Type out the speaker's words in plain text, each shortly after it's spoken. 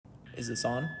Is this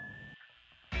on?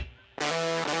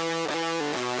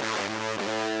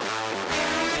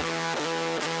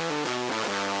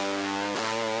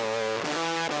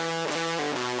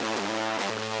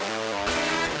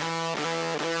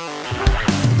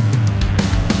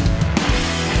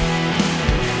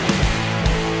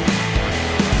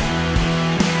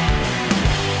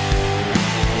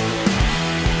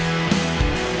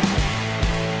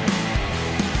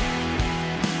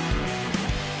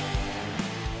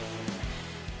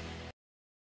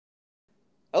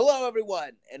 Hello,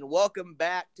 everyone, and welcome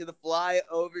back to the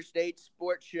Flyover State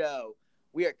Sports Show.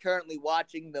 We are currently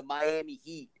watching the Miami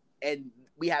Heat, and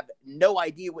we have no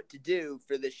idea what to do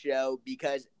for this show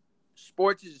because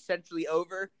sports is essentially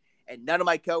over, and none of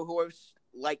my co-hosts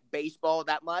like baseball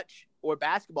that much or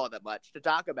basketball that much to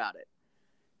talk about it.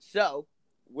 So,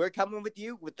 we're coming with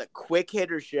you with the Quick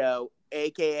Hitter Show,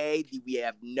 a.k.a. we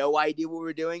have no idea what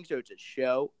we're doing, so it's a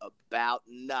show about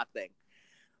nothing.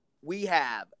 We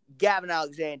have Gavin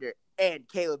Alexander and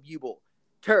Caleb Ubel,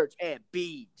 Turch and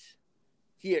Beads,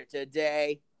 here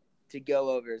today to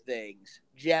go over things.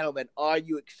 Gentlemen, are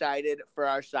you excited for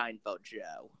our Seinfeld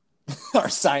show? Our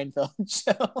Seinfeld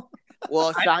show.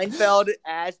 Well, Seinfeld,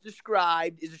 as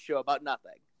described, is a show about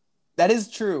nothing. That is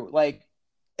true.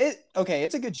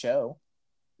 It's a good show.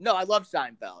 No, I love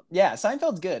Seinfeld. Yeah,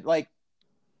 Seinfeld's good. I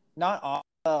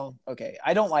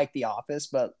don't like The Office,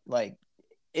 but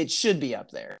it should be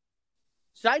up there.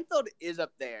 Seinfeld is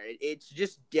up there. It's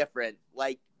just different.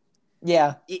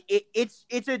 Yeah. It's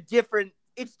different,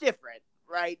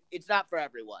 right? It's not for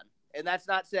everyone. And that's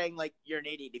not saying, you're an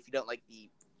idiot if you don't like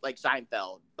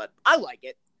Seinfeld. But I like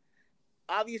it.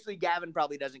 Obviously, Gavin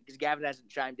probably doesn't because Gavin hasn't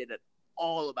chimed in at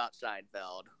all about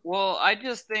Seinfeld. Well, I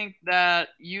just think that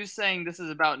you saying this is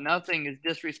about nothing is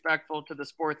disrespectful to the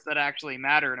sports that actually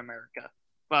matter in America.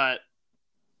 But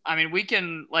I mean, we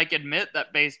can admit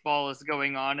that baseball is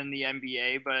going on in the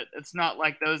NBA, but it's not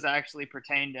like those actually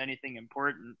pertain to anything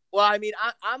important. Well, I mean,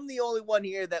 I'm the only one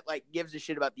here that gives a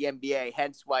shit about the NBA,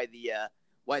 hence why the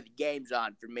game's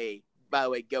on for me. By the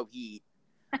way, go Heat.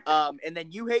 And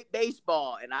then you hate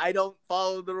baseball, and I don't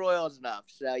follow the Royals enough.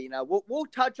 So we'll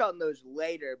touch on those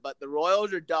later. But the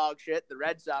Royals are dog shit. The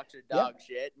Red Sox are dog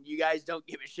shit, and you guys don't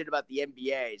give a shit about the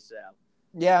NBA. So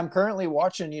yeah, I'm currently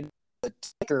watching the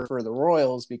ticker for the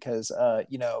Royals because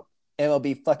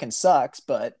MLB fucking sucks,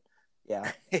 but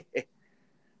yeah.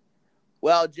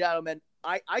 Well, gentlemen,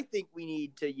 I think we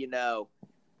need to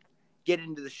get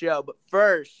into the show, but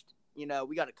first we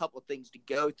got a couple things to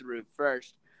go through.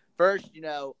 First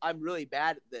I'm really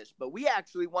bad at this, but we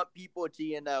actually want people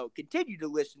to continue to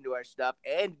listen to our stuff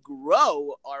and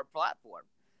grow our platform.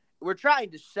 We're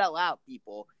trying to sell out,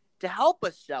 people. To help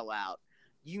us sell out,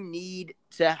 you need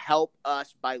to help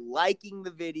us by liking the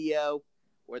video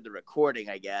or the recording,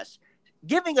 I guess,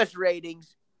 giving us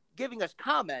ratings, giving us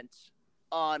comments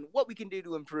on what we can do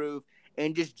to improve,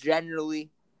 and just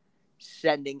generally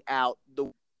sending out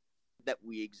the that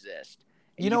we exist.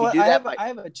 And you know what? I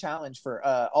have a challenge for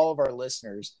all of our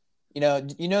listeners.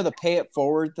 The pay it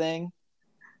forward thing.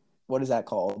 What is that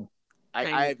called? I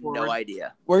have no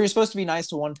idea. Where you're supposed to be nice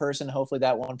to one person. Hopefully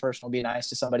that one person will be nice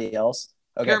to somebody else.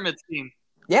 Okay. Pyramid scheme.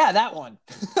 Yeah, that one.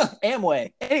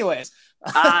 Amway. Anyways.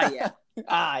 Yeah.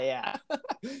 Yeah.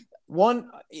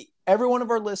 Every one of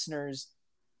our listeners,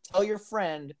 tell your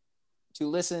friend to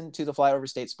listen to the Flyover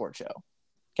State Sports Show.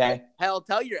 Okay? Hell,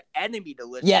 tell your enemy to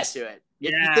listen to it.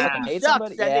 If Yeah. you think you suck,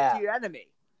 send it to your enemy.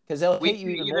 Because they'll We hate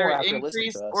you can even more either after listening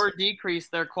increase to us. or decrease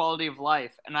their quality of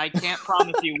life, and I can't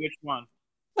promise you which one.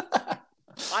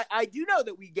 I do know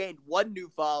that we gained one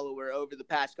new follower over the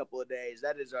past couple of days.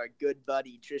 That is our good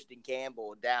buddy Tristan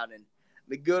Campbell down in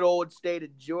the good old state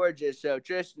of Georgia. So,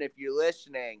 Tristan, if you're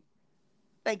listening,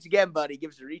 thanks again, buddy.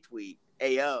 Give us a retweet.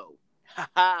 Ayo.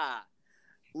 Ha-ha.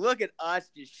 Look at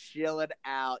us just chilling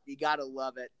out. You got to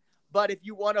love it. But if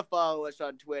you want to follow us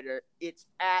on Twitter, it's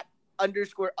at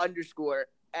 __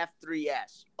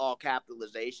 F3S, all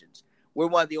capitalizations. We're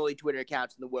one of the only Twitter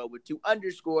accounts in the world with 2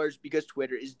 underscores because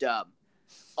Twitter is dumb.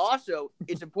 Also,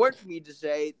 it's important for me to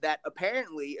say that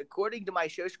apparently, according to my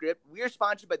show script, we are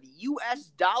sponsored by the U.S.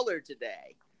 dollar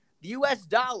today. The U.S.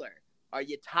 dollar. Are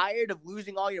you tired of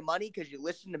losing all your money because you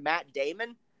listen to Matt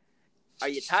Damon? Are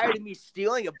you tired of me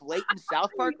stealing a blatant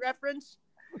South Park reference?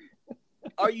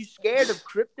 Are you scared of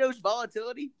crypto's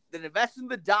volatility? Then invest in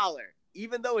the dollar.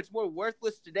 Even though it's more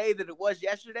worthless today than it was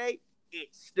yesterday,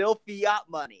 it's still fiat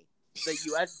money. The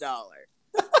U.S. dollar.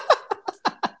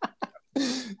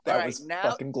 That was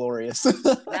fucking glorious.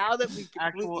 Now that we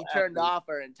completely turned off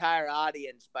our entire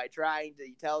audience by trying to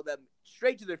tell them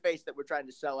straight to their face that we're trying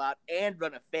to sell out and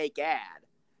run a fake ad,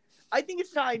 I think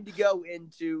it's time to go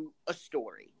into a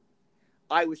story.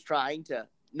 I was trying to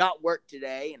not work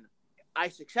today, and I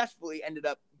successfully ended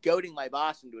up goading my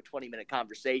boss into a 20-minute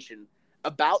conversation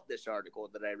about this article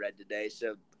that I read today.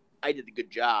 So I did a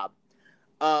good job.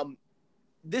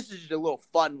 This is just a little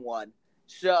fun one.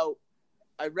 So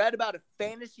I read about a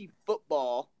fantasy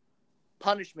football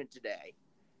punishment today,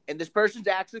 and this person's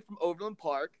actually from Overland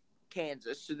Park,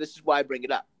 Kansas, so this is why I bring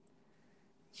it up.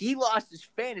 He lost his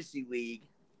fantasy league,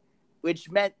 which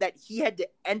meant that he had to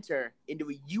enter into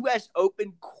a U.S.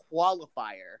 Open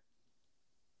qualifier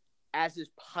as his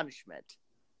punishment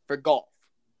for golf.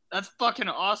 That's fucking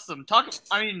awesome.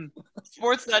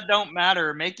 Sports that don't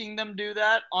matter, making them do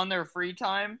that on their free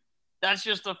time, that's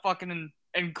just a fucking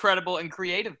incredible and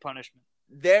creative punishment.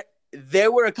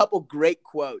 There were a couple great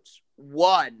quotes.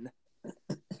 One,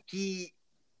 he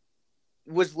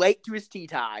was late to his tee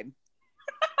time,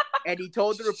 and he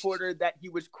told the reporter that he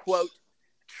was, quote,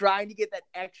 trying to get that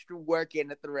extra work in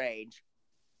at the range.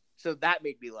 So that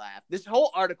made me laugh. This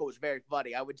whole article was very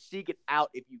funny. I would seek it out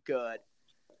if you could.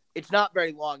 It's not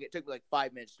very long. It took me like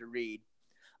 5 minutes to read.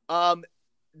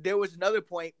 There was another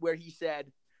point where he said,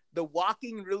 the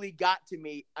walking really got to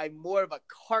me. I'm more of a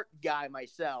cart guy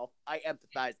myself. I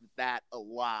empathize with that a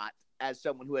lot as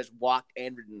someone who has walked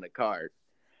and ridden a cart.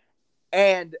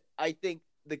 And I think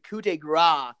the coup de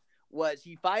grace was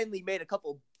he finally made a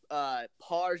couple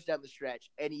pars down the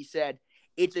stretch, and he said,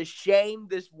 it's a shame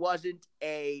this wasn't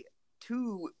a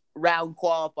 2-round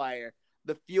qualifier.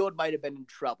 The field might have been in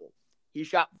trouble. He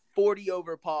shot 40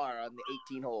 over par on the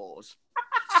 18 holes.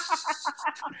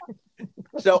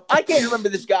 So I can't remember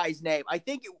this guy's name. I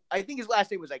think his last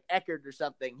name was like Eckert or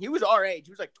something. He was our age.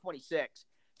 He was like 26.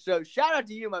 So shout out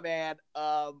to you, my man.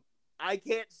 I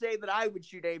can't say that I would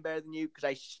shoot any better than you because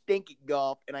I stink at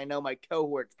golf, and I know my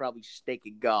cohorts probably stink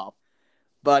at golf.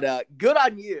 But good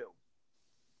on you.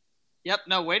 Yep,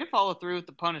 no, way to follow through with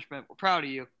the punishment. We're proud of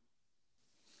you.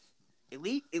 At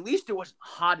least it wasn't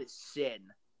hot as sin.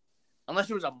 Unless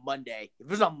it was on Monday. If it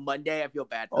was on Monday, I feel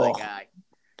bad for that guy.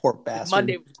 Poor bastard.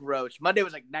 Monday was gross. Monday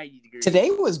was like 90 degrees.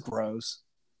 Today was gross.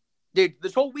 Dude,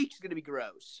 this whole week's going to be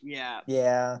gross. Yeah.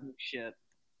 Yeah. Shit.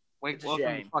 Welcome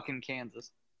to fucking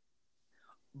Kansas.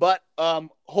 But,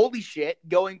 holy shit,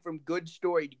 going from good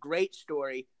story to great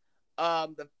story.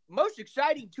 The most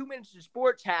exciting 2 minutes of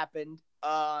sports happened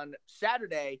on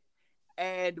Saturday,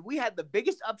 and we had the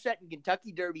biggest upset in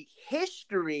Kentucky Derby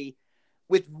history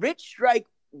with Rich Strike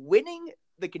winning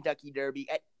the Kentucky Derby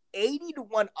at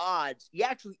 80-1 odds. He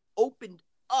actually opened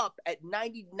up at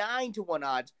 99-1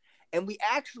 odds, and we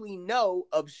actually know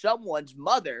of someone's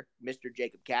mother, Mr.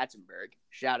 Jacob Katzenberg.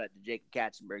 Shout out to Jacob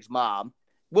Katzenberg's mom.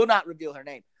 Will not reveal her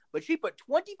name, but she put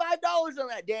 $25 on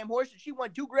that damn horse, and she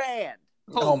won $2,000.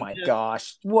 Oh my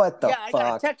gosh. What the fuck? I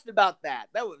got a text about that.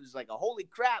 That was like a holy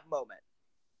crap moment.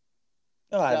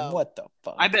 God, what the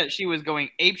fuck? I bet she was going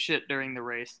apeshit during the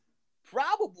race.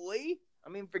 Probably. I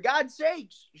mean, for God's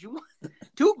sakes, she won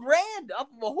 $2,000 off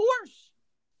of a horse.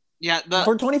 Yeah,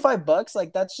 for $25,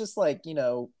 like that's just like,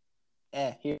 here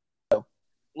you go.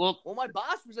 Well, my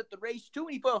boss was at the race too,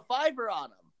 and he put a $5 on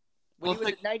him when he was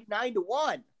at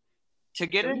 99-1. To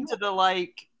get into the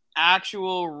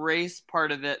actual race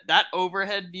part of it, that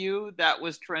overhead view that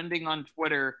was trending on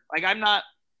Twitter, I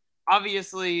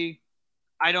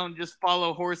don't just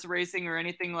follow horse racing or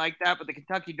anything like that, but the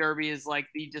Kentucky Derby is like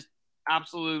the just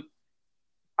absolute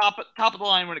top of the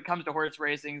line when it comes to horse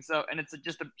racing. So, and it's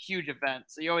just a huge event.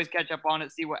 So you always catch up on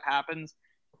it, see what happens.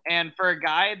 And for a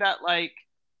guy that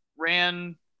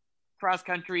ran cross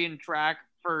country and track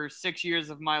for 6 years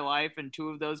of my life and 2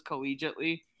 of those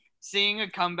collegiately, seeing a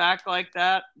comeback like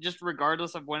that, just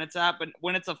regardless of when it's at, but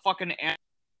when it's a fucking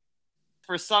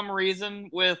for some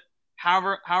reason with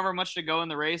however much to go in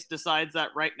the race decides that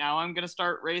right now I'm going to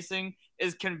start racing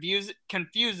is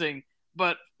confusing,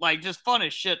 but just fun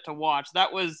as shit to watch.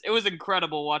 It was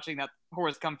incredible watching that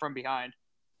horse come from behind.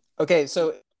 Okay,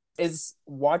 so is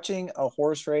watching a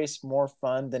horse race more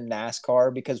fun than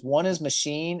NASCAR? Because one is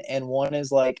machine and one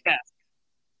is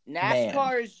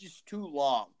NASCAR is just too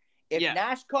long. If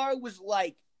NASCAR was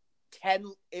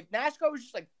if NASCAR was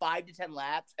just 5 to 10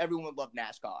 laps, everyone would love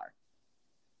NASCAR.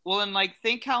 Well, and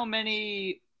think how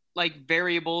many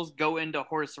variables go into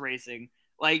horse racing.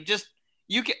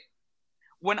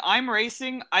 When I'm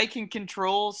racing, I can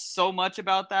control so much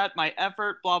about that, my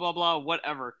effort, blah blah blah,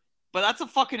 whatever. But that's a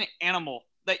fucking animal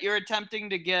that you're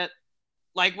attempting to get.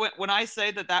 When I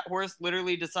say that horse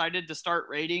literally decided to start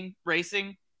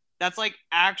racing, that's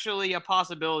actually a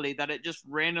possibility that it just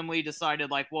randomly decided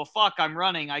well, fuck, I'm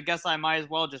running. I guess I might as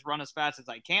well just run as fast as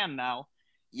I can now.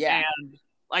 Yeah. And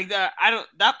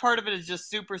that part of it is just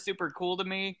super, super cool to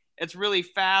me. It's really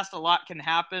fast. A lot can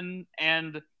happen.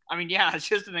 And I mean, yeah, it's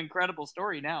just an incredible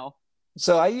story now.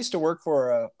 So I used to work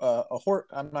for a horse.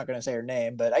 I'm not going to say her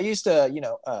name, but I used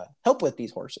to, help with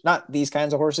these horses. Not these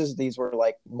kinds of horses. These were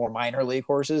like more minor league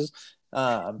horses.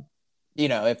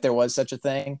 If there was such a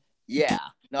thing. Yeah.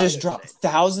 No, Just drop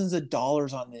thousands of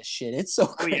dollars on this shit. It's so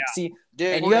crazy. Yeah.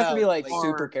 Dude, and you have to be like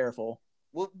super careful.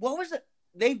 Well, what was it?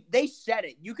 They said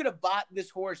it. You could have bought this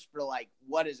horse for like,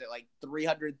 what is it, like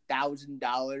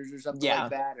 $300,000 or something like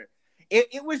that. Or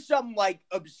it was some like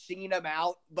obscene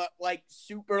amount, but like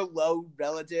super low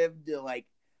relative to like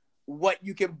what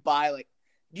you can buy. Like,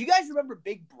 do you guys remember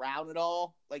Big Brown at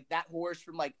all? Like that horse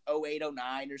from like 08,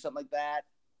 09 or something like that?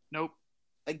 Nope.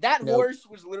 Like that horse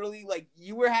was literally like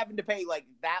you were having to pay like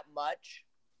that much,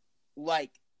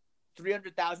 like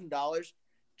 $300,000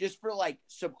 just for like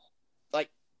some like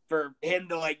for him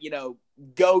to like,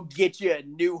 go get you a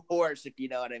new horse, if you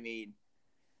know what I mean.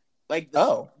 Like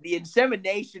the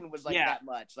insemination was like that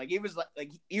much. Like he was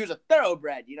like he was a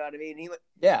thoroughbred, you know what I mean?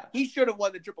 He should have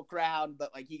won the Triple Crown,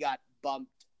 but like he got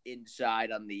bumped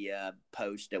inside on the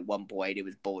post at one point. It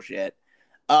was bullshit.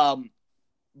 But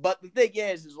the thing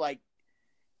is like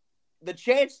the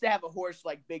chance to have a horse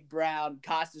like Big Brown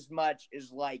cost as much as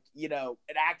like, an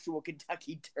actual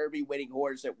Kentucky Derby winning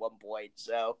horse at one point.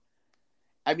 So,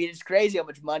 I mean, it's crazy how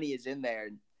much money is in there.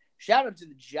 And shout out to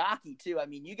the jockey too. I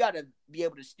mean, you got to be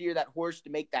able to steer that horse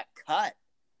to make that cut.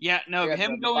 Yeah, no,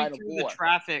 him going through the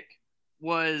traffic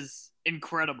was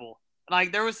incredible.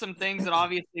 Like there was some things that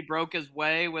obviously broke his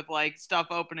way with like stuff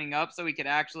opening up so he could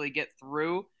actually get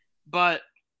through. But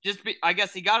I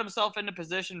guess he got himself into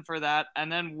position for that.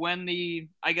 And then when the,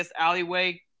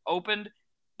 alleyway opened,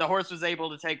 the horse was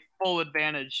able to take full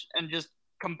advantage and just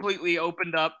completely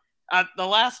opened up. At the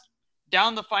last,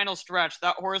 down the final stretch,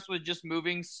 that horse was just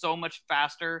moving so much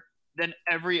faster than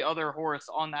every other horse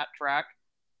on that track.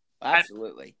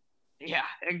 Absolutely. Yeah,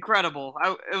 incredible.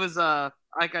 It was,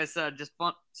 like I said, just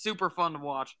fun, super fun to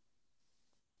watch.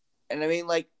 And I mean,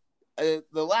 like, the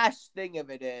last thing of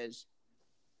it is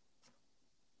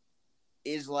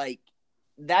like,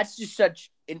 that's just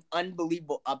such an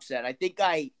unbelievable upset. I think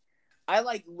I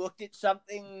like looked at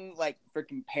something like for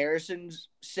comparison's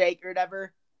sake or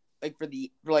whatever, like for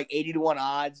 80-1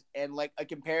 odds, and like a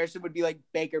comparison would be like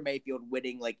Baker Mayfield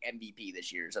winning like MVP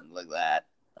this year or something like that.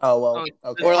 Oh, well,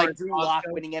 okay. Or like Drew Lock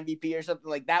winning MVP or something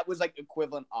like that was like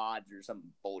equivalent odds or some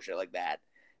bullshit like that.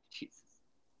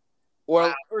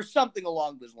 Or something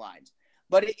along those lines.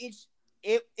 But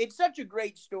it's such a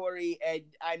great story, and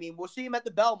I mean, we'll see him at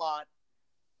the Belmont.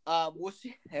 We'll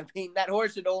see. I mean, that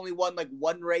horse had only won like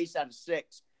one race out of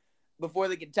 6 before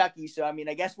the Kentucky, so I mean,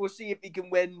 I guess we'll see if he can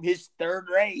win his 3rd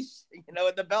race,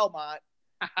 at the Belmont.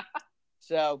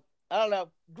 So I don't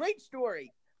know. Great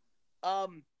story.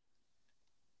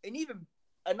 And even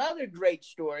another great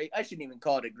story. I shouldn't even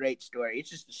call it a great story. It's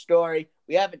just a story.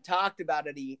 We haven't talked about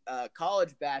any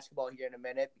college basketball here in a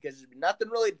minute because there's nothing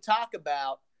really to talk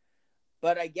about.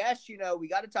 But I guess, we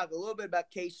got to talk a little bit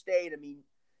about K-State. I mean,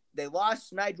 they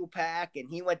lost Nigel Pack, and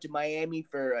he went to Miami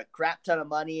for a crap ton of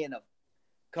money and a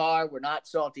car. We're not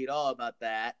salty at all about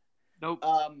that. Nope.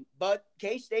 But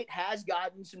K-State has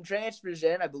gotten some transfers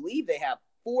in. I believe they have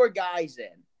 4 guys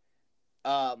in.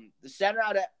 The center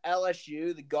out of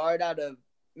LSU, the guard out of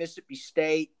Mississippi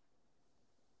State,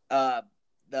 the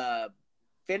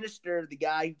Finister, the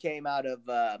guy who came out of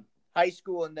high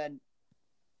school, and then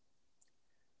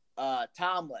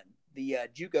Tomlin, the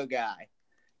JUCO guy.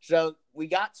 So we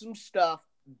got some stuff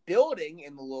building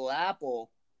in the Little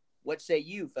Apple. What say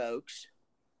you, folks?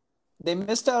 They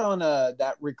missed out on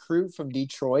that recruit from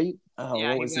Detroit.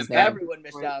 What was his name? Everyone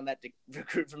missed out on that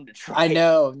recruit from Detroit. I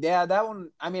know. Yeah, that one.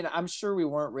 I mean, I'm sure we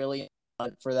weren't really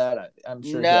for that. I'm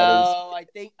sure. No, I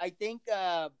think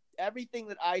everything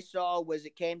that I saw was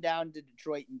it came down to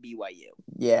Detroit and BYU.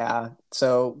 Yeah.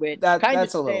 So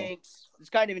that's a little. It's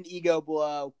kind of an ego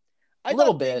blow. I a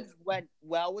little thought bit things went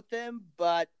well with him,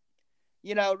 but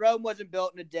Rome wasn't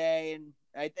built in a day, and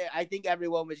I think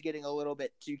everyone was getting a little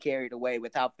bit too carried away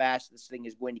with how fast this thing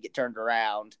is going to get turned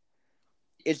around.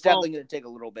 It's definitely going to take a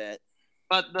little bit.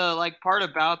 But the part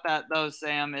about that though,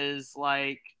 Sam, is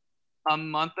like a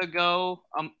month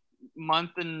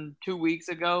and 2 weeks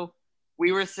ago,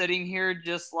 we were sitting here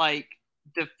just like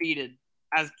defeated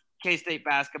as K-State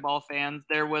basketball fans.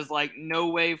 There was like no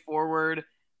way forward.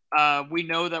 We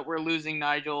know that we're losing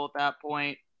Nigel at that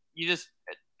point.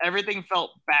 Everything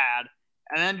felt bad.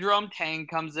 And then Jerome Tang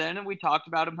comes in, and we talked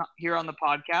about him here on the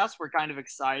podcast. We're kind of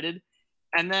excited.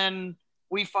 And then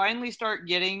we finally start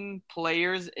getting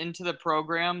players into the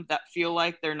program that feel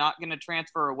like they're not going to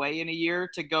transfer away in a year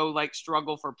to go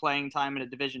struggle for playing time in a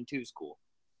Division II school.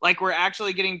 Like we're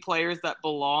actually getting players that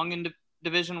belong in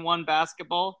Division I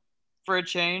basketball for a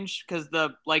change because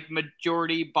the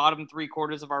majority bottom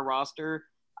 3/4 of our roster,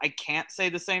 I can't say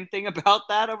the same thing about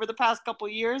that over the past couple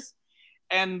of years.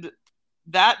 And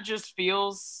that just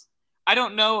feels, I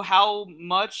don't know how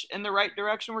much in the right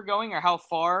direction we're going or how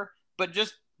far, but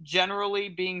just generally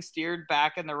being steered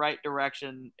back in the right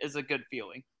direction is a good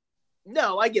feeling.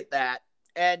 No, I get that.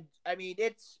 And I mean,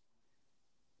 it's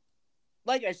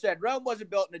like I said, Rome wasn't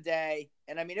built in a day.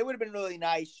 And I mean, it would have been really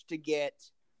nice to get,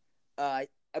 I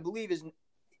believe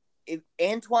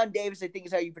Antoine Davis, I think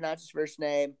is how you pronounce his first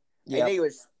name. Yep. I think it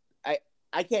was,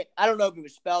 I don't know if it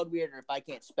was spelled weird or if I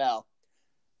can't spell.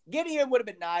 Getting him would have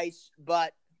been nice,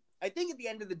 but I think at the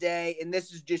end of the day, and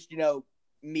this is just,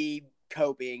 me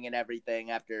coping and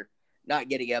everything after not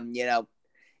getting him,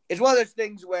 it's one of those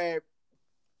things where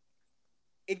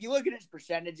if you look at his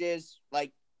percentages,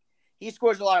 like, he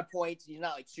scores a lot of points. He's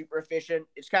not, super efficient.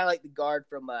 It's kind of like the guard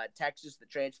from Texas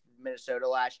that transferred to Minnesota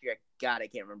last year. God, I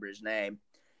can't remember his name.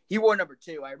 He wore number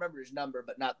 2. I remember his number,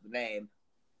 but not the name.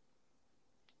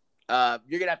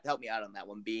 You're going to have to help me out on that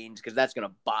one, Beans, because that's going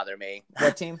to bother me.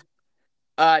 What team?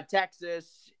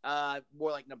 Texas,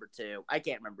 more like number 2. I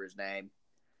can't remember his name.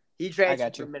 He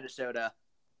transferred from Minnesota.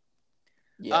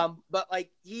 Yeah. But,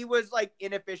 he was,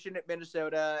 inefficient at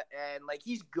Minnesota, and,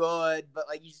 he's good, but,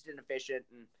 he's just inefficient.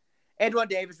 And Antoine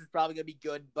Davis was probably going to be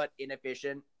good but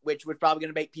inefficient, which was probably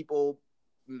going to make people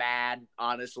mad,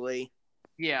 honestly.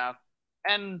 Yeah.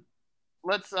 And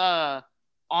let's,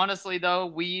 honestly, though,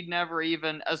 we never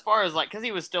even, as far as, because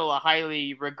he was still a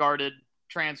highly regarded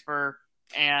transfer,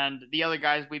 and the other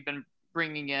guys we've been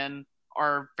bringing in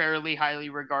are fairly highly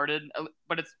regarded,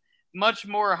 but it's much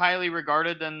more highly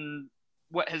regarded than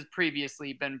what has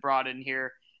previously been brought in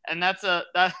here. And that's a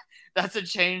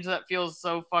change that feels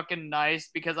so fucking nice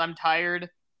because I'm tired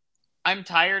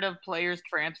of players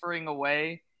transferring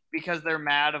away because they're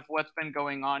mad of what's been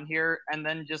going on here and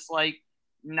then just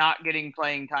not getting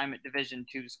playing time at Division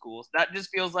II schools. That just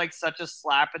feels like such a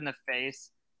slap in the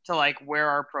face to where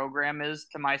our program is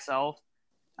to myself.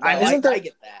 I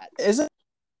get that. Isn't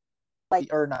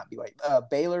or not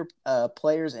Baylor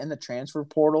players in the transfer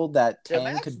portal that Tang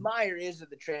Max Meyer is in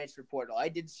the transfer portal. I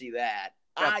did see that.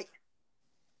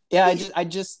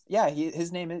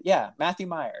 His name is Matthew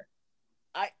Meyer.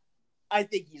 I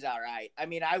think he's all right. I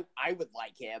mean, I would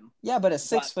like him. Yeah, but a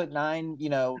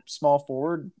 6'9", small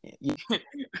forward.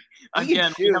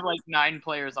 Again, we have 9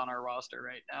 players on our roster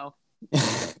right now.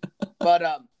 But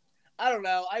I don't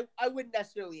know. I wouldn't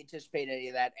necessarily anticipate any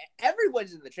of that.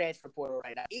 Everyone's in the transfer portal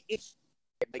right now. It's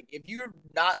if you're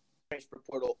not in the transfer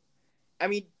portal, I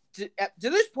mean, to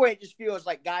this point, it just feels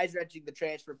like guys are entering the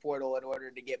transfer portal in order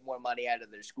to get more money out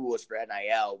of their schools for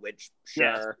NIL, which sure.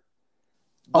 Yes.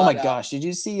 Oh my gosh! Did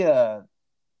you see?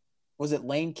 Was it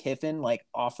Lane Kiffin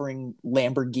offering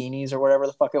Lamborghinis or whatever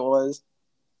the fuck it was?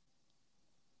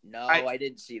 No, I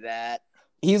didn't see that.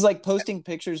 He's posting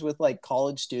pictures with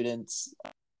college students,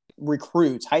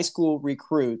 recruits, high school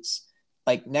recruits,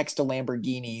 next to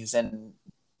Lamborghinis, and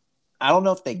I don't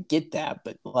know if they get that,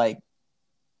 but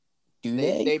do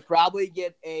they? They probably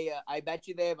get a. I bet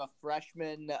you they have a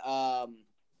freshman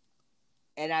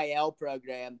NIL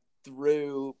program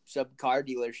through some car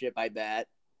dealership. I bet.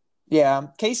 Yeah,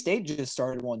 K-State just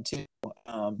started one too.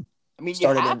 I mean, you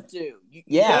have to.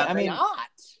 I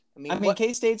mean,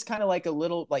 K-State's kind of a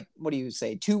little what do you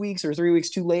say? 2 weeks or 3 weeks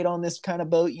too late on this kind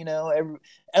of boat.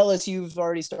 LSU's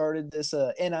already started this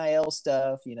NIL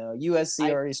stuff. USC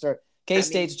already started.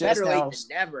 K-State's just now.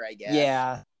 Never, I guess.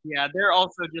 Yeah. Yeah, there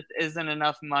also just isn't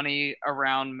enough money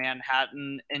around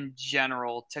Manhattan in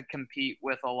general to compete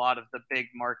with a lot of the big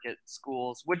market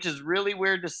schools, which is really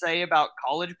weird to say about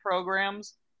college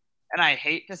programs. And I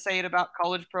hate to say it about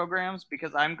college programs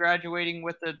because I'm graduating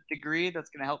with a degree that's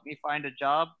going to help me find a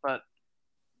job. But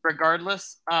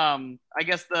regardless, I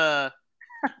guess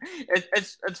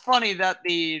it's funny that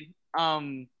the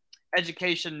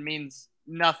education means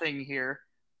nothing here.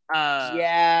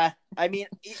 Yeah, I mean,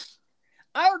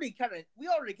 we already kind of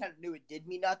knew it did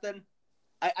mean nothing.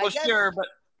 I guess... Sure, but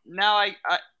now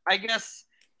I guess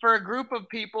for a group of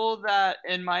people that,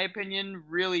 in my opinion,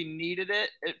 really needed it,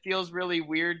 it feels really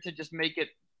weird to just make it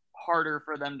harder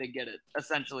for them to get it,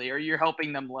 essentially, or you're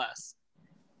helping them less.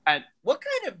 What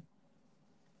kind of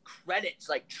credits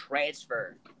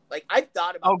transfer? I've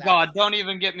thought about. Oh that. God, don't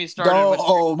even get me started.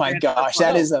 Oh my gosh,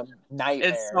 that is a nightmare.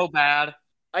 It's so bad.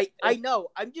 I know.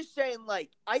 I'm just saying,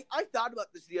 I thought about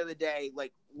this the other day,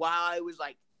 while I was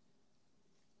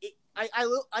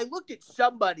I looked at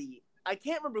somebody. I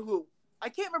can't remember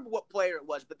what player it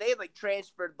was, but they had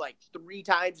transferred 3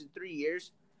 times in 3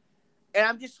 years, and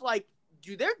I'm just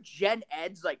do their gen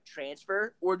eds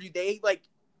transfer, or do they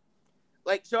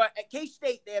Like, so at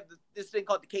K-State, they have this thing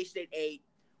called the K-State 8,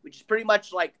 which is pretty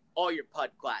much like all your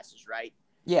PUD classes, right?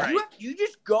 Yeah. Right. You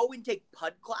just go and take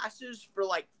PUD classes for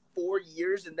like 4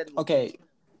 years and then Okay, leave?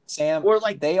 Sam, Or,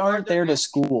 like, they aren't there to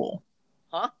school.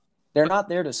 Huh? They're not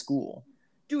there to school.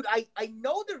 Dude, I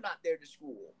know they're not there to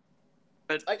school.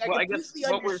 But Like, well, I guess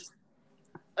what we're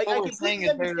I what we're saying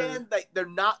completely is understand that they're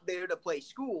not there to play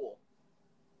school,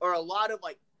 or a lot of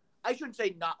like, I shouldn't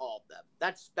say not all of them.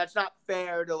 That's not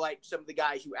fair to like some of the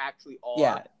guys who actually are.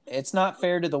 Yeah, it's not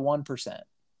fair to the 1%.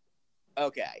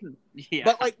 Okay. yeah.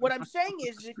 But like what I'm saying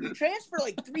is, if you transfer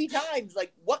like 3 times,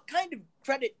 like what kind of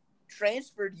credit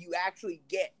transfer do you actually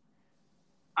get?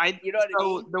 You know what I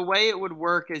mean? The way it would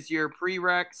work is your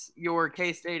prereqs, your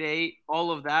K-State 8,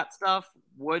 all of that stuff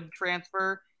would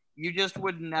transfer. You just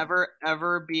would never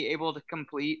ever be able to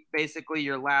complete basically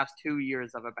your last 2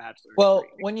 years of a bachelor's Well,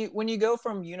 degree. when you go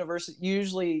from university,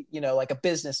 usually, like a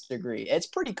business degree, it's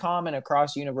pretty common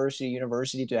across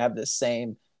university to have the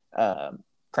same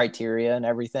criteria and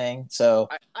everything. So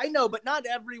I know, but not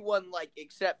everyone like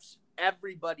accepts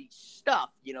everybody's stuff.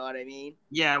 You know what I mean?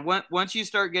 Yeah, once you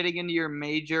start getting into your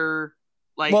major,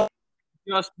 like Well,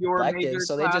 just your major electives,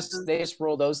 so classes, they just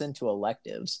roll those into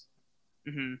electives.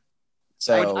 mm-hmm.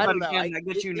 So I But don't know. again, that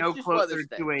gets you It's no just one of closer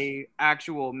those to a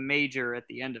actual major at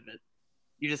the end of it.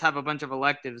 You just have a bunch of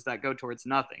electives that go towards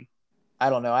nothing. I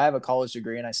don't know. I have a college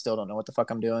degree and I still don't know what the fuck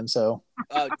I'm doing. So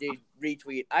Oh, dude,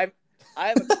 retweet. I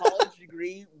have a college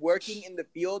degree working in the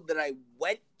field that I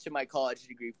went to my college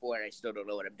degree for, and I still don't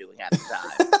know what I'm doing half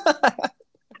the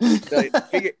time.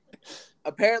 So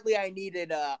apparently I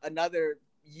needed another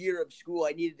year of school.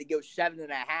 I needed to go 7.5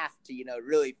 to,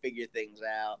 really figure things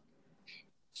out.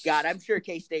 God, I'm sure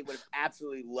K-State would have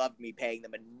absolutely loved me paying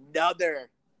them another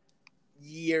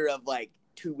year of like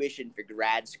tuition for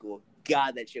grad school.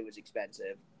 God, that shit was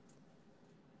expensive.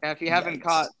 If you haven't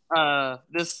Yikes. caught,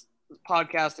 this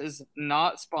podcast is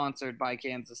not sponsored by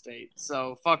Kansas State,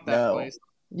 so fuck that No. place.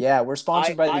 Yeah, we're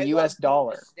sponsored by the I US love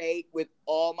dollar. Kansas State with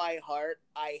all my heart.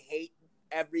 I hate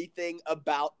everything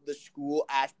about the school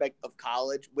aspect of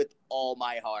college with all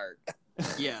my heart.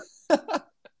 Yeah.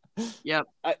 Yep.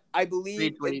 I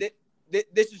believe Retweet.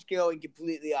 this is going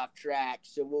completely off track,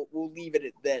 so we'll leave it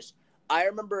at this. I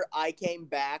remember I came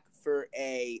back for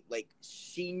a like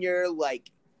senior like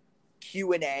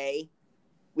Q&A.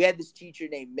 We had this teacher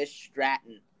named Miss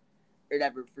Stratton, or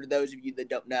whatever, for those of you that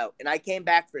don't know. And I came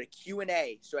back for a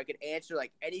Q&A so I could answer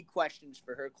like any questions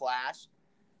for her class.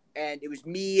 And it was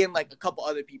me and like a couple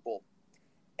other people.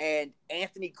 And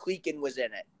Anthony Cleakin was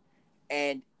in it.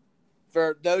 And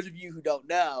for those of you who don't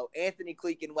know, Anthony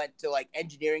Cleakin went to like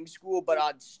engineering school, but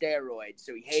on steroids.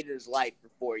 So he hated his life for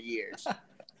 4 years.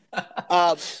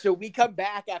 So we come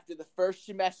back after the first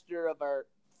semester of our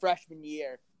freshman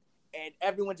year, and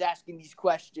everyone's asking these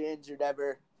questions or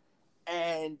whatever.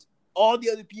 And all the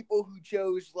other people who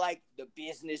chose like the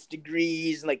business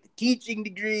degrees and like the teaching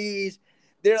degrees,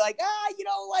 they're like,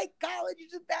 like college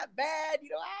isn't that bad.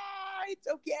 It's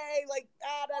okay. Like,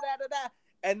 da, da, da, da.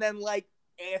 And then like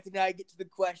Anthony and I get to the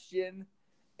question,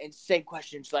 and same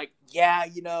questions like, yeah,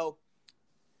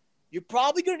 you're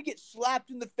probably going to get slapped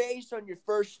in the face on your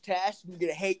first test, and you're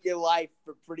going to hate your life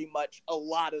for pretty much a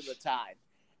lot of the time.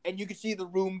 And you could see the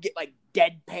room get like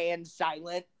deadpan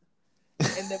silent.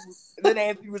 And then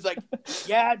Anthony was like,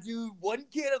 yeah, dude, one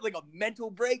kid had like a mental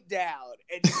breakdown.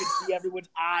 And you could see everyone's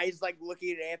eyes like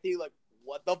looking at Anthony like,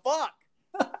 what the fuck?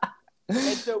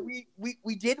 And so we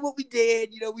did what we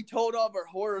did. We told all of our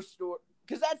horror story,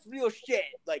 because that's real shit.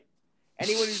 Like,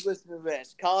 anyone who's listening to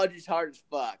this, college is hard as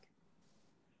fuck.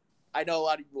 I know a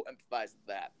lot of people empathize with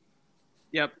that.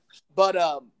 Yep. But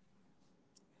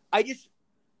I just,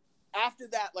 after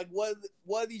that, like one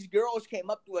of these girls came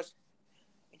up to us,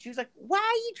 and she was like, why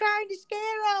are you trying to scare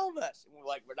all of us? And we're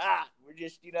like, we're not. We're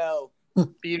just,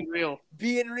 Being real.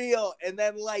 being real. And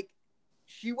then like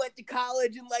she went to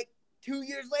college, and like 2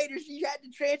 years later she had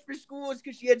to transfer schools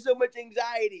because she had so much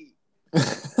anxiety.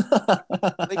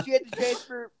 Like, she had to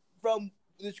transfer from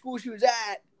the school she was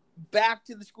at back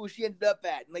to the school she ended up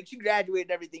at. And like, she graduated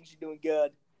and everything, she's doing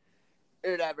good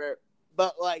or whatever.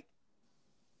 But like,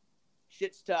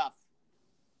 shit's tough.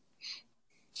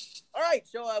 All right,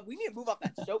 so we need to move off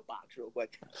that soapbox real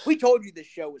quick. We told you this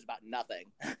show was about nothing.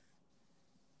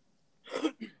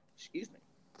 Excuse me.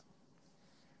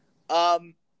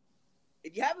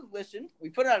 If you haven't listened, we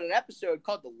put out an episode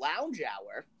called The Lounge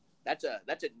Hour. That's a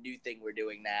new thing we're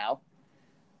doing now.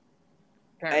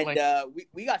 Apparently. And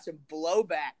we got some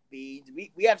blowback feeds.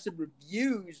 We have some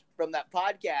reviews from that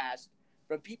podcast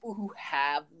from people who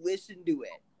have listened to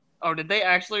it. Oh, did they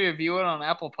actually review it on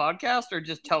Apple Podcast or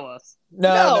just tell us?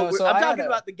 No. So I'm I talking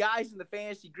about the guys in the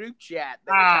fantasy group chat.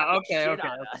 That were talking shit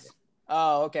on us.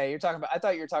 Oh, okay. You're talking about. I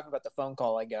thought you were talking about the phone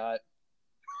call I got.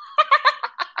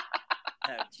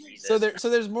 Oh, Jesus. So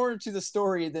there's more to the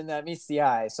story than that meets the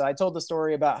eye. So I told the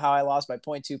story about how I lost by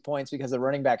 0.2 points because the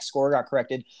running back score got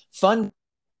corrected.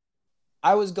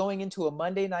 I was going into a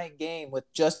Monday night game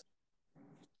with just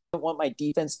didn't want my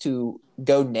defense to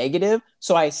go negative,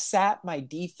 so I sat my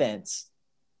defense.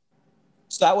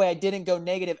 So that way I didn't go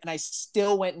negative, and I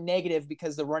still went negative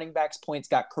because the running back's points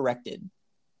got corrected.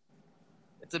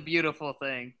 It's a beautiful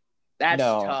thing. That's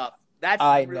tough. That's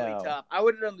really tough. I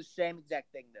would have done the same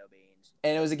exact thing, though, Beans.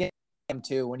 And it was against him,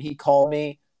 too. When he called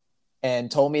me and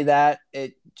told me that,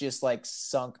 it just, like,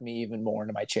 sunk me even more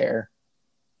into my chair.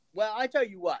 Well, I tell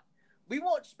you what. We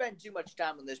won't spend too much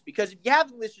time on this because if you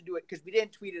haven't listened to it, because we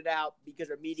didn't tweet it out because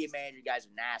our media manager guy's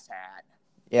an asshat.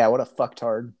 Yeah, what a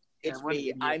fucktard. It's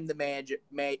me. I'm the media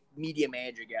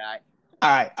manager guy. All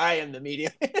right, I am the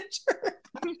media manager.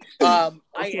 I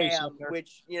am,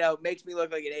 which makes me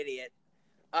look like an idiot.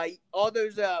 All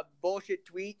those bullshit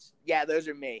tweets, yeah, those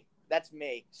are me. That's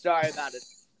me. Sorry about it.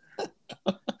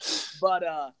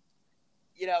 But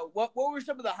what were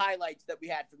some of the highlights that we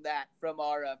had from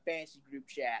our fantasy group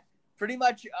chat? Pretty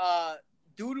much,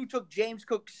 dude who took James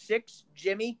Cook 6,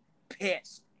 Jimmy,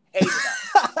 pissed. Hated us.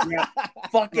 Yeah.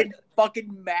 Fucking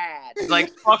mad.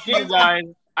 Like, fuck you guys.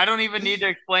 I don't even need to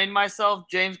explain myself.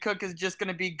 James Cook is just going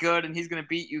to be good, and he's going to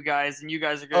beat you guys, and you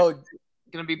guys are going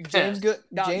to be pissed.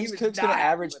 James Cook's going to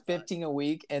average 15 a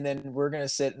week, and then we're going to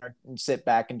sit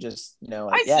back and just,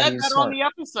 I said that on the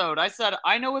episode. I said,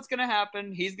 I know what's going to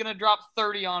happen. He's going to drop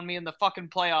 30 on me in the fucking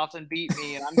playoffs and beat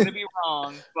me, and I'm going to be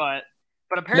wrong, but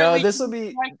apparently no, this will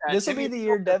be the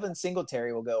year Devin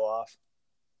Singletary will go off.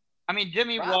 I mean,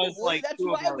 Jimmy Probably. was like that's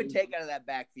who I would take out of that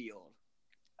backfield.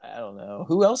 I don't know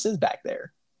who else is back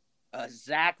there.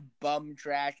 Zach bum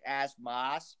trash ass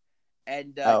Moss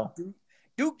and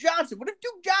Duke Johnson. What if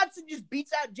Duke Johnson just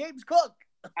beats out James Cook?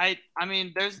 I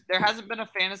mean, there hasn't been a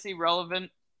fantasy relevant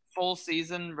full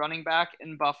season running back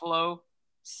in Buffalo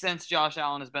since Josh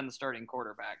Allen has been the starting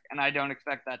quarterback, and I don't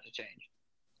expect that to change.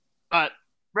 But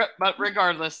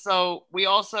regardless, so we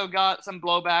also got some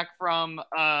blowback from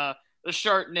the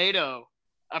Sharknado,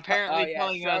 apparently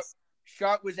telling us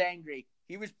Shark was angry.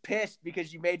 He was pissed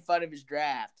because you made fun of his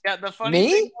draft. Yeah, the funny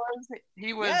thing was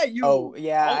he was. Yeah, you. Oh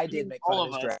yeah, I did make fun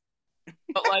of his draft.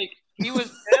 But like he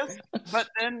was pissed, but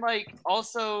then like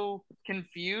also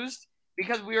confused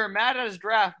because we were mad at his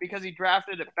draft because he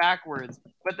drafted it backwards.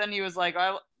 But then he was like,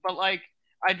 I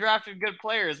drafted good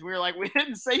players. We were like, we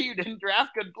didn't say you didn't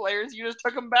draft good players. You just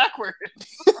took them backwards.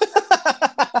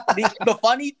 The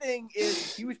funny thing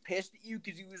is he was pissed at you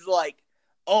because he was like,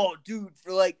 oh, dude,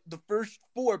 for like the first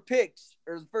 4 picks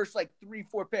or the first like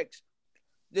 3-4 picks,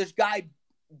 this guy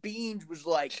Beans was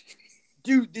like,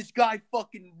 dude, this guy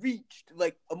fucking reached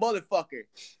like a motherfucker.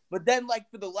 But then like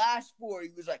for the last 4, he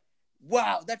was like,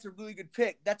 wow, that's a really good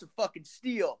pick. That's a fucking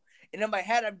steal. And in my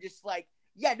head, I'm just like,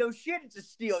 yeah, no shit, it's a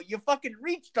steal. You fucking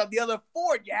reached on the other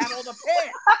 4 and you had all the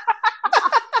picks.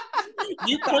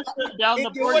 You pushed them down the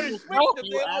board. If you would have switched them,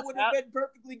 they all would have been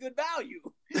perfectly good value.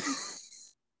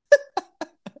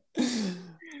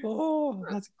 Oh,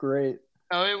 that's great.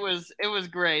 Oh, it was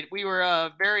great. We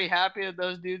were very happy that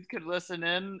those dudes could listen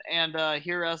in and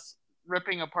hear us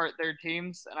ripping apart their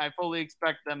teams, and I fully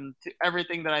expect them to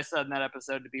everything that I said in that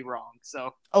episode to be wrong.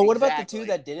 So, what about the 2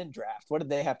 that didn't draft? What did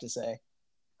they have to say?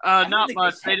 Not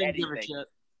much. They didn't give a shit.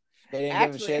 They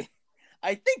didn't give a shit.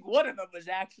 I think one of them was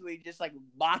actually just like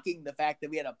mocking the fact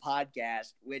that we had a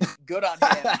podcast, which good on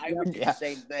him. I would do the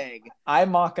same thing. I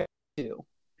mock it too.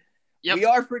 Yep. We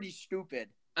are pretty stupid.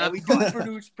 And we do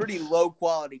produce pretty low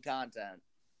quality content.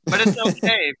 But it's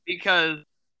okay because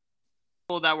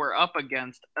people that we're up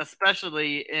against,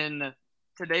 especially in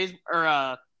today's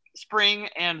spring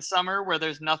and summer where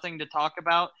there's nothing to talk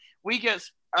about, we get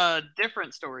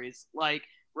different stories like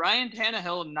Ryan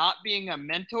Tannehill not being a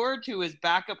mentor to his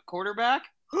backup quarterback.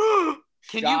 Can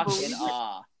you believe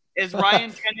it? Is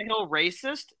Ryan Tannehill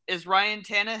racist? Is Ryan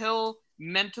Tannehill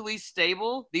mentally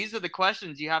stable? These are the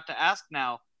questions you have to ask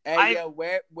now. Hey,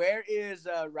 where is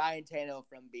Ryan Tannehill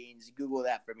from, Beans? Google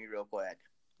that for me real quick.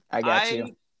 I got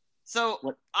you. So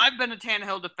I've been a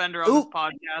Tannehill defender on this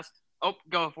podcast. Oh,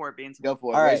 go for it, Beans. Go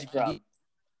for it. All Where's right. he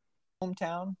from?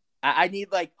 Hometown? I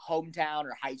need like hometown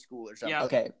or high school or something. Yeah.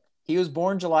 Okay. He was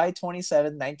born July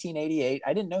 27, 1988.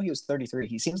 I didn't know he was 33.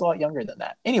 He seems a lot younger than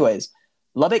that. Anyways,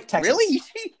 Lubbock, Texas. Really?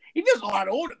 He feels a lot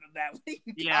older than that. What are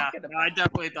you talking about? I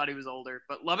definitely thought he was older.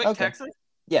 But Lubbock, Texas?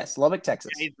 Yes, Lubbock,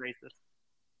 Texas. Yeah, he's racist.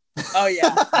 Oh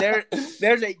yeah,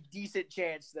 there's a decent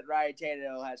chance that Ryan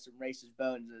Tannehill has some racist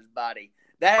bones in his body.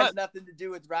 That has nothing to do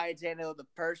with Ryan Tannehill the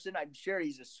person. I'm sure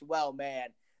he's a swell man.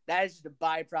 That is just a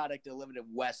byproduct of living in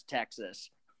West Texas.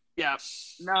 Yeah,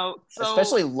 no, so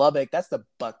especially Lubbock. That's the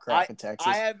butt crack in Texas.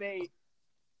 I have a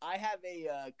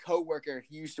coworker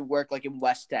who used to work like in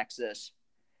West Texas,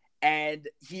 and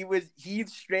he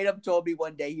straight up told me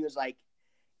one day, he was like,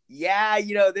 yeah,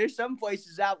 there's some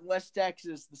places out in West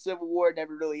Texas the Civil War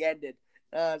never really ended.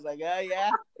 I was like, oh yeah.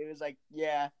 It was like,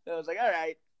 yeah. I was like, all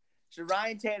right. So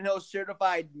Ryan Tannehill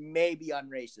certified maybe on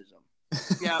racism.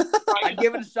 Yeah, I'd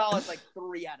give it a solid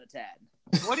 3 out of 10.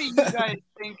 What do you guys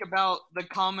think about the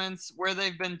comments where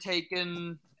they've been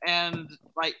taken? And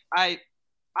I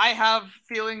have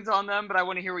feelings on them, but I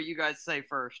want to hear what you guys say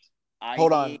first.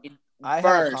 Hold on. I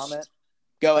have a comment.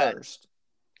 Go ahead.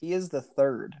 He is the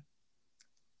third.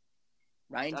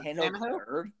 Ryan Tannehill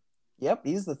third? Yep,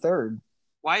 he's the third.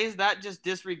 Why is that just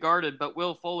disregarded, but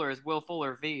Will Fuller is Will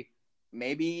Fuller V?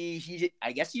 Maybe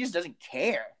I guess he just doesn't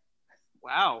care.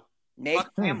 Wow.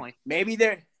 Fuck family. Maybe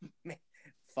they're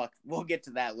fuck. We'll get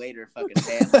to that later. Fucking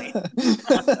family.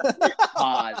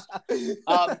 Pause.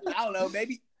 I don't know.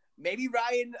 Maybe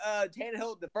Ryan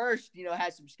Tannehill the first,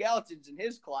 has some skeletons in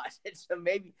his closet. So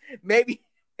maybe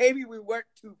we weren't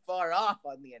too far off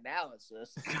on the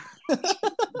analysis.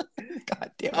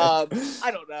 God damn it.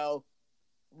 I don't know.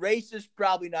 Racist,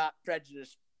 probably not.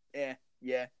 Prejudice,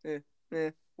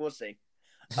 we'll see.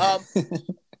 I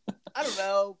don't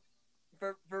know.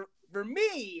 For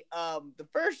me, the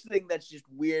first thing that's just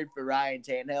weird for Ryan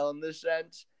Tannehill in this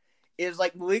sense is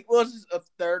Malik Willis is a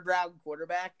 3rd round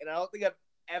quarterback, and I don't think I've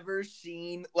ever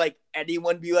seen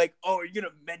anyone be like, "Oh, are you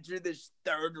gonna mentor this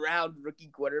 3rd round rookie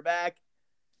quarterback?"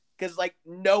 Because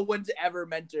no one's ever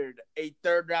mentored a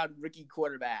 3rd round rookie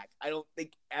quarterback. I don't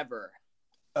think ever.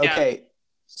 Okay, yeah.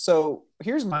 So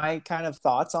here's my kind of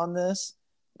thoughts on this.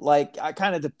 I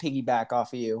kind of to piggyback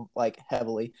off of you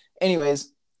heavily.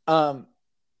 Anyways,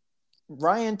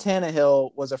 Ryan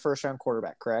Tannehill was a 1st round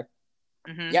quarterback, correct?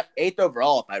 Mm-hmm. Yep, 8th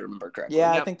overall if I remember correctly.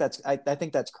 Yeah, yep. I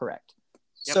think that's correct.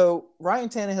 Yep. So Ryan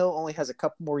Tannehill only has a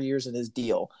couple more years in his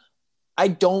deal. I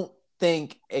don't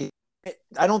think a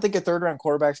 3rd round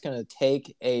quarterback is going to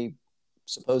take a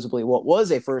supposedly what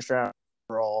was a 1st round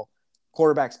overall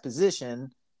quarterback's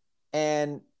position.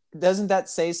 And doesn't that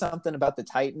say something about the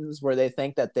Titans where they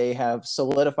think that they have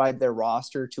solidified their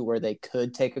roster to where they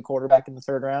could take a quarterback in the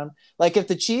 3rd round? If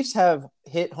the Chiefs have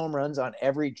hit home runs on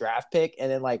every draft pick and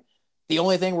then the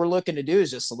only thing we're looking to do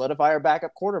is just solidify our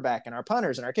backup quarterback and our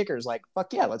punters and our kickers,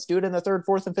 fuck yeah, let's do it in the 3rd,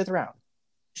 4th, and 5th round.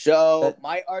 So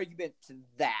my argument to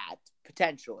that,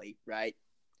 potentially, right?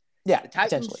 Yeah, the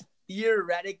Titans potentially.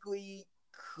 Theoretically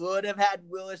could have had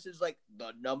Willis as the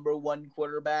number 1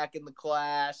 quarterback in the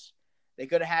class. They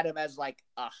could have had him as a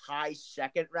high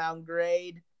 2nd round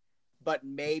grade, but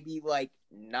maybe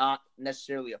not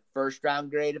necessarily a 1st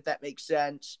round grade, if that makes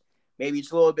sense. Maybe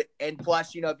it's a little bit, and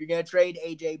plus, if you're going to trade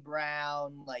AJ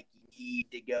Brown, you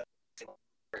need to go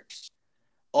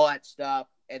all that stuff.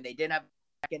 And they didn't have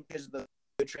a 2nd because of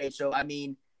the trade. So, I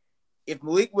mean, if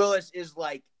Malik Willis is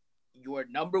your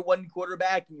number 1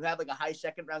 quarterback and you have a high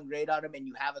 2nd round grade on him and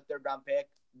you have a 3rd round pick,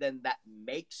 then that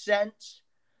makes sense.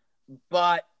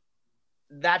 But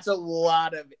that's a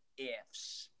lot of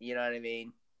ifs. You know what I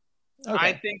mean? Okay.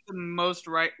 I think the most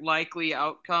likely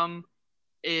outcome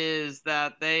is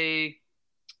that they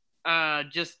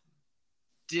just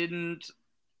didn't.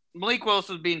 Malik Willis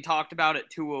was being talked about at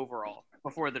 2 overall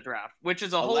before the draft, which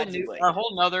is a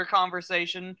whole nother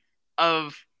conversation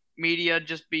of media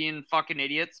just being fucking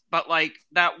idiots. But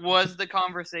that was the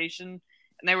conversation,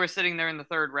 and they were sitting there in the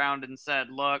 3rd round and said,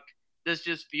 "Look, this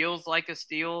just feels like a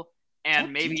steal."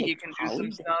 And maybe he can do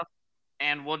some stuff,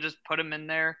 and we'll just put him in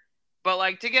there.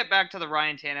 But, to get back to the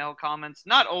Ryan Tannehill comments,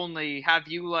 not only have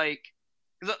you,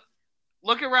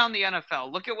 look around the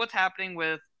NFL. Look at what's happening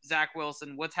with Zach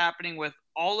Wilson, what's happening with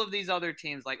all of these other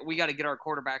teams. We got to get our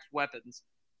quarterbacks weapons.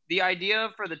 The idea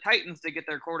for the Titans to get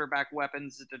their quarterback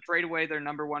weapons is to trade away their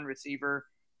number 1 receiver,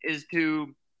 is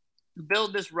to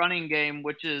build this running game,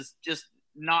 which is just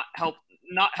not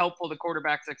helpful to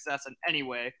quarterback success in any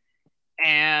way.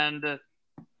 And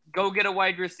go get a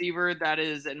wide receiver that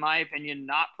is, in my opinion,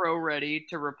 not pro ready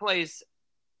to replace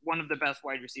one of the best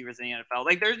wide receivers in the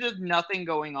NFL. There's just nothing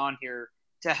going on here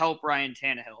to help Ryan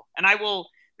Tannehill. And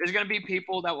there's going to be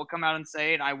people that will come out and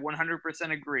say, and I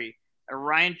 100% agree, that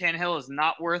Ryan Tannehill is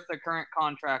not worth the current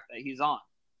contract that he's on.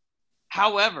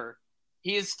 However,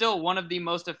 he is still one of the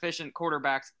most efficient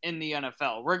quarterbacks in the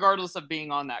NFL, regardless of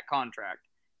being on that contract.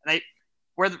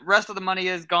 Where the rest of the money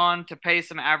is gone to pay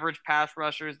some average pass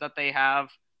rushers that they have.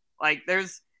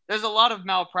 There's there's a lot of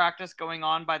malpractice going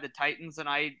on by the Titans, and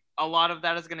a lot of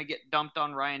that is going to get dumped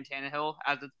on Ryan Tannehill,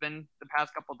 as it's been the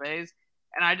past couple days.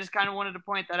 And I just kind of wanted to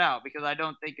point that out because I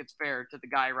don't think it's fair to the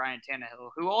guy Ryan Tannehill,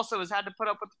 who also has had to put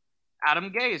up with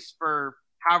Adam Gase for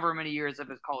however many years of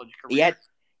his college career.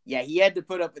 He had to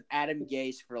put up with Adam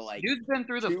Gase for like. Dude's been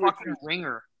through the fucking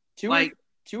ringer. Two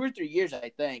or 3 years,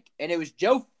 I think, and it was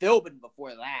Joe Philbin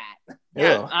before that.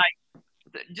 Yeah,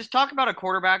 just talk about a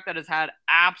quarterback that has had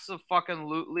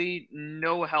absolutely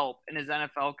no help in his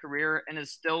NFL career and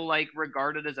is still like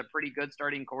regarded as a pretty good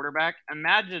starting quarterback.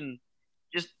 Imagine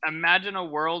a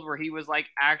world where he was like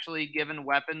actually given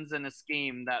weapons and a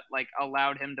scheme that like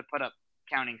allowed him to put up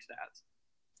counting stats.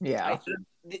 Yeah.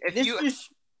 Like, this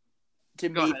just to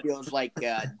me feels like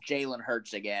Jalen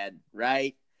Hurts again,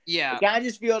 right? Yeah. It kind of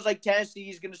just feels like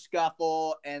Tennessee's going to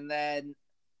scuffle, and then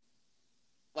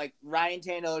like Ryan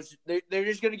Tannehill, they're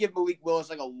just going to give Malik Willis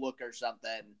like a look or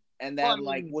something, and then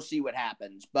we'll see what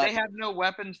happens. But they have no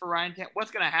weapons for Ryan Tannehill.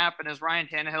 What's going to happen is Ryan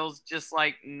Tannehill's just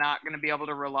like not going to be able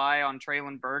to rely on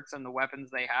Treylon Burks and the weapons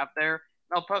they have there.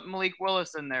 They'll put Malik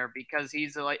Willis in there because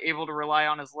he's like able to rely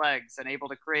on his legs and able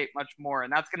to create much more,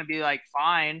 and that's going to be like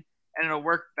fine, and it'll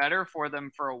work better for them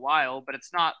for a while. But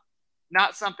it's not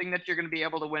something that you're going to be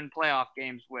able to win playoff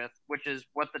games with, which is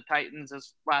what the Titans,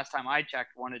 as last time I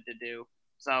checked, wanted to do.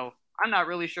 So I'm not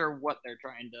really sure what they're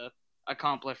trying to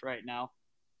accomplish right now.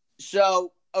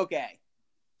 So, okay.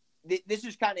 This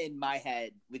is kind of in my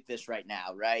head with this right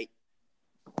now, right?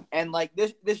 And, like,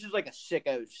 this is like a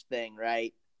sickos thing,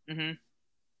 right? Mm-hmm.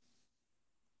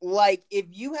 Like, if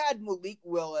you had Malik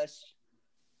Willis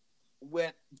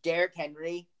with Derrick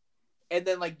Henry and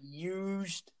then, like,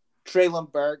 used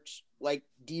Treylon Burks like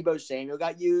Deebo Samuel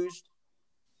got used,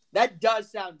 that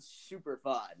does sound super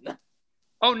fun.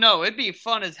 Oh, no, it'd be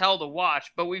fun as hell to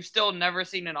watch, but we've still never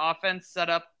seen an offense set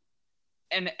up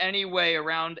in any way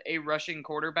around a rushing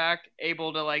quarterback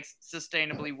able to, like,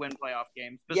 sustainably win playoff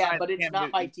games. Yeah, but it's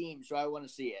not my team, so I want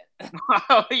to see it.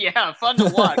 Oh, yeah, fun to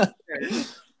watch.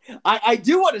 I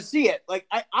do want to see it. Like,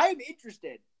 I'm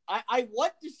interested. I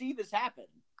want to see this happen.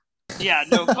 Yeah,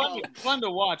 no, fun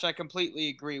to watch. I completely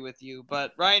agree with you.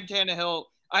 But Ryan Tannehill,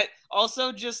 I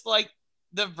also just like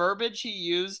the verbiage he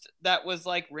used that was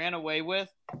like ran away with,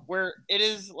 where it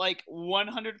is like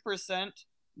 100%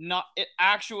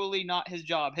 actually not his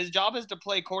job. His job is to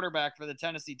play quarterback for the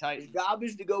Tennessee Titans. His job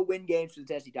is to go win games for the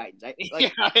Tennessee Titans. Yeah,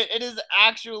 it is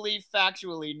actually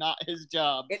factually not his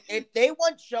job. If they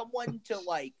want someone to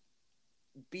like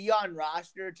be on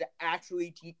roster to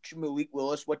actually teach Malik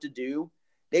Willis what to do,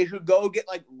 they should go get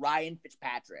like Ryan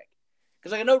Fitzpatrick.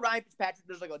 Because like, I know Ryan Fitzpatrick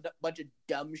does like a bunch of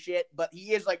dumb shit, but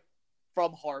he is like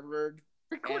from Harvard.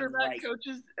 Are quarterback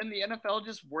coaches in the NFL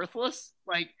just worthless?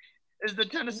 Like, is the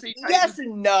Tennessee Titans... Yes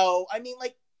and no. I mean,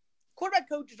 like, quarterback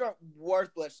coaches aren't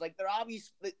worthless. Like, they're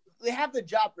obviously... They have the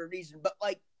job for a reason, but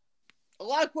like, a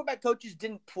lot of quarterback coaches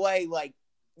didn't play like,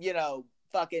 you know,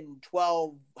 fucking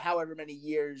 12, however many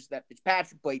years that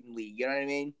Fitzpatrick played in the league. You know what I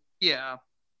mean? Yeah.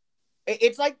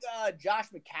 It's like Josh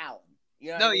McCown.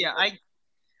 You know no, what I mean? Yeah,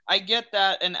 I get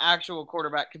that an actual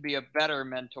quarterback could be a better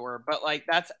mentor, but like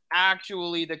that's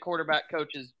actually the quarterback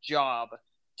coach's job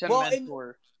to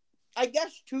mentor. I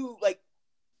guess too, like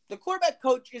the quarterback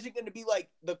coach isn't going to be like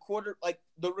the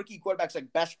rookie quarterback's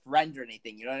like best friend or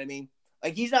anything. You know what I mean?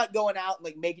 Like he's not going out and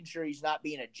like making sure he's not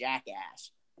being a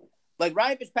jackass. Like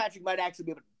Ryan Fitzpatrick might actually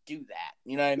be able to do that.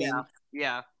 You know what I mean?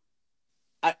 Yeah.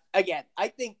 I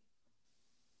think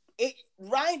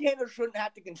Ryan Tannehill shouldn't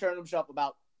have to concern himself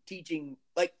about teaching.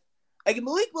 Like if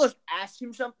Malik Willis asks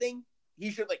him something,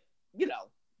 he should like, you know,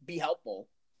 be helpful.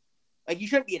 Like he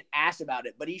shouldn't be an ass about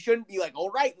it, but he shouldn't be like, all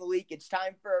right, Malik, it's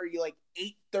time for you like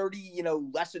 8:30, you know,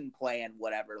 lesson plan,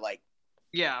 whatever. Like,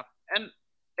 yeah, and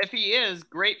if he is,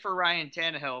 great for Ryan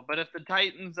Tannehill. But if the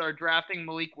Titans are drafting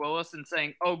Malik Willis and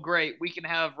saying, oh, great, we can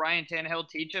have Ryan Tannehill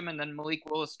teach him and then Malik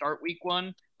Willis start week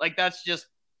 1, like that's just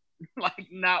like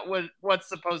not what's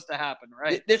supposed to happen,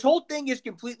 right? This whole thing is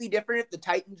completely different if the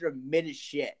Titans are mid as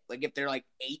shit. Like if they're like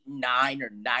 8-9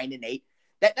 or 9-8.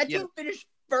 That team finished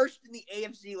first in the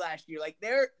AFC last year. Like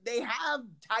they have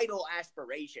title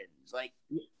aspirations. Like,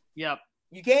 yep.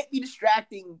 You can't be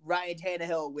distracting Ryan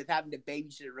Tannehill with having to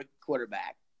babysit a rookie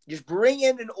quarterback. Just bring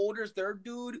in an older third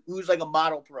dude who's like a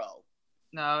model pro.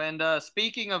 No, and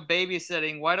speaking of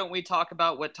babysitting, why don't we talk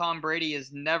about what Tom Brady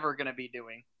is never going to be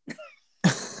doing?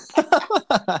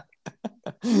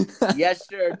 Yes,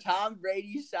 sir. Tom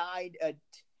Brady signed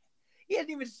he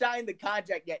hasn't even signed the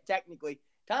contract yet, technically.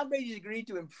 Tom Brady's agreed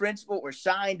to, in principle, or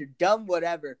signed or done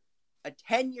whatever, a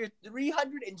 10-year,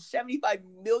 $375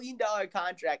 million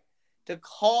contract to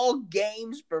call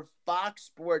games for Fox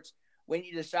Sports when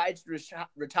he decides to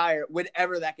retire,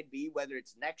 whenever that could be, whether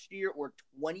it's next year or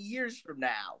 20 years from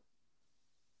now.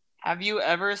 Have you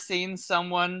ever seen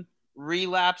someone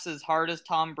relapse as hard as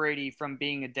Tom Brady from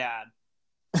being a dad?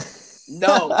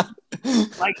 No.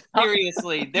 Like,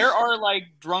 seriously, there are like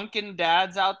drunken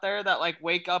dads out there that like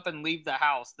wake up and leave the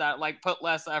house that like put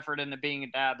less effort into being a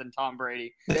dad than Tom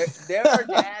Brady. There are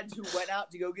dads who went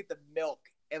out to go get the milk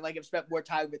and like have spent more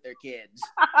time with their kids.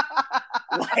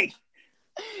 Like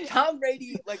Tom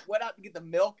Brady like went out to get the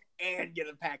milk and get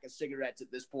a pack of cigarettes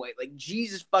at this point. Like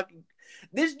Jesus fucking,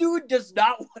 this dude does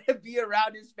not want to be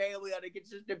around his family on a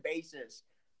consistent basis.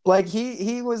 Like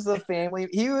he was the family.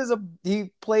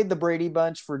 He played the Brady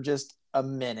Bunch for just a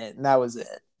minute, and that was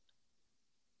it.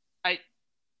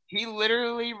 He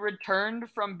literally returned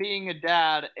from being a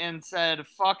dad and said,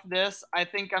 "Fuck this! I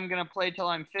think I'm gonna play till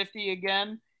I'm 50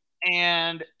 again.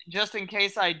 And just in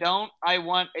case I don't, I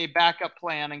want a backup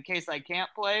plan in case I can't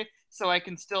play, so I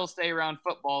can still stay around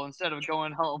football instead of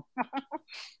going home."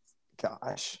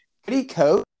 Gosh, could he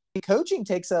coach? Coaching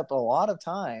takes up a lot of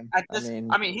time.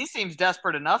 I mean, he seems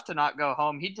desperate enough to not go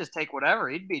home. He'd just take whatever.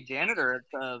 He'd be a janitor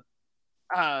at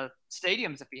the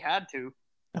stadiums if he had to.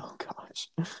 Oh gosh.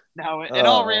 No, in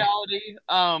all reality,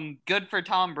 good for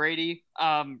Tom Brady.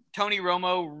 Tony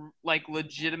Romo like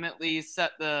legitimately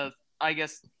set the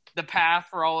path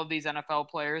for all of these NFL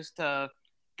players to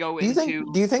go into.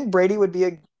 Do you think Brady would be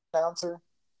a announcer?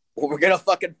 Well, we're gonna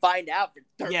fucking find out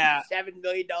for $37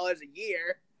 million a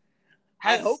year.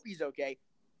 I hope he's okay.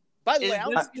 By the way,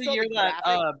 is this the year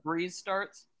that Breeze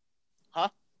starts? Huh?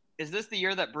 Is this the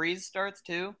year that Breeze starts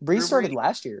too? Breeze started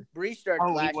last year. Breeze started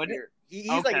last year. He's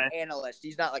like an analyst.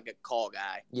 He's not like a call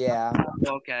guy. Yeah.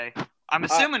 Okay. I'm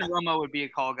assuming Romo would be a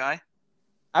call guy.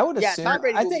 I would assume. Yeah, Tom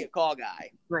Brady would be a call guy.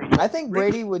 I think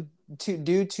Brady would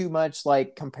do too much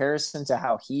like comparison to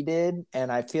how he did,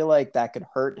 and I feel like that could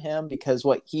hurt him because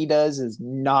what he does is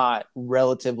not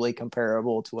relatively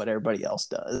comparable to what everybody else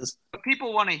does. But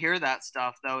people want to hear that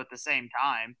stuff though at the same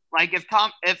time. Like if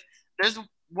there's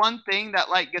one thing that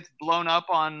like gets blown up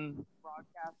on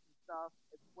broadcast and stuff,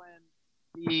 it's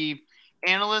when the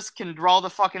analysts can draw the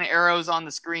fucking arrows on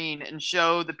the screen and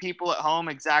show the people at home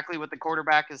exactly what the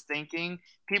quarterback is thinking.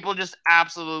 People just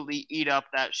absolutely eat up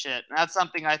that shit. And that's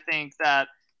something I think that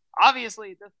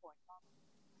obviously at this point,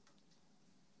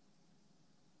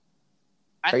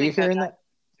 Are you hearing that?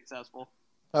 Successful.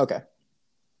 Okay.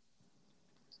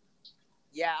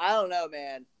 Yeah, I don't know,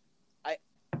 man.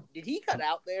 Did he cut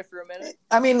out there for a minute?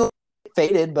 I mean,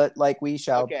 faded, but like we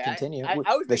shall continue.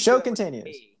 The show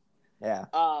continues. Yeah.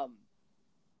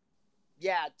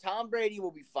 Yeah, Tom Brady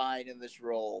will be fine in this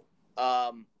role.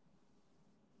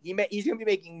 He's going to be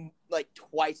making like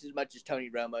twice as much as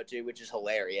Tony Romo too, which is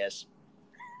hilarious.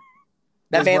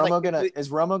 Is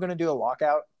Romo gonna do a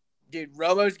lockout? Dude,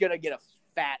 Romo's gonna get a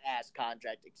fat ass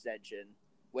contract extension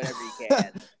whenever he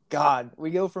can. God, we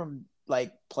go from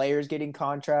like players getting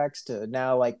contracts to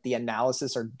now like the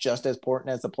analysis are just as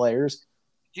important as the players.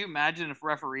 Could you imagine if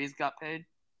referees got paid?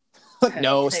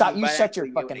 No, stop. You shut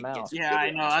your fucking mouth. Yeah,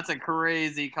 I know. That's a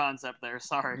crazy concept there.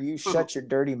 Sorry. You shut your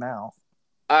dirty mouth.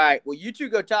 All right. Well, you two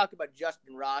go talk about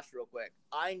Justin Ross real quick.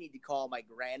 I need to call my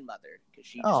grandmother because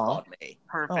she just called me.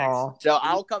 Perfect. So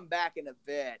I'll come back in a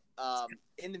bit.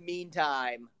 In the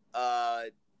meantime,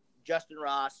 Justin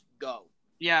Ross, go.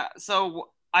 Yeah.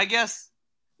 So I guess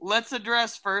let's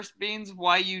address first, Beans,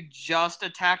 why you just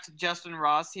attacked Justin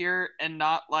Ross here and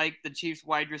not like the Chiefs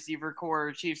wide receiver core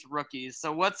or Chiefs rookies.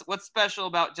 So what's special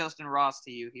about Justin Ross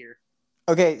to you here?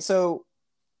 Okay, so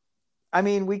I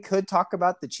mean, we could talk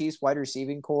about the Chiefs wide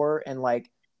receiving core and like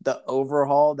the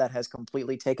overhaul that has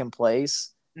completely taken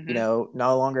place. Mm-hmm. You know,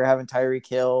 no longer having Tyreek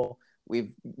Hill.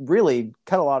 We've really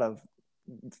cut a lot of,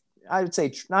 I would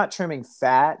say not trimming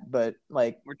fat, but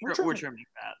like we're trimming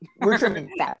fat. We're trimming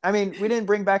fat. I mean, we didn't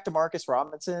bring back DeMarcus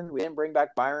Robinson. We didn't bring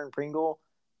back Byron Pringle.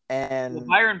 And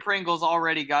Byron Pringle's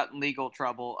already got in legal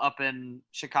trouble up in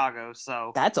Chicago.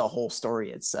 So that's a whole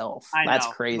story itself. That's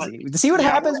crazy. But, see what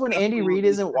happens when Andy Reid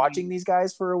isn't watching these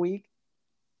guys for a week?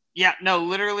 Yeah, no,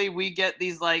 literally we get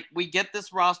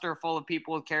this roster full of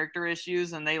people with character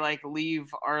issues and they like leave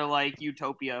our like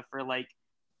utopia for like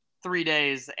 3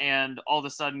 days and all of a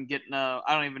sudden I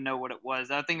don't even know what it was.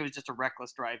 I think it was just a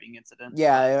reckless driving incident.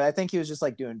 Yeah, I think he was just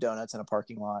like doing donuts in a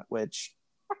parking lot, which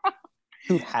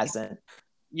who hasn't?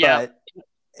 Yeah. But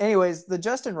anyways, the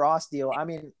Justin Ross deal, I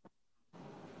mean,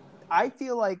 I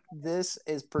feel like this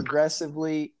is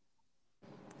progressively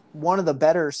one of the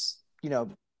better,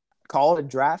 call it a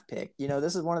draft pick.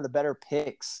 This is one of the better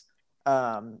picks,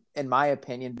 in my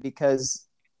opinion, because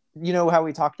how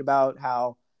we talked about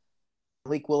how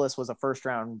Malik Willis was a first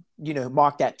round,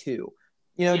 mocked at 2.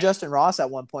 Yeah. Justin Ross at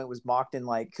one point was mocked in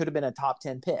could have been a top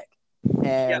 10 pick,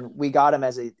 and Yep. we got him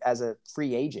as a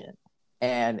free agent.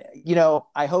 And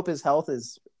I hope his health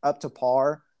is up to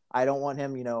par. I don't want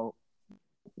him,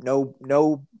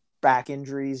 no back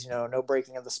injuries, no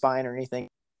breaking of the spine or anything.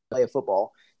 Play a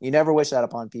football. You never wish that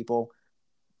upon people,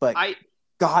 but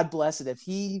God bless it if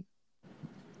he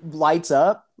lights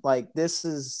up. This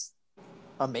is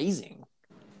amazing.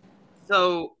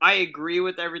 So I agree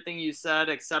with everything you said,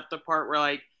 except the part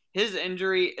where his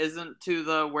injury isn't to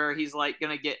the where he's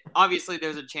gonna get. Obviously,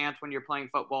 there's a chance when you're playing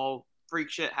football, freak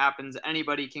shit happens.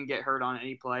 Anybody can get hurt on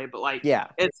any play, but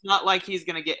it's not like he's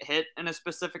gonna get hit in a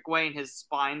specific way and his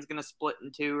spine's gonna split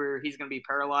in two or he's gonna be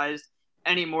paralyzed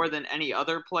any more than any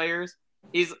other players.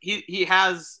 He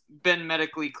has been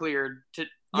medically cleared to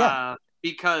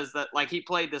because that he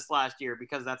played this last year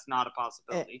because that's not a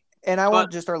possibility. And I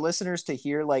want just our listeners to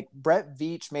hear, Brett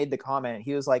Veach made the comment.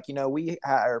 He was like, we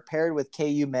are paired with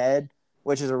KU Med,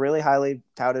 which is a really highly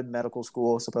touted medical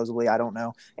school, supposedly. I don't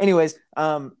know. Anyways,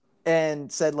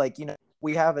 and said,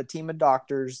 we have a team of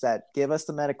doctors that give us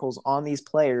the medicals on these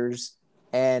players.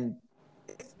 And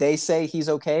if they say he's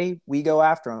okay, we go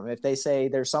after him. If they say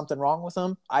there's something wrong with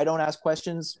him, I don't ask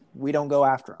questions. We don't go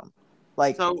after him.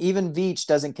 Even Veach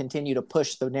doesn't continue to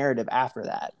push the narrative after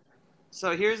that.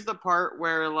 So here's the part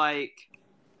where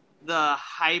the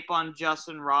hype on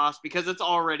Justin Ross, because it's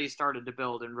already started to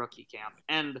build in rookie camp.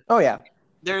 And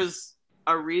there's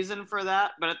a reason for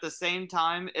that. But at the same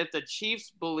time, if the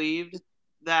Chiefs believed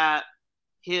that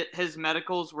his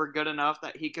medicals were good enough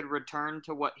that he could return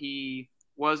to what he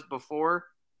was before,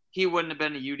 he wouldn't have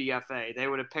been a UDFA. They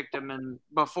would have picked him in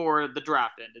before the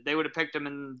draft ended. They would have picked him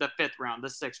in the 5th round, the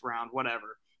 6th round,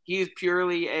 whatever. He's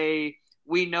purely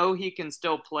we know he can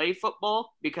still play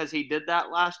football because he did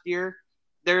that last year.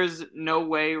 There's no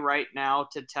way right now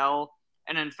to tell.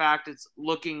 And in fact, it's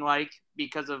looking like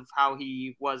because of how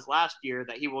he was last year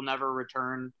that he will never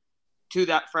return to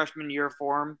that freshman year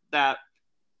form that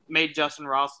made Justin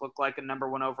Ross look like a number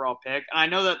 1 overall pick. And I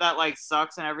know that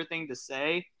sucks and everything to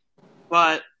say,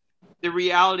 but the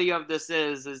reality of this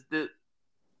is that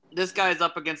this guy's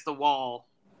up against the wall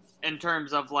in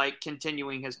terms of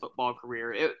continuing his football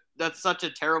career. That's such a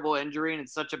terrible injury, and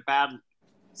it's such bad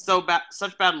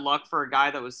luck for a guy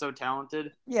that was so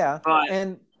talented. Yeah,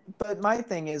 but my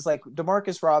thing is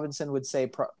Demarcus Robinson would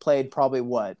say played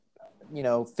probably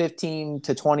 15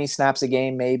 to 20 snaps a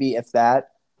game, maybe if that.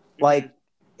 Mm-hmm.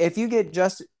 If you get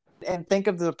and think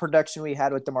of the production we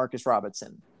had with Demarcus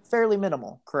Robinson, fairly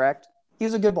minimal, correct? He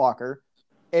was a good blocker.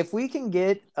 If we can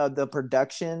get the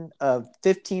production of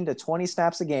 15 to 20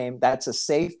 snaps a game, that's a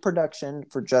safe production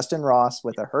for Justin Ross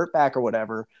with a hurt back or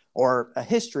whatever, or a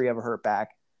history of a hurt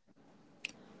back.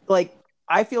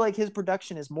 I feel like his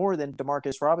production is more than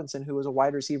Demarcus Robinson, who was a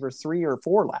wide receiver 3 or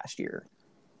 4 last year.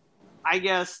 I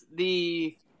guess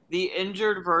the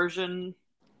injured version,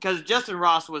 because Justin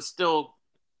Ross was still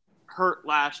hurt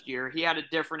last year. He had a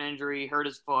different injury, hurt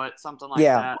his foot, something like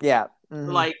that. Yeah.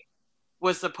 Mm-hmm.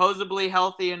 Was supposedly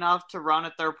healthy enough to run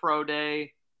at their pro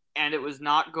day, and it was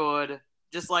not good.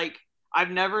 Just I've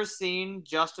never seen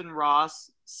Justin Ross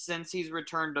since he's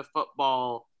returned to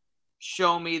football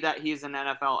show me that he's an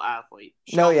NFL athlete.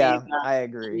 I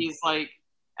agree. He's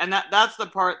and that's the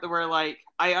part where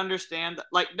I understand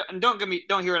don't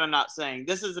hear what I'm not saying.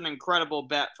 This is an incredible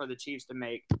bet for the Chiefs to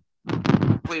make.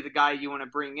 Play the guy you want to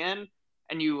bring in,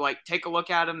 and you take a look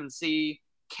at him and see,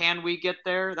 can we get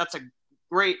there? That's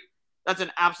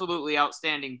an absolutely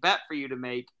outstanding bet for you to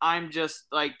make. I'm just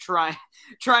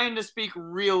trying to speak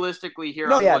realistically here.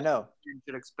 You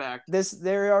should expect.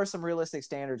 There are some realistic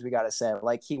standards we got to set.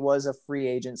 He was a free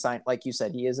agent sign, like you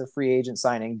said, he is a free agent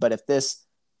signing. But if this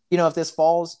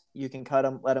falls, you can cut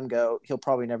him, let him go. He'll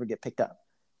probably never get picked up.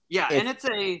 Yeah, and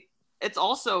it's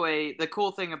also the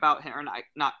cool thing about him, or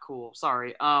not cool.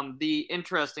 Sorry. The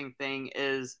interesting thing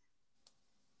is,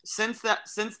 since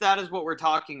that is what we're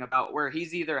talking about, where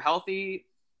he's either healthy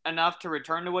enough to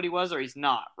return to what he was or he's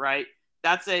not, right?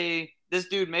 If this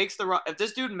dude makes the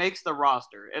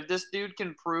roster, if this dude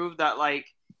can prove that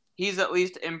he's at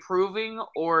least improving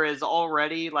or is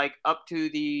already up to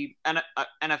the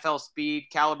NFL speed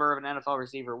caliber of an NFL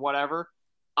receiver, whatever,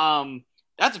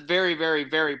 that's very, very,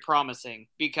 very promising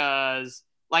because,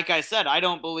 like I said, I've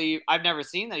never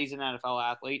seen that he's an NFL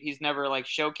athlete. He's never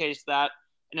showcased that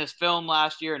in his film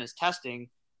last year and his testing.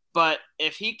 But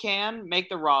if he can make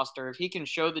the roster, if he can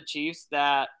show the Chiefs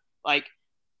that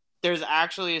there's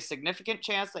actually a significant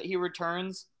chance that he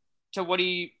returns to what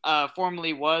he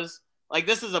formerly was,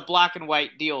 this is a black and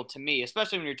white deal to me,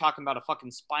 especially when you're talking about a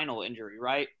fucking spinal injury,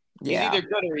 right? Yeah. He's either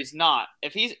good or he's not.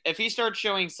 If he starts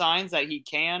showing signs that he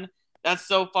can That's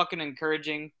so fucking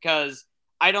encouraging because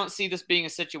I don't see this being a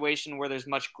situation where there's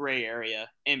much gray area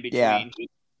in between. Yeah.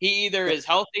 He either is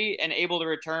healthy and able to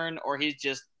return, or he's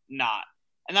just not.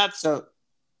 And that's So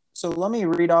let me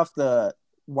read off the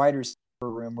wide receiver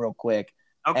room real quick.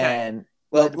 okay. And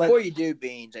Well, before you do,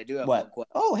 Beans, I do have one what?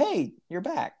 question. Oh, hey, you're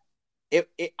back.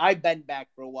 I've been back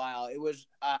for a while. It was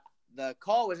the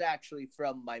call was actually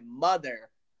from my mother.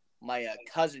 My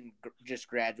cousin just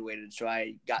graduated, so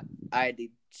I had to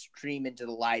stream into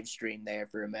the live stream there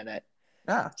for a minute.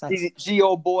 Ah, nice. See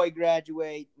old boy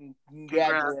graduate, and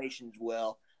congratulations,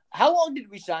 Will. How long did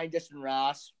we sign Justin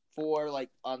Ross for, like,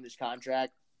 on this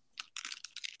contract?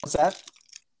 What's that?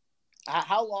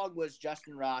 How long was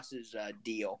Justin Ross's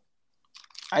deal?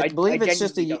 I believe it's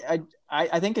just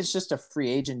I think it's just a free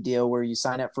agent deal where you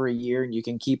sign up for a year and you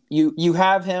can keep you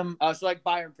have him. Oh, so like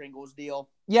Byron Pringle's deal.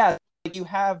 Yeah, like you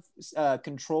have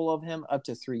control of him up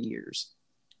to 3 years.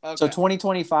 Okay. So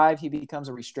 2025 he becomes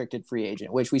a restricted free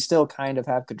agent, which we still kind of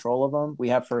have control of him. We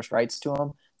have first rights to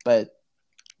him, but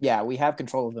yeah, we have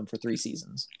control of him for 3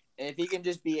 seasons. And if he can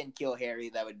just be in Kill Harry,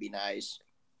 that would be nice.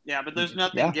 Yeah, but there's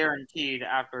nothing guaranteed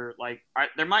after, like,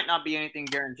 there might not be anything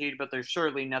guaranteed, but there's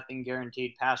surely nothing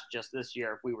guaranteed past just this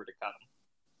year if we were to cut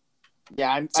him.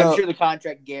 Yeah, I'm sure the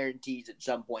contract guarantees at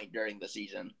some point during the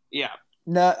season. Yeah.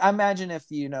 No, I imagine if,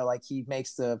 like he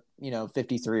makes the,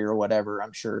 53 or whatever,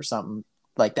 I'm sure something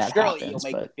like that surely happens.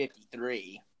 He'll make the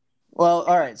 53. Well,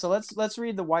 all right. So let's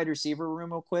read the wide receiver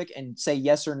room real quick and say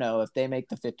yes or no if they make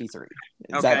the 53.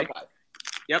 Okay.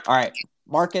 Yep. All right.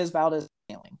 Marquez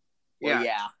Valdes-Scantling. Well,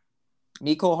 yeah.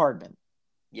 Mecole Hardman.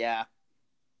 Yeah.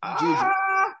 Juju.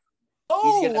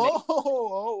 Oh,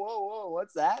 whoa.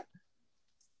 What's that?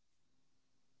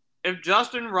 If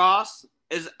Justin Ross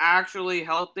is actually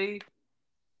healthy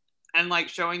and, like,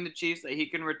 showing the Chiefs that he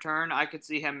can return, I could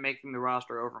see him making the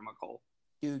roster over Mecole.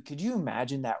 Dude, could you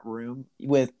imagine that room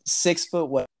with 6 foot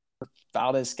what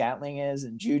Valdes-Scantling is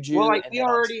and Juju? Well, like, we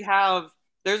already have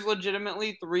 – there's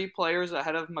legitimately 3 players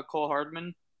ahead of Mecole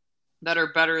Hardman that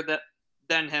are better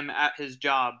than him at his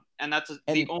job, and that's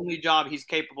the only job he's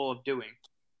capable of doing.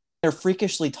 They're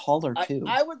freakishly taller too.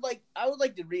 I would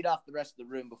like to read off the rest of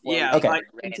the room before. Yeah. Okay. All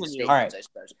right.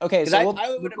 Okay. So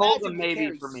I would imagine maybe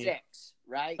carry for me 6,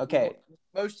 right? Okay.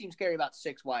 Most teams carry about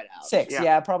 6 wideouts. 6.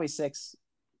 Yeah, probably 6.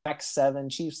 Max 7.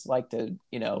 Chiefs like to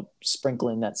sprinkle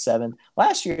in that 7.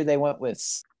 Last year they went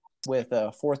with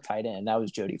a 4th tight end. That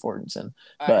was Jody Fortinson.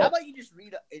 All right, how about you just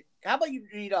read? How about you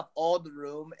read off all the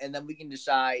room and then we can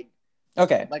decide.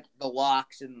 Okay. Like the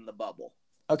locks in the bubble.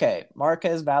 Okay.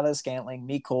 Marquez Valdes-Scantling,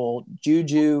 Mecole,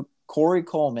 Juju, Corey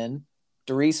Coleman,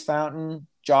 Darius Fountain,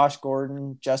 Josh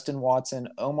Gordon, Justin Watson,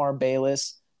 Omar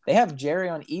Bayless. They have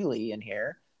Jerrion Ealy in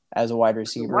here as a wide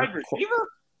receiver. Wide receiver?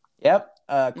 Yep.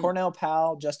 Cornell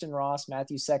Powell, Justin Ross,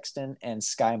 Matthew Sexton, and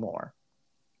Sky Moore.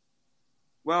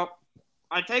 Well,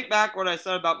 I take back what I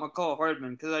said about Mecole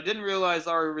Hardman because I didn't realize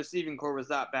our receiving core was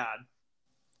that bad.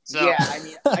 So. Yeah, I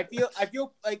mean, I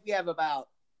feel like we have about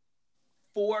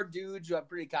 4 dudes who I'm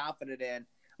pretty confident in.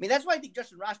 I mean, that's why I think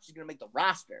Justin Ross is going to make the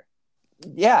roster.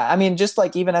 Yeah, I mean, just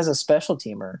like even as a special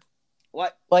teamer.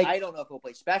 What? Like, I don't know if he'll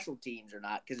play special teams or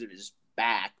not because of his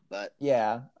back, but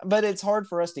yeah, but it's hard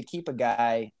for us to keep a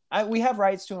guy. We have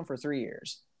rights to him for 3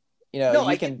 years. No,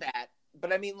 I get that,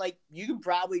 but I mean, like, you can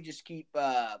probably just keep.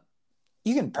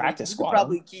 You can practice squad. You can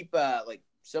probably keep like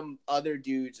some other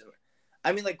dudes.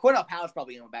 I mean, like Cornell Powell's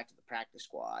probably going back to the practice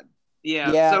squad.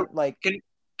 Yeah. So, like,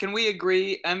 can we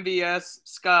agree? MVS,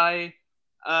 Sky,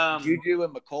 Juju,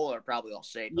 and Mecole are probably all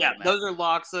safe. Yeah, those are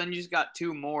locks. So then you just got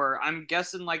 2 more. I'm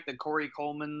guessing like the Corey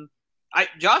Coleman.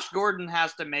 Josh Gordon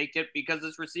has to make it because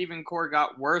his receiving core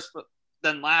got worse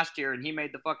than last year, and he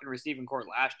made the fucking receiving core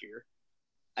last year.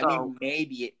 So, I mean,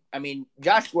 maybe.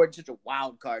 Josh Gordon's such a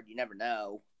wild card. You never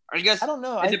know. I guess I don't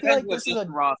know. It I feel like this is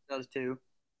Ross does too.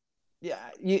 Yeah,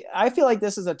 I feel like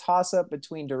this is a toss-up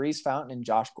between Darius Fountain and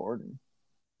Josh Gordon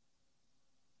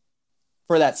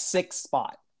for that 6th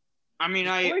spot. I mean,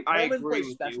 Corey I Coleman agree play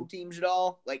with special you. teams at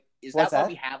all? Like, is What's that why that?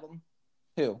 we have him?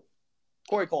 Who?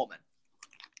 Corey Coleman.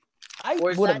 I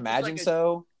would imagine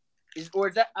so. Is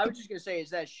that? I was just gonna say,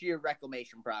 is that sheer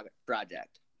reclamation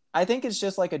project? I think it's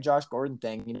just like a Josh Gordon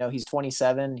thing. He's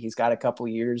 27. He's got a couple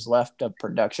years left of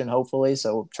production, hopefully.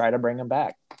 So try to bring him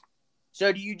back.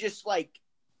 So do you just like?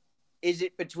 Is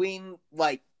it between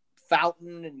like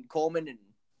Fountain and Coleman and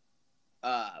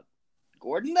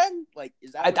Gordon then? Like,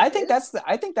 is that? I think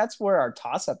that's where our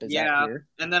toss-up is at here.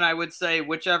 And then I would say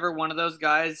whichever one of those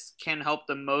guys can help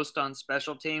the most on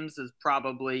special teams is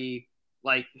probably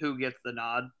like who gets the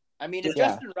nod. I mean, if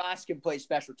Justin Ross can play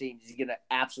special teams, he's going to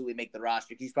absolutely make the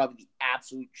roster. He's probably the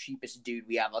absolute cheapest dude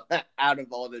we have out of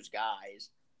all those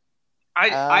guys.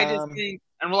 I just think,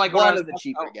 and like one of the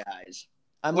cheaper guys.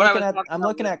 I'm What I looking was at talking I'm about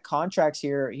looking with- at contracts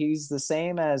here. He's the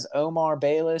same as Omar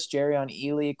Bayless, Jerrion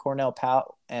Ely, Cornell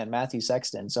Powell, and Matthew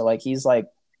Sexton. So like he's like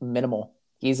minimal.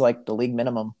 He's like the league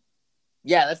minimum.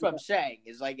 Yeah, that's what I'm saying.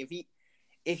 Is like if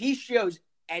he shows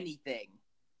anything,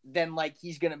 then like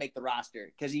he's gonna make the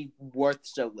roster because he's worth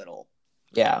so little.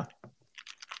 Yeah.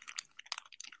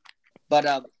 But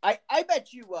I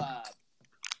bet you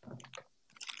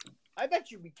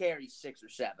we carry 6 or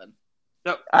 7.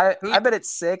 So, I bet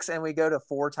it's 6, and we go to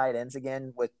 4 tight ends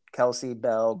again with Kelsey,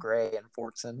 Bell, Gray, and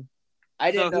Fortson.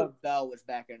 I didn't know if Bell was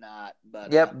back or not.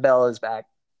 But Yep, Bell is back.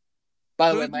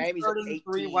 by the way, who's the Miami's at starting 18.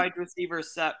 3 wide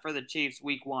receivers set for the Chiefs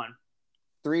week 1?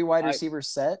 3 wide receivers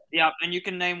set. Yeah, and you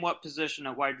can name what position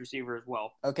at wide receiver as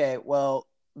well. Okay, well,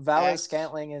 Valdez X.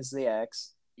 Scantling is the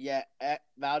X. Yeah,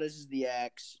 Valdez is the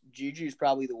X. Juju's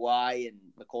probably the Y, and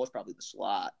McColl's probably the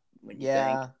slot. When you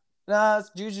think. No,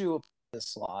 it's Juju will play the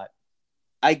slot.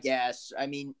 I guess. I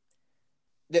mean,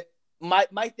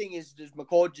 my thing is, does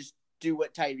McColl just do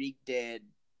what Tyreek did,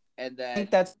 and I then think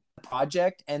that's the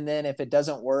project, and then if it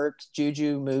doesn't work,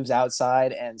 Juju moves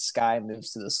outside and Sky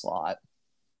moves to the slot.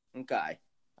 okay.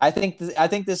 I think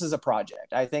this is a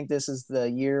project. I think this is the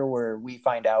year where we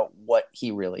find out what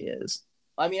he really is.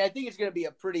 I mean, I think it's going to be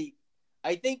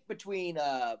I think between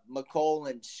McColl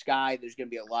and Sky, there's going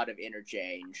to be a lot of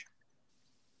interchange.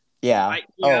 Yeah. I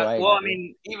agree.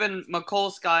 mean, even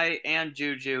McColl, Sky, and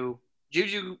Juju.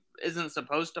 Juju isn't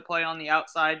supposed to play on the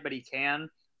outside, but he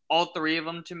can. All 3 of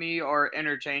them, to me, are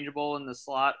interchangeable in the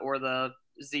slot or the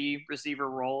Z receiver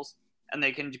roles, and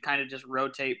they can kind of just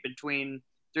rotate between.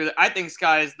 I think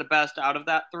Sky is the best out of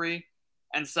that 3,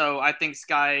 and so I think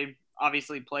Sky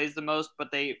obviously plays the most, but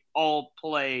they all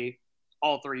play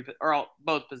both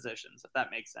positions, if that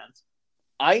makes sense.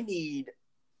 I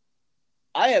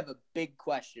have a big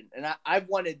question, and I've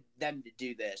wanted them to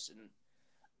do this, and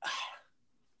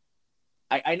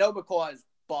I know McColl has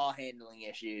ball handling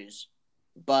issues,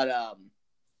 but are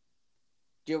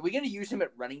we going to use him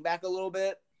at running back a little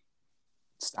bit?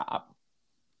 Stop.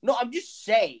 No, I'm just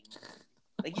saying.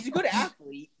 Like, he's a good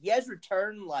athlete. He has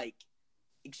return, like,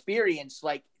 experience.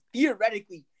 Like,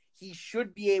 theoretically, he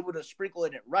should be able to sprinkle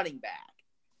it at running back.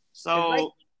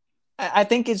 So I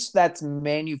think that's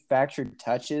manufactured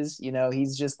touches. You know,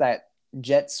 he's just that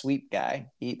jet sweep guy.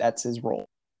 That's his role.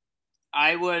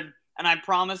 I would, and I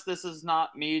promise this is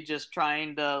not me just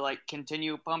trying to like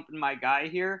continue pumping my guy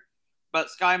here, but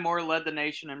Sky Moore led the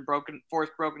nation in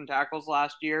forced broken tackles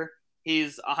last year.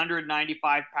 He's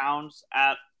 195 pounds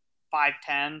at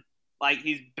 5'10". Like,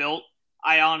 he's built.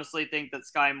 I honestly think that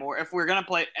Sky Moore, if we're going to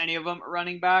play any of them at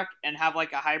running back and have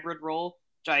like a hybrid role,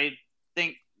 which I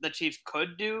think the Chiefs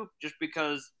could do just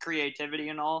because creativity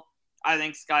and all, I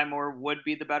think Sky Moore would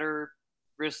be the better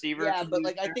receiver. Yeah, but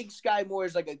like, I think Sky Moore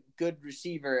is like a good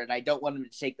receiver, and I don't want him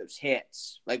to take those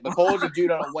hits. Like, McColl's a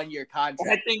dude on a 1-year contract.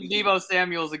 I think Deebo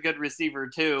Samuel's a good receiver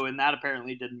too, and that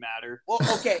apparently didn't matter. Well,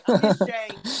 okay, I'm just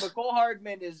saying McColl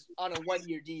Hardman is on a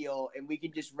 1-year deal, and we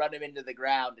can just run him into the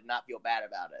ground and not feel bad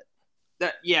about it.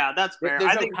 That's fair.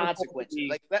 There's I no think consequences.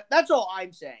 Like that's all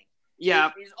I'm saying.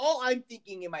 Yeah, is all I'm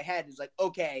thinking in my head is like,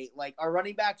 okay, like our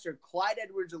running backs are Clyde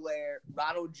Edwards-Helaire,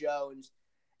 Ronald Jones,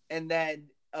 and then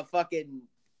a fucking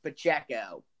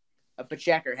Pacheco, a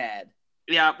Pacheco-head.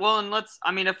 Yeah, well,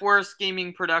 and if we're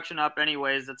scheming production up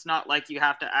anyways, it's not like you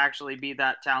have to actually be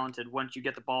that talented once you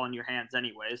get the ball in your hands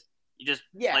anyways. You just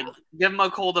give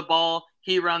McColl the ball,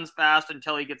 he runs fast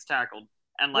until he gets tackled,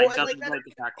 and doesn't break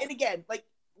the tackle. And again, like,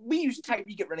 we use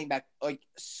Tyreek at running back, like,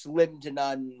 slim to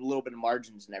none, a little bit of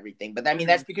margins and everything. But, I mean,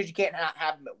 that's because you can't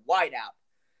have him at wide out.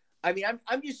 I mean,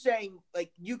 I'm just saying,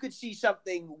 like, you could see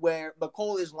something where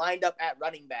McColl is lined up at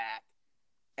running back,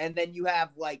 and then you have,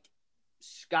 like,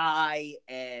 Sky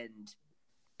and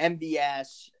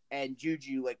MVS and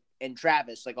Juju, like, and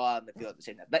Travis, like, all on the field at the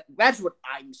same time. That's what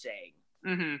I'm saying.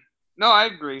 Mm-hmm. No, I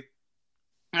agree.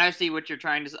 And I see what you're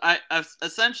trying to –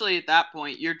 essentially at that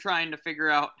point, you're trying to figure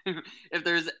out if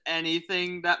there's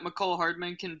anything that McColl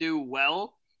Hardman can do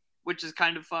well, which is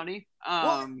kind of funny.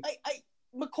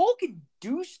 McColl can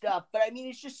do stuff, but, I mean,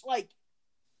 it's just, like,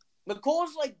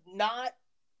 McColl's, like, not,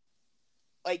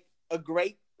 like, a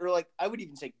great – or, like, I would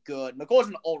even say good. McColl's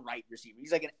an all-right receiver.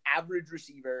 He's, like, an average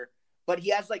receiver, but he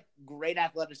has, like, great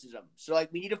athleticism. So,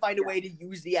 like, we need to find a way to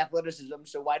use the athleticism,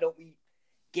 so why don't we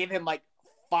give him, like,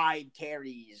 5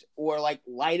 carries or like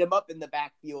light him up in the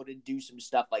backfield and do some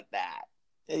stuff like that.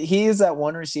 He is that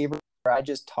one receiver where I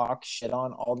just talk shit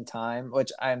on all the time,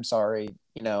 which I'm sorry,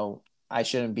 I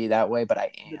shouldn't be that way, but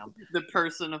I am. The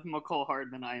person of McColl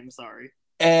Hardman, I am sorry.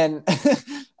 And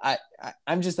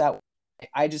I'm just that way.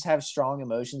 I just have strong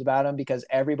emotions about him because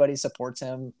everybody supports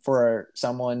him for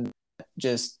someone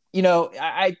just,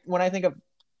 I when I think of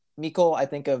Mikkel, I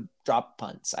think of drop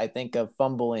punts. I think of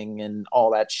fumbling and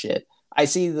all that shit. I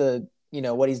see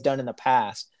what he's done in the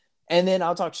past. And then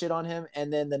I'll talk shit on him.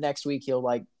 And then the next week he'll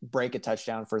like break a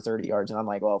touchdown for 30 yards. And I'm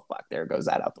like, well, fuck, there goes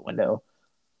that out the window.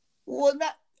 Well,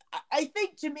 I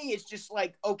think to me, it's just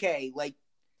like, okay, like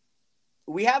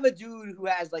we have a dude who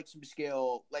has like some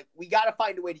skill. Like we got to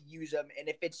find a way to use him. And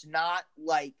if it's not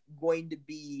like going to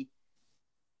be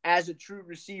as a true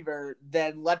receiver,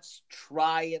 then let's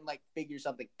try and like figure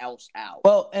something else out.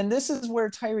 Well, and this is where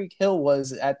Tyreek Hill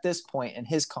was at this point in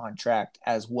his contract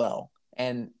as well.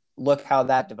 And look how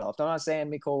that developed. I'm not saying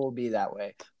Mecole will be that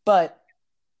way, but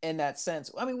in that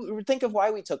sense, I mean, think of why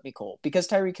we took Mecole, because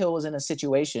Tyreek Hill was in a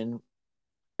situation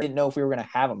didn't know if we were going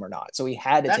to have him or not. So we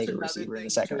had to take a receiver in the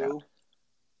second round.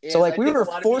 So like we were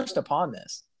forced upon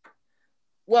this.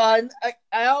 Well, and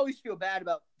I always feel bad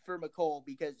for Mecole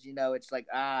because, it's like,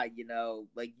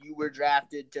 like you were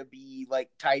drafted to be like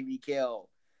Tyreek Hill,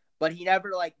 but he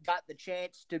never like got the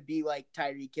chance to be like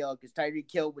Tyreek Hill because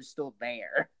Tyreek Hill was still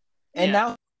there. And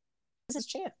now this is his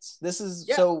chance.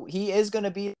 So he is going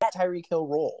to be that Tyreek Hill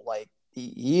role. Like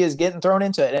he is getting thrown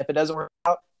into it. And if it doesn't work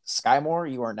out, Sky Moore,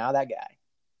 you are now that guy.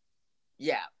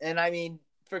 Yeah. And I mean,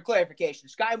 for clarification,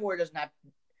 Sky Moore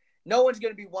no one's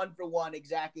going to be 1-for-1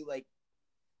 exactly like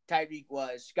Tyreek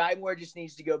was. Sky Moore just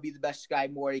needs to go be the best Sky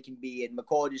Moore he can be, and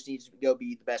Mecole just needs to go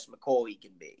be the best Mecole he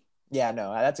can be. Yeah,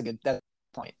 no, that's a good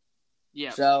point.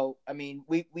 Yeah. So I mean,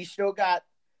 we still got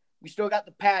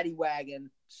the paddy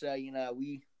wagon, so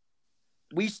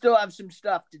we still have some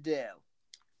stuff to do.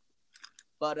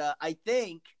 But I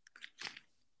think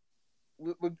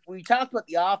we talked about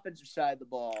the offensive side of the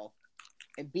ball,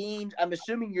 and Beans, I'm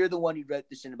assuming you're the one who wrote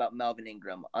this in about Melvin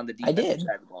Ingram on the defensive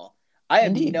side of the ball. I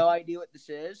have no idea what this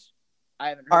is. I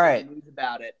haven't heard any news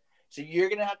about it. So you're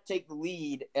going to have to take the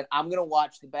lead, and I'm going to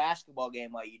watch the basketball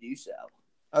game while you do so.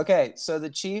 Okay, so the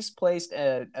Chiefs placed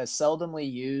a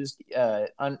seldomly used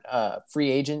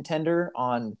free agent tender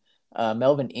on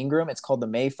Melvin Ingram. It's called the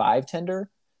May 5 tender.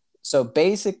 So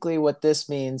basically what this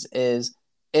means is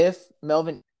if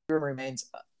Melvin Ingram remains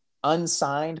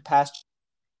unsigned past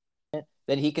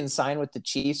that he can sign with the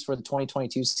Chiefs for the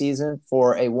 2022 season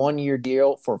for a 1-year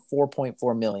deal for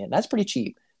 $4.4 million. That's pretty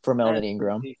cheap for Melvin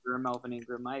Ingram. For Melvin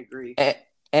Ingram, I agree.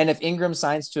 And if Ingram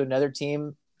signs to another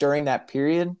team during that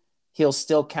period, he'll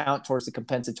still count towards the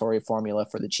compensatory formula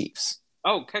for the Chiefs.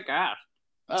 Oh, kick ass!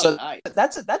 So nice.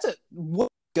 That's a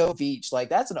go Veach. Like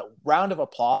that's a round of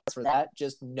applause for that.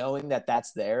 Just knowing that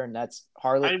that's there and that's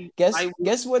hardly. Guess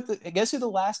who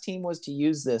the last team was to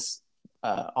use this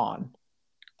on?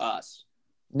 Us.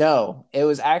 No, it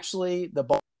was actually the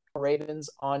Baltimore Ravens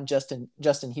on Justin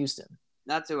Houston.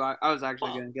 That's who I was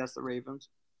actually going to guess, the Ravens.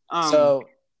 So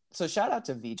shout out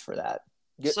to Veach for that.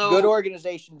 Good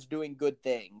organizations doing good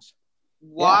things.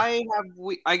 Why have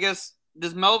we? I guess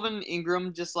does Melvin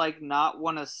Ingram just like not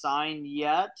want to sign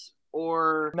yet,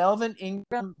 or Melvin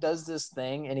Ingram does this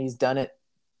thing and he's done it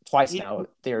twice now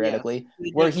theoretically,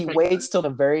 where he waits till the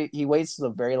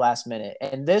very last minute,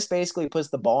 and this basically puts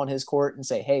the ball in his court and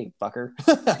say, "Hey, fucker,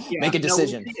 make a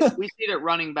decision." We see it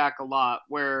running back a lot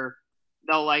where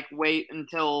they'll like wait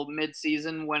until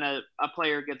mid-season when a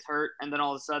player gets hurt, and then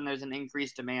all of a sudden there's an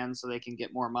increased demand so they can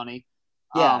get more money.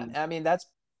 Yeah, I mean that's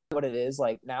what it is.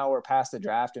 Like now we're past the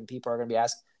draft and people are going to be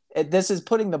asking. This is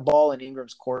putting the ball in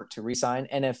Ingram's court to re-sign,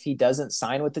 and if he doesn't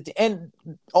sign with and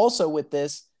also with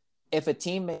this, if a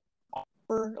team makes an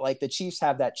offer, like the Chiefs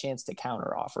have that chance to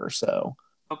counter offer. So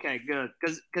okay, good,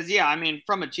 because yeah, I mean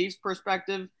from a Chiefs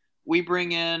perspective, we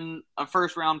bring in a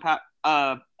first-round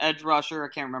edge rusher. I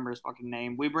can't remember his fucking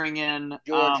name. We bring in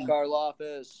George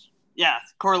Karlaftis. Yeah,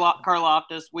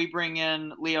 Karlaftis. We bring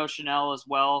in Leo Chanel as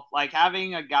well. Like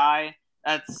having a guy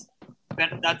that's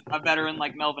a veteran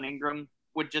like Melvin Ingram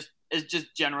is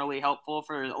just generally helpful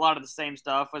for a lot of the same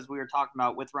stuff as we were talking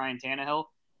about with Ryan Tannehill.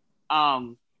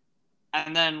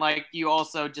 And then like you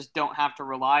also just don't have to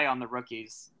rely on the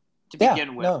rookies to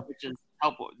begin with, which is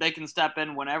helpful. They can step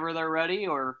in whenever they're ready,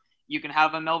 or you can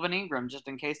have a Melvin Ingram just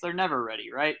in case they're never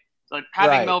ready, right? So like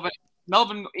having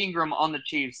Melvin Ingram on the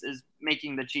Chiefs is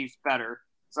making the Chiefs better.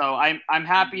 So I'm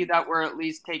happy that we're at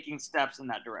least taking steps in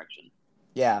that direction.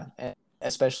 Yeah,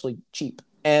 especially cheap.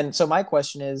 And so my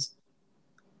question is,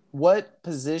 what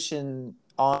position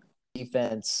on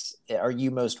defense are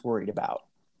you most worried about?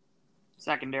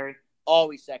 Secondary.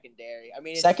 Always secondary. I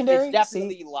mean, it's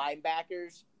definitely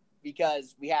linebackers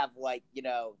because we have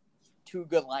two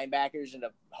good linebackers and a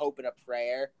hope and a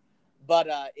prayer. But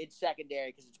it's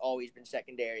secondary because it's always been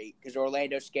secondary because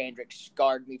Orlando Scandrick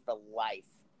scarred me for life.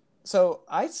 So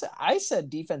I said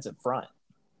defensive front.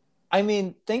 I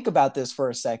mean, think about this for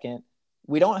a second.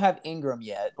 We don't have Ingram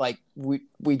yet. Like we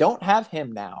don't have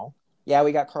him now. Yeah,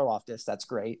 we got Karlaftis. That's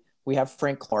great. We have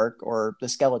Frank Clark or the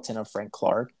skeleton of Frank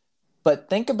Clark. But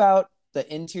think about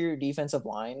the interior defensive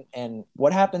line and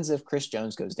what happens if Chris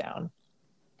Jones goes down.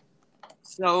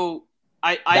 So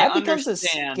I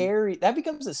understand. That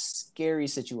becomes a scary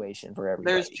situation for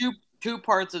everybody. There's two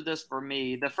parts of this for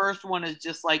me. The first one is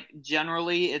just like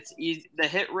generally it's easy. The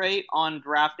hit rate on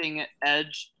drafting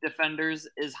edge defenders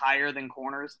is higher than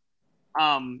corners.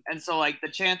 And so like the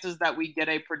chances that we get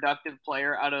a productive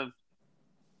player out of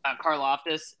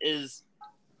Karlaftis is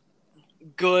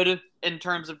good in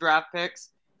terms of draft picks.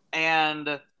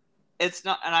 And it's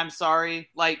not, and I'm sorry,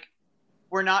 like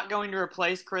we're not going to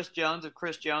replace Chris Jones if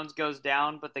Chris Jones goes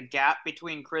down, but the gap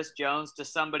between Chris Jones to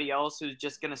somebody else who's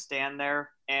just going to stand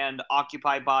there and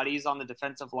occupy bodies on the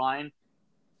defensive line,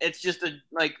 it's just a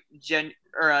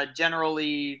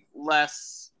generally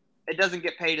less. It doesn't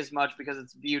get paid as much because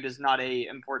it's viewed as not a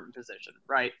important position,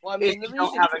 right? Well, I mean, if you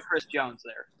don't have a Chris Jones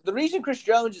there. The reason Chris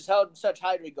Jones is held in such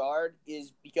high regard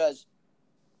is because,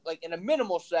 like in a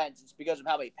minimal sense, it's because of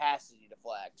how many passes he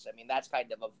deflects. I mean, that's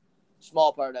kind of a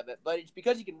small part of it, but it's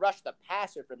because he can rush the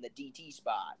passer from the DT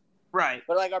spot. Right.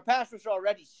 But like our pass rush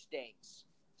already stinks.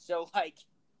 So like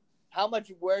how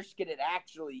much worse can it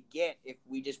actually get if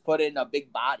we just put in a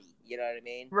big body? You know what I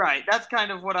mean? Right. That's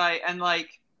kind of what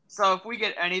so if we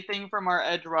get anything from our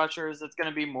edge rushers, it's going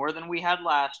to be more than we had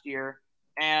last year.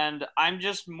 And I'm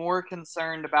just more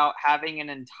concerned about having an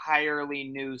entirely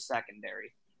new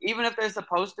secondary. Even if they're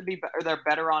supposed to be, or they're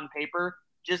better on paper,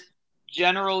 just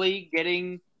generally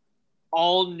getting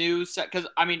all new because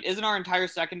I mean, isn't our entire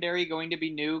secondary going to be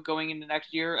new going into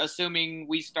next year, assuming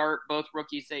we start both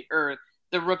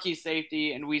the rookie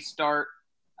safety and we start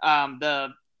the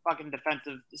fucking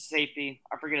defensive safety.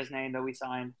 I forget his name that we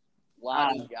signed.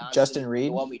 Lonnie Johnson, Justin Reed,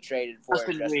 the one we traded for.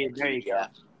 Justin Reed, there you go. Yeah.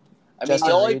 I mean, Justin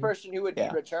the only Reed. person who would be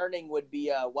returning would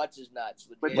be what's his nuts,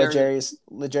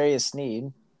 L'Jarius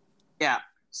Sneed. Yeah,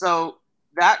 so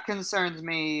that concerns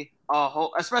me a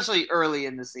whole, especially early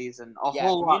in the season. A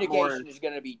whole lot more. Communication is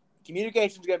going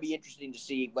to be interesting to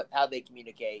see how they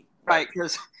communicate. Right,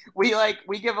 because we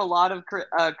give a lot of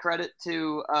credit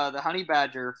to the Honey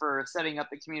Badger for setting up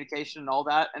the communication and all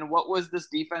that. And what was this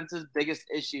defense's biggest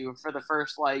issue for the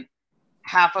first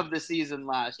half of the season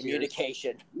last year?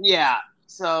 Communication. Yeah.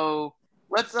 So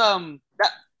let's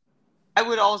that. I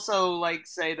would also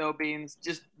say though, Beans,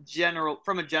 just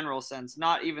from a general sense,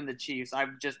 not even the Chiefs.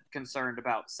 I'm just concerned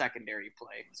about secondary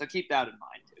play. So keep that in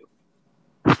mind too.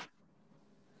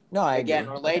 No, Again,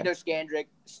 Orlando Scandrick,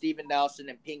 Steven Nelson,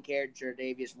 and pink-haired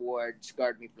Jardavius Ward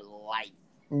scarred me for life.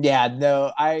 Yeah,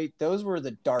 no, those were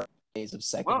the dark days of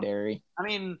secondary. Well, I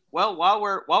mean, while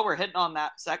we're hitting on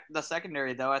that the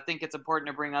secondary though, I think it's important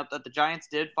to bring up that the Giants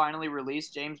did finally release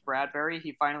James Bradbury.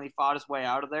 He finally fought his way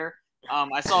out of there.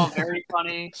 I saw a very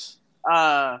funny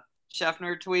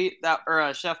Schefter tweet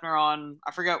Schefter on,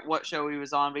 I forget what show he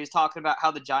was on, but he's talking about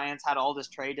how the Giants had all this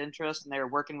trade interest and they were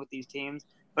working with these teams,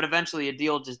 but eventually a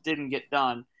deal just didn't get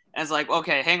done. And it's like,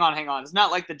 okay, hang on. It's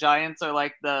not like the Giants are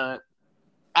like the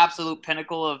absolute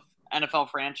pinnacle of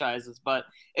NFL franchises, but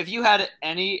if you had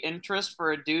any interest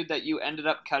for a dude that you ended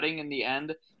up cutting in the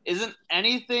end, isn't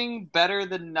anything better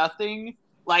than nothing?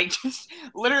 Just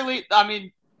literally, I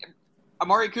mean,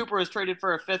 Amari Cooper was traded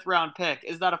for a 5th round pick.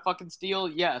 Is that a fucking steal?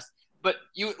 Yes. But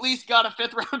you at least got a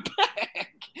 5th round pick.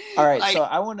 All right, so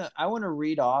I wanna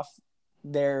read off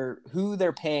who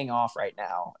they're paying off right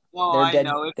now. Oh, they're dead, I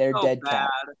know. It's they're so dead bad.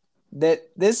 Cap.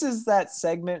 This is that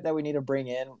segment that we need to bring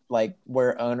in,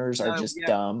 where owners are just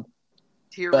dumb.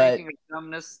 Tier ranking of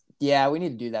dumbness. Yeah, we need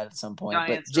to do that at some point.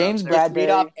 Giants but James Bradbury,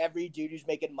 read off every dude who's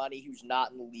making money who's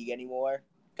not in the league anymore.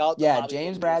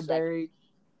 James Bradbury,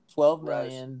 $12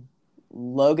 million.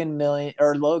 Logan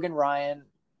Ryan,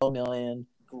 $12 million.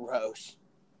 Gross.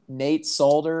 Nate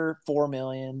Solder, $4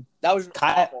 million. That was an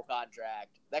awful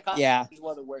contract. That contract is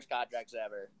one of the worst contracts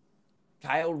ever.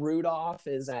 Kyle Rudolph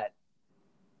is at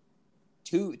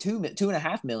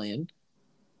 $2.5 million.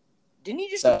 Didn't he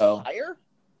just retire?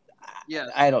 Yeah,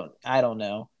 I don't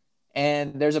know.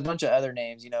 And there's a bunch of other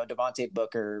names, Devontae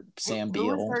Booker, Sam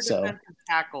Beal. Who is their defensive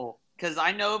tackle? Because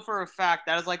I know for a fact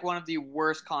that is one of the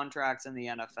worst contracts in the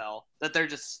NFL that they're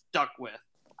just stuck with.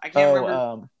 I can't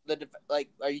remember.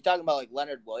 Are you talking about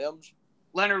Leonard Williams?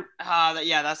 Leonard,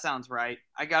 that sounds right.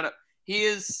 He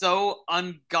is so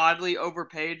ungodly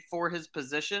overpaid for his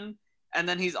position, and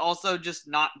then he's also just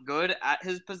not good at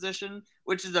his position,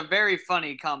 which is a very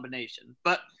funny combination.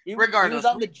 But regardless, he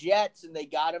was on the Jets, and they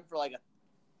got him for a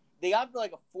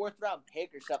 4th round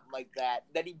pick or something like that.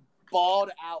 Then he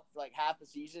balled out for like half a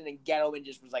season, and Gettleman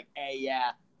just was like, "Hey,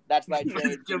 yeah, that's my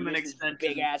trade. Give him an extension.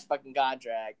 Big ass fucking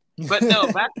contract." But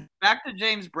no, back to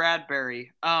James Bradberry.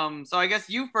 So I guess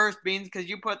you first, Beans, because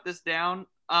you put this down.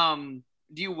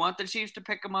 Do you want the Chiefs to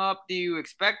pick him up? Do you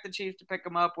expect the Chiefs to pick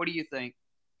him up? What do you think?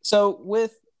 So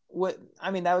with what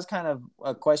I mean, that was kind of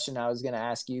a question I was going to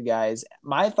ask you guys.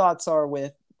 My thoughts are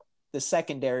with the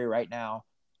secondary right now.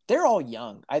 They're all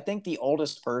young. I think the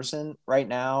oldest person right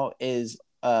now is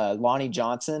Lonnie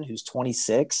Johnson, who's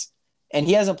 26, and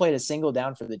he hasn't played a single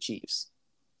down for the Chiefs.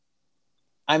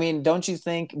 I mean, don't you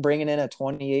think bringing in a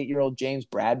 28-year-old James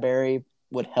Bradberry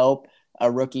would help a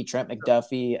rookie Trent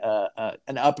McDuffie,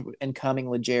 an up-and-coming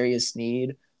L'Jarius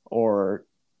Sneed, or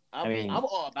I'm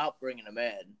all about bringing him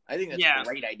in. I think that's a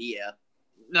great idea.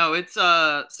 No, it's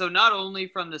so not only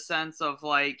from the sense of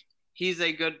like he's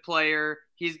a good player,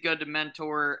 he's good to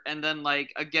mentor, and then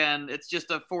like again, it's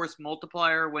just a force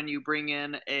multiplier when you bring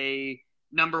in a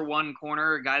number one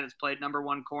corner, a guy that's played number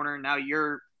one corner. Now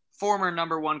your former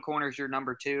number one corner is your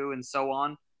number two, and so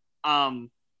on.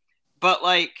 But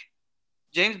like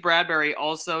James Bradberry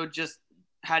also just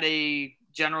had a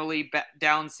generally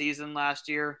down season last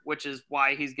year, which is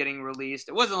why he's getting released.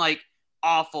 It wasn't like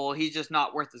awful. He's just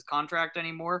not worth his contract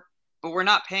anymore, but we're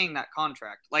not paying that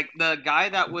contract. Like the guy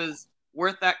that was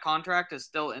worth that contract is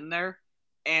still in there,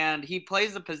 and he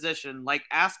plays the position. Like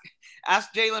ask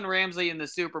Jalen Ramsey in the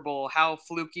Super Bowl how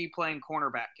fluky playing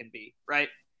cornerback can be, right?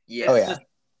 Yeah.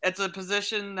 It's a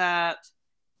position that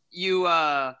you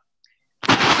at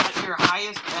your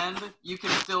highest end, you can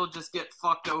still just get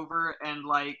fucked over and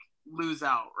like lose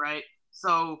out, right?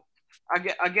 So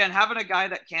again, having a guy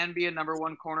that can be a number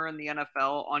one corner in the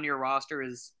NFL on your roster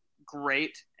is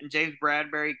great, and James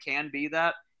Bradberry can be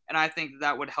that, and I think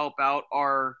that would help out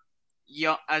our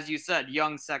young, as you said,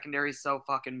 young secondary so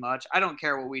fucking much. I don't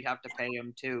care what we'd have to pay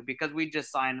him to, because we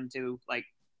just signed him to like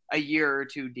a year or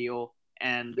two deal,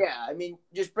 and yeah, I mean,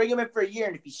 just bring him in for a year,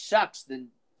 and if he sucks, then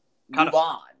move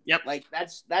on. Yep. Like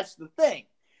that's the thing.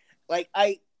 Like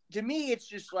to me, it's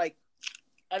just like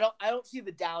I don't see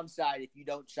the downside if you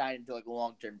don't sign into like a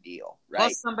long-term deal, right?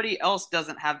 Plus, somebody else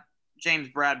doesn't have James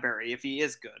Bradberry if he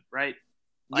is good, right?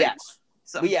 Like, yes.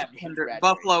 So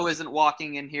Buffalo isn't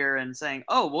walking in here and saying,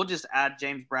 "Oh, we'll just add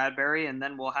James Bradberry, and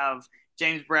then we'll have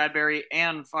James Bradberry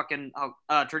and fucking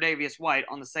Tre'Davious White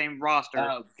on the same roster."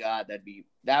 Oh God,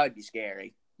 that would be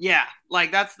scary. Yeah,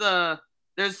 like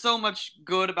there's so much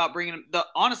good about bringing him.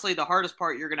 Honestly, the hardest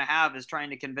part you're going to have is trying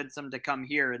to convince him to come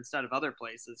here instead of other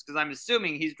places, because I'm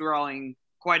assuming he's drawing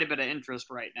quite a bit of interest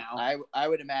right now. I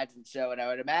would imagine so, and I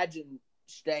would imagine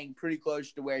staying pretty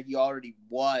close to where he already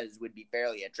was would be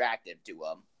fairly attractive to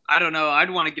him. I don't know. I'd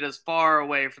want to get as far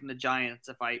away from the Giants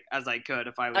as I could.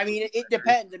 I mean, it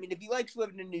depends. I mean, if he likes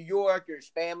living in New York, or his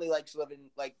family likes living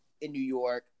like in New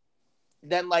York,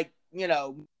 then like New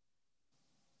York,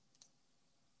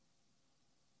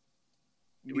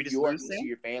 and see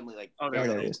your family like. Oh, there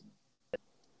it is.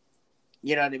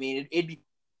 You know what I mean? It'd be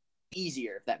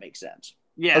easier if that makes sense.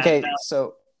 Yeah. Okay,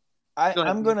 so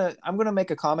I'm gonna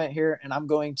make a comment here, and I'm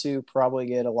going to probably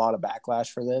get a lot of backlash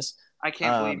for this. I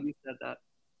can't believe you said that.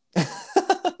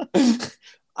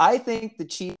 I think the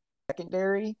Chiefs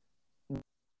secondary is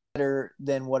better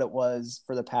than what it was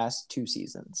for the past two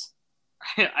seasons.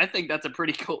 I think that's a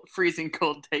pretty freezing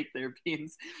cold take there,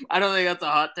 Beans. I don't think that's a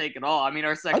hot take at all. I mean,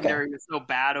 our secondary was so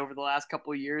bad over the last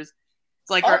couple of years. It's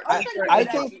like I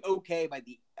think okay by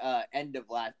the end of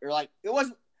last, or like it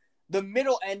wasn't the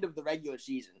middle end of the regular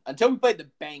season until we played the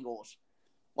Bengals.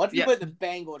 Once we played the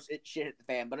Bengals, shit hit the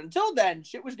fan. But until then,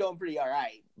 shit was going pretty all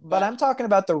right. But I'm talking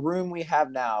about the room we have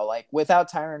now, like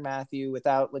without Tyrann Mathieu,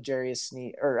 without L'Jarius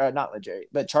Sneed, or not L'Jarius,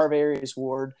 but Charvarius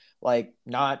Ward, like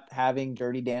not having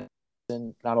Dirty Dan.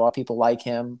 And not a lot of people like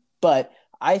him, but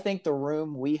I think the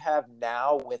room we have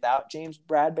now without James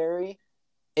Bradberry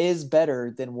is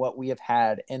better than what we have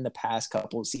had in the past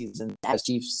couple of seasons as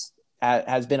Chiefs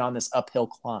has been on this uphill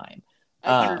climb.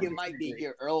 I think you might be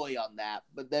here early on that,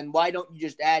 but then why don't you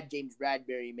just add James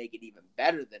Bradberry and make it even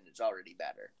better than it's already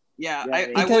better? Yeah, right?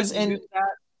 I would do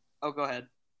that. Oh, go ahead.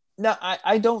 No,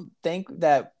 I don't think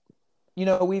that,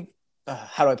 we've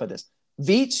how do I put this?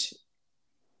 Veach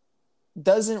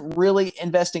doesn't really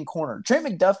invest in corner. Trent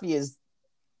McDuffie is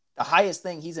the highest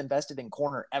thing he's invested in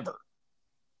corner ever.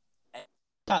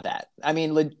 Not that. I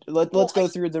mean, let's go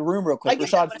through the room real quick.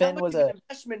 Rashad Finn was an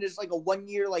investment is like a 1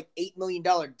 year, like $8 million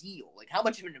deal. Like, how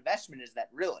much of an investment is that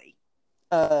really?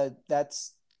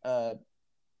 That's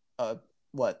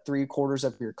what, 3/4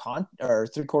 of your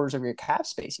 3/4 of your cap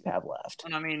space you have left.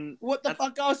 And I mean, what the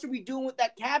fuck else are we doing with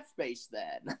that cap space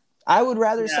then? I would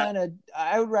rather sign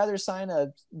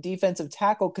a defensive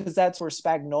tackle because that's where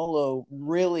Spagnuolo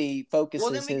really focuses.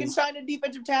 Well, then we can sign a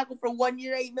defensive tackle for 1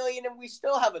 year, $8 million, and we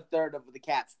still have a third of the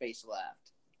cap space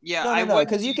left. Yeah, no,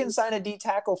 because you can sign a D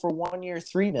tackle for 1 year,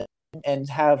 $3 million, and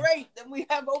have great. Then we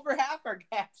have over half our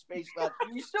cap space left.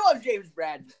 We still have James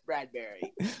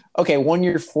Bradberry. Okay, 1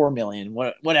 year, $4 million,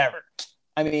 whatever.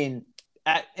 I mean,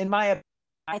 in my opinion,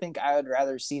 I think I would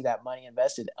rather see that money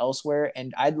invested elsewhere,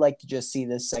 and I'd like to just see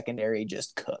this secondary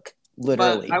just cook,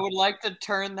 literally. But I would like to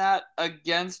turn that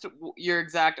against your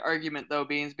exact argument, though,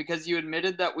 Beans, because you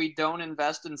admitted that we don't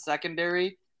invest in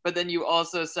secondary, but then you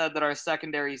also said that our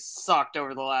secondary sucked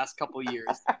over the last couple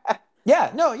years.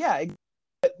 Yeah.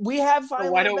 We have finally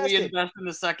so why don't invested. we invest in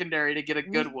the secondary to get a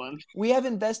good one? We have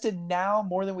invested now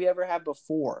more than we ever have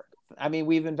before. I mean,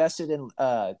 we invested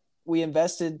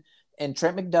in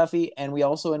Trent McDuffie, and we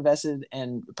also invested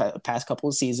in past couple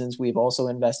of seasons. We've also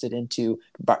invested into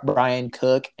Brian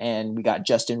Cook, and we got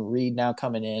Justin Reed now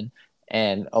coming in,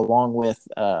 and along with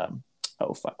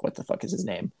what the fuck is his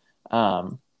name? I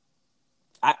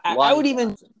would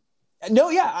even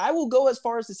I will go as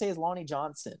far as to say is Lonnie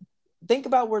Johnson. Think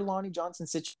about where Lonnie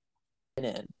Johnson's situation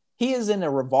in. He is in a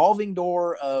revolving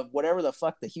door of whatever the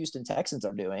fuck the Houston Texans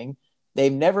are doing.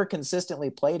 They've never consistently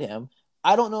played him.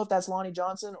 I don't know if that's Lonnie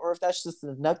Johnson or if that's just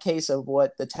the nutcase of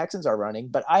what the Texans are running,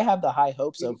 but I have the high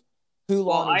hopes of who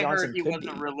Lonnie Johnson could be. I heard he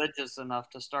wasn't religious enough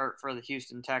to start for the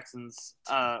Houston Texans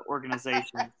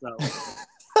organization.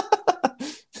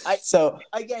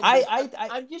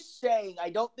 I'm just saying I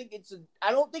don't think it's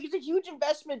a huge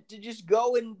investment to just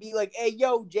go and be like, hey,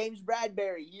 yo, James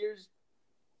Bradberry, here's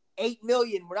 $8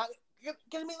 million. We're not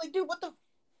gonna be like, dude, what the.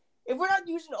 If we're not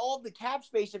using all of the cap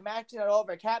space and maxing out all of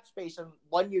our cap space on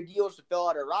 1 year deals to fill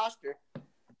out our roster,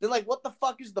 then like what the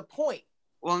fuck is the point?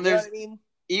 Well, you know what I mean?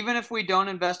 Even if we don't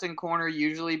invest in corner,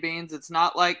 usually, Beans, it's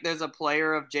not like there's a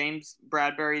player of James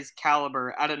Bradberry's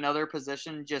caliber at another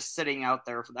position just sitting out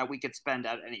there that we could spend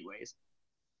at anyways.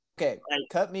 Okay,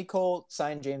 cut Mecole,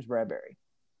 sign James Bradberry.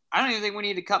 I don't even think we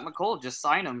need to cut Mecole, just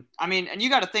sign him. I mean, and you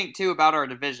got to think too about our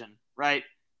division, right?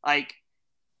 Like,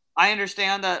 I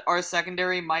understand that our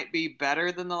secondary might be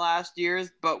better than the last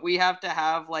years, but we have to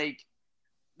have, like,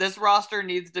 this roster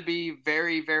needs to be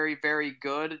very, very, very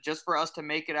good just for us to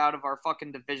make it out of our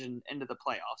fucking division into the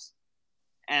playoffs.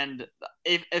 And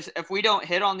if we don't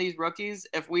hit on these rookies,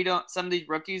 some of these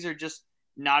rookies are just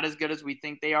not as good as we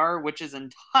think they are, which is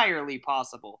entirely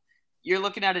possible. You're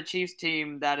looking at a Chiefs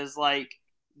team that is, like,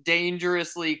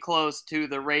 dangerously close to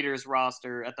the Raiders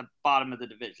roster at the bottom of the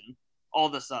division all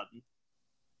of a sudden.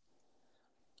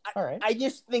 All right. I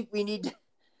just think when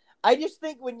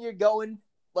you're going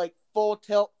like full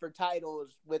tilt for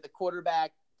titles with a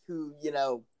quarterback who, you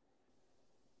know,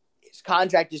 his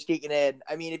contract is kicking in.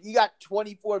 I mean, if you got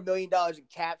 $24 million in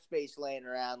cap space laying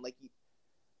around, like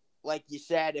you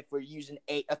said, if we're using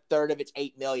a third of it's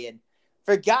 $8 million,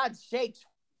 for God's sakes,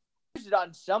 use it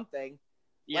on something.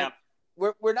 Yeah.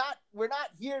 Like, we're not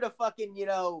here to fucking, you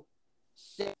know,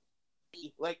 say,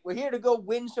 like, we're here to go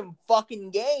win some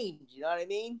fucking games. You know what I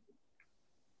mean?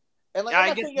 And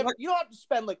like, you don't have to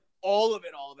spend like all of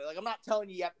it. Like, I'm not telling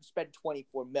you have to spend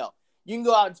 24 mil. You can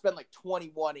go out and spend like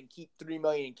 21 and keep $3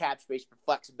 million in cap space for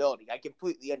flexibility. I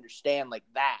completely understand like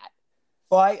that.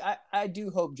 Well, I do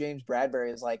hope James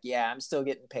Bradberry is like, yeah, I'm still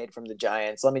getting paid from the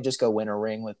Giants. Let me just go win a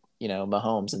ring with, you know,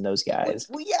 Mahomes and those guys.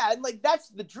 Well, yeah, and like that's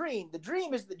the dream. The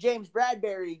dream is that James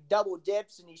Bradberry double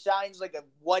dips and he signs like a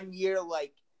 1 year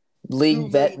like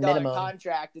league vet minimum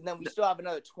contract, and then we still have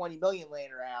another $20 million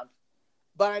laying around.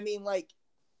 But I mean, like,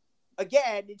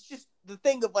 again, it's just the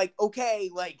thing of like, okay,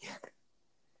 like,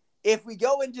 if we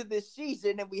go into this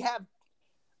season and we have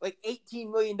like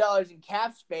 $18 million in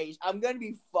cap space, I'm gonna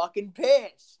be fucking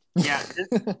pissed. Yeah,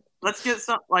 let's get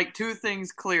two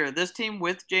things clear. This team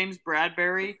with James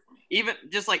Bradberry, even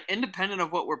just like independent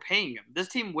of what we're paying him, this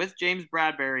team with James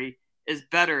Bradberry is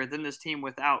better than this team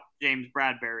without James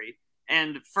Bradberry.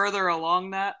 And further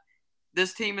along that,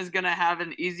 this team is going to have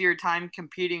an easier time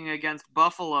competing against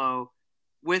Buffalo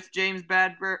with James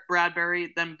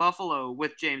Bradberry than Buffalo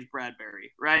with James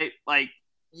Bradberry, right? Like,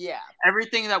 yeah,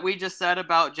 everything that we just said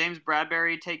about James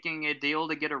Bradberry taking a deal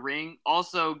to get a ring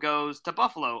also goes to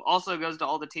Buffalo, also goes to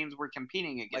all the teams we're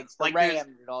competing against. Like the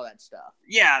Rams and all that stuff.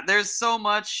 Yeah, there's so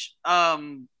much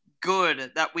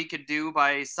good that we could do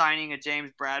by signing a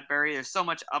James Bradberry. There's so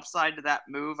much upside to that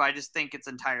move. I just think it's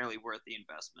entirely worth the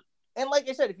investment. And like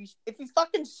I said, if he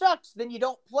fucking sucks, then you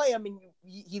don't play him and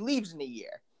he leaves in a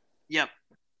year. Yep.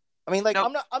 I mean, like,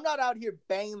 nope. I'm not out here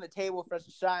banging the table for us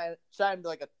to sign him to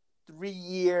like a 3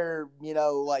 year, you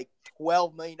know, like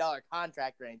 $12 million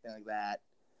contract or anything like that.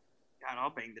 God, I'll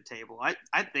bang the table. I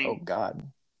Oh think God.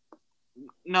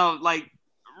 no, like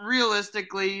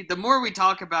realistically, the more we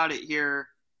talk about it here,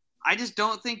 I just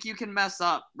don't think you can mess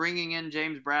up bringing in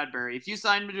James Bradbury. If you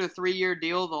sign him to a 3-year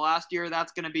deal, the last year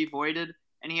that's going to be voided,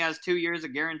 and he has 2 years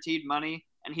of guaranteed money,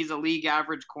 and he's a league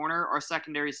average corner, our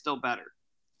secondary is still better.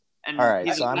 And All right,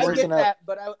 he's so I'm I looking get up. that,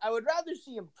 but I would rather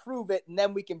see him prove it, and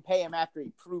then we can pay him after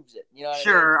he proves it. You know what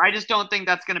sure. I just don't think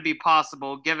that's going to be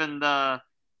possible given the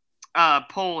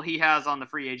pull he has on the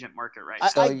free agent market right now.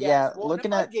 So, I guess. yeah, Well,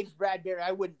 looking if I'm at- James Bradbury,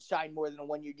 I wouldn't sign more than a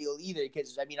 1-year deal either,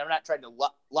 because I mean I'm not trying to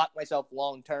lock myself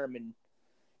long term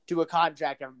into a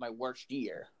contract after my worst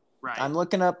year. Right. I'm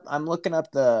looking up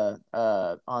the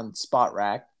on Spot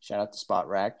Rack. Shout out to Spot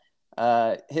Rack.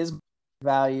 His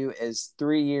value is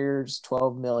 3 years,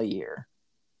 12 mil a year.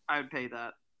 I would pay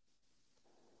that.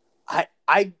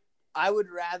 I would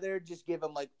rather just give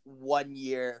him like 1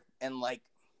 year and like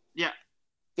Yeah.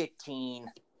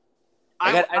 15.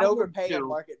 I I'd would overpay a too.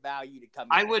 market value to come.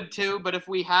 I here. would too, but if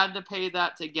we had to pay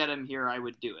that to get him here, I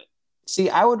would do it. See,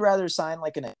 I would rather sign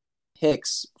like an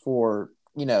Hicks for,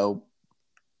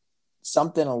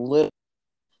 something a little.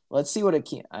 Let's see what it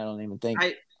can. I don't even think.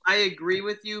 I agree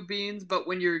with you, Beans, but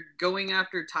when you're going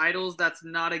after titles, that's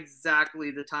not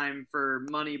exactly the time for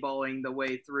moneyballing the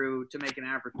way through to make an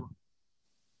average one.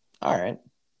 All right.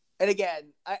 And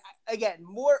again,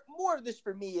 more of this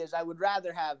for me is I would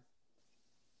rather have.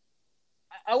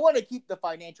 I want to keep the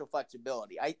financial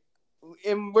flexibility.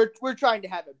 And we're trying to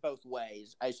have it both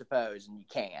ways, I suppose, and you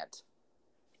can't.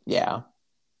 Yeah.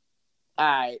 All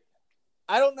right.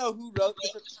 I don't know who wrote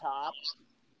this at the top.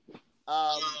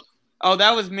 Oh,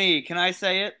 that was me. Can I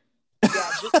say it?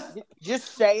 Yeah,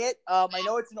 just say it. I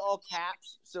know it's in all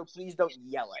caps, so please don't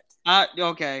yell it.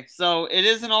 Okay, so it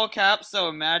is in all caps, so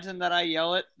imagine that I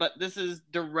yell it, but this is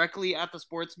directly at the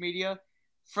sports media.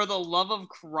 For the love of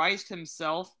Christ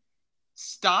himself,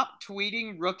 stop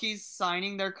tweeting rookies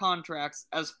signing their contracts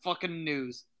as fucking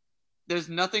news. There's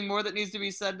nothing more that needs to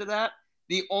be said to that.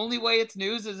 The only way it's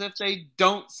news is if they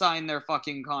don't sign their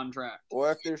fucking contract.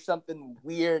 Or if there's something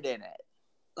weird in it.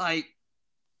 Like,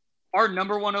 our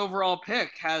number 1 overall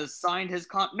pick has signed his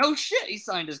no shit, he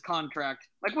signed his contract.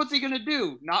 Like, what's he gonna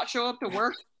do? Not show up to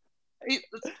work?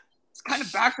 It's kind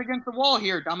of backed against the wall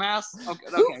here, dumbass.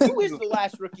 Okay. Who is the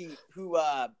last rookie who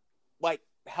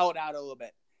held out a little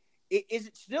bit? Is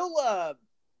it still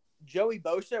Joey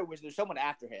Bosa, or was there someone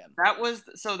after him? That was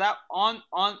that on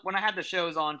when I had the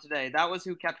shows on today. That was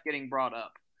who kept getting brought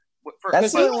up.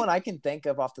 That's the only one I can think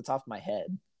of off the top of my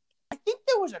head. I think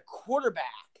there was a quarterback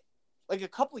like a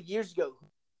couple of years ago.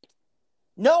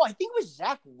 No, I think it was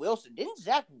Zach Wilson. Didn't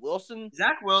Zach Wilson?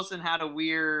 Zach Wilson had a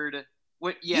weird.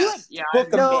 Yes, yeah.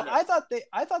 No, I thought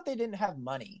they didn't have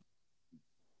money.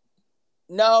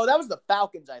 No, that was the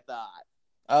Falcons. I thought.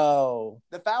 Oh,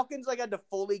 The Falcons had to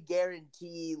fully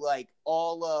guarantee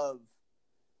all of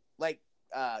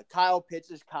Kyle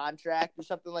Pitts' contract or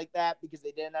something like that because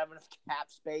they didn't have enough cap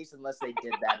space unless they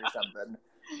did that or something.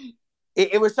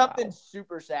 It was something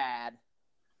super sad.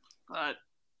 But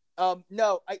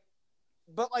no, I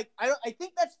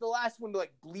think that's the last one to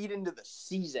bleed into the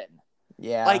season.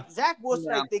 yeah. Zach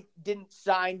Wilson, Yeah. I think didn't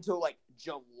sign till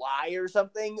July or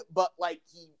something, but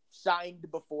he signed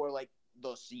before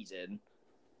the season.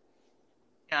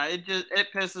 yeah, it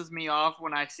pisses me off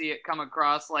when I see it come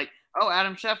across oh,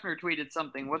 Adam Schefter tweeted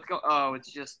something. Oh,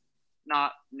 it's just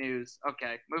not news.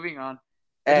 Okay, moving on.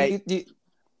 Hey, Do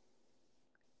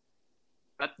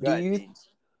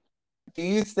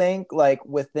you think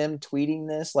with them tweeting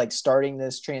this, starting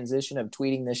this transition of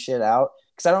tweeting this shit out?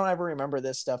 Because I don't ever remember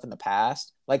this stuff in the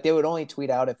past. They would only tweet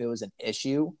out if it was an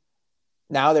issue.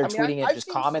 Now they're tweeting it I've just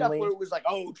seen commonly. Stuff where it was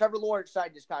oh, Trevor Lawrence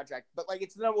signed his contract, but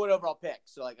it's the number 1 overall pick,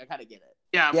 so I kind of get it.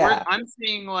 Yeah. I'm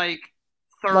seeing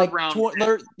third round.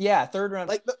 Third round.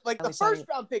 The first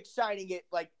round pick signing it,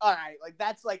 all right,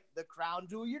 that's the crown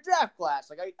jewel of your draft class.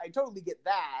 I totally get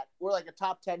that. Or a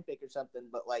top 10 pick or something,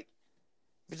 but if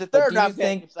it's a third round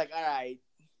pick, it's all right.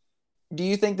 Do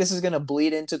you think this is going to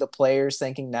bleed into the players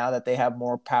thinking now that they have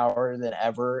more power than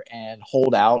ever and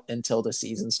hold out until the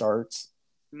season starts?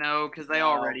 No, because they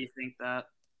already think that.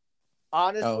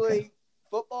 Honestly,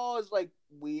 football is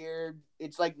weird.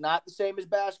 It's not the same as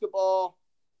basketball,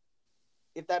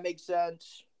 if that makes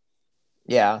sense.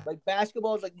 Yeah.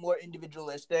 Basketball is more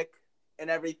individualistic and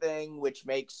everything, which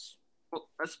makes. Well,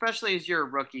 especially as you're a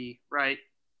rookie, right?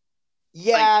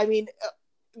 Yeah, I mean,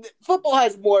 football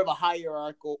has more of a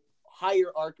hierarchical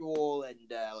and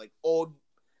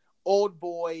old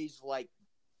boys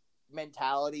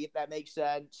mentality, if that makes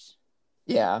sense.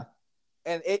 Yeah.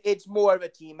 And it's more of a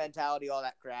team mentality, all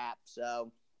that crap.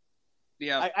 So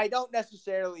yeah, I don't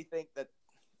necessarily think that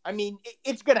I mean,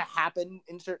 it's gonna happen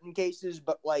in certain cases,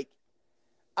 but like,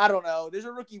 I don't know. There's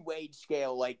a rookie wage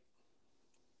scale. Like,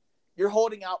 you're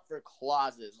holding out for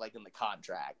clauses, like in the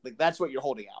contract. Like that's what you're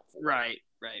holding out for. Right.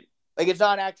 Like it's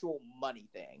not an actual money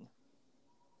thing.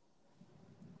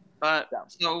 But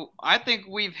so I think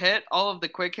we've hit all of the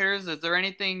quick hitters. Is there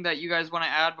anything that you guys want to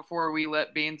add before we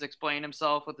let Beans explain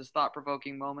himself with his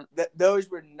thought-provoking moment? Those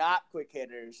were not quick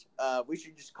hitters. We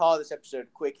should just call this episode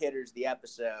 "Quick Hitters." The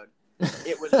episode.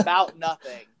 It was about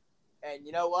nothing, and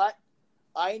you know what?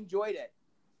 I enjoyed it.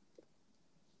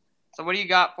 So what do you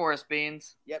got for us,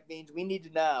 Beans? Yep, Beans. We need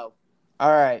to know. All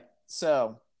right,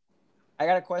 so I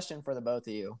got a question for the both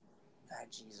of you. Ah,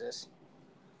 Jesus.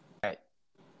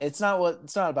 It's not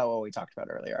about what we talked about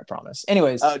earlier, I promise.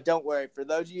 Anyways. Oh, don't worry. For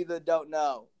those of you that don't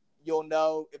know, you'll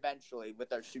know eventually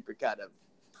with our supercut of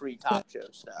pre-talk show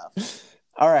stuff.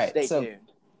 All right. Stay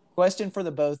tuned. Question for the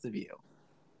both of you.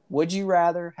 Would you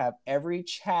rather have every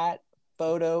chat,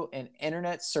 photo, and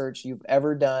internet search you've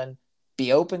ever done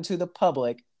be open to the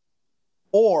public,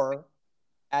 or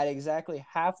at exactly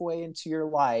halfway into your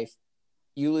life,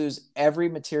 you lose every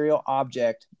material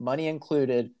object, money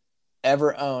included,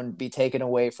 ever owned be taken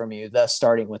away from you, thus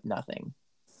starting with nothing?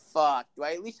 Fuck. Do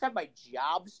I at least have my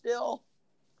job still?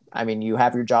 I mean, you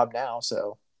have your job now,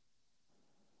 so.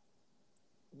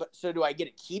 But so do I get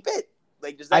to keep it?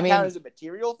 Like, does that count as a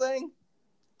material thing?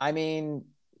 I mean,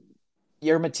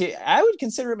 your material. I would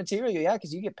consider it material, yeah,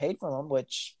 because you get paid from them,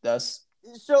 which does.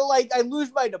 So, like, I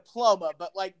lose my diploma,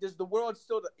 but like, does the world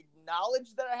still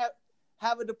acknowledge that I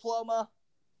have a diploma?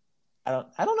 I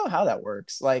don't know how that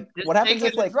works. Like, Just what happens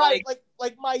if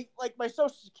like my Social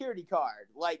Security card?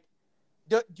 Like,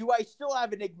 do I still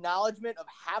have an acknowledgement of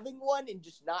having one and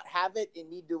just not have it and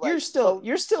need to like? You're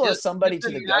still somebody to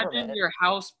the government. Imagine your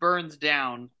house burns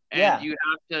down and you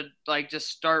have to like just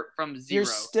start from zero. You're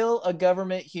still a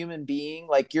government human being.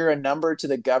 Like you're a number to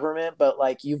the government, but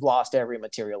like you've lost every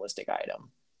materialistic item.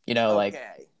 You know, like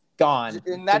gone.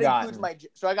 And that includes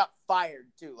so I got fired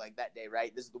too, like that day,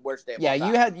 right? This is the worst day of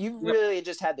all time. You really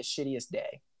just had the shittiest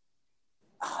day.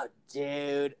 Oh,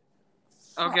 dude.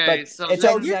 Okay, but so it's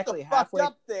exactly here's the fucked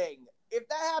up thing. If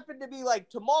that happened to be like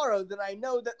tomorrow, then I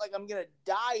know that like I'm gonna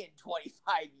die in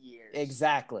 25 years.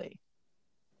 Exactly.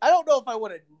 I don't know if I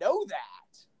want to know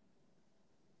that.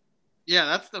 Yeah,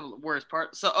 that's the worst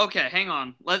part. So okay, hang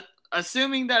on.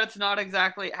 Assuming that it's not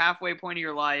exactly halfway point of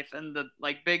your life, and the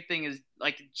like big thing is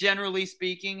like generally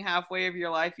speaking, halfway of your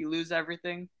life you lose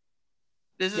everything.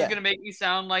 This is gonna make me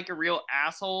sound like a real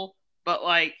asshole, but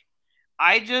like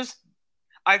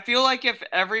I feel like if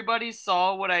everybody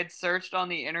saw what I'd searched on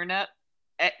the internet,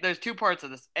 there's two parts of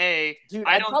this. Dude,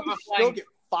 I don't give a still get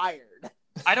fired.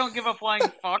 I don't give a flying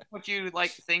fuck what you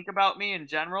like think about me in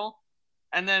general.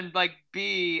 And then like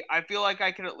B, I feel like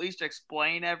I could at least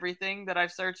explain everything that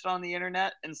I've searched on the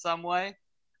internet in some way.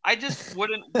 I just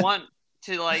wouldn't want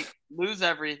to like lose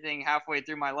everything halfway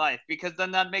through my life, because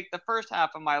then that'd make the first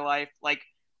half of my life like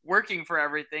working for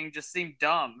everything just seem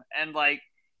dumb, and like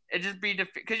it just be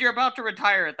because you're about to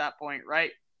retire at that point,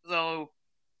 right? So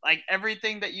like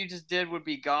everything that you just did would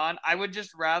be gone. I would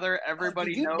just rather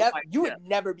everybody know. You would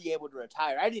never be able to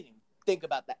retire. I didn't even think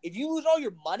about that. If you lose all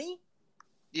your money.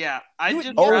 Yeah, I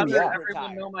just rather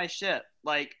everyone know my shit.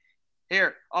 Like,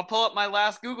 here, I'll pull up my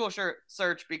last Google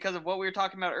search because of what we were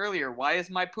talking about earlier. Why is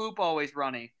my poop always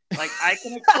runny? Like, I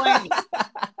can explain.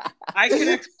 I can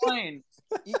explain.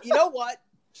 You know what?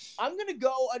 I'm gonna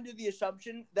go under the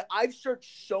assumption that I've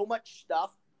searched so much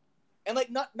stuff, and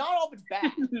like not all of it's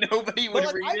bad. Nobody would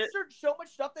read it. I've searched so much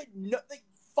stuff that like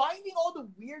finding all the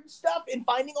weird stuff and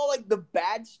finding all like the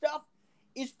bad stuff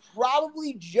is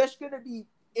probably just gonna be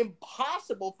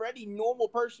impossible for any normal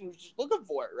person who's just looking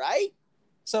for it, right?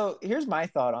 So here's my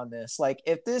thought on this. Like,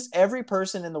 if every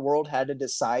person in the world had to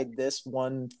decide this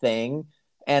one thing,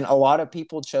 and a lot of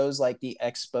people chose like the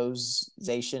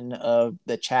exposition of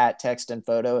the chat, text, and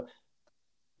photo,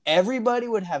 everybody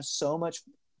would have so much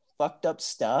fucked up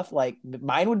stuff. Like,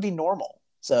 mine would be normal.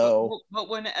 So, but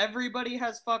when everybody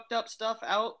has fucked up stuff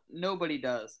out, nobody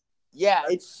does. Yeah,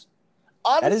 it's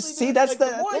honestly that's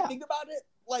the more I think about it,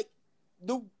 like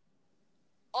the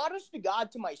honest to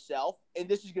God to myself, and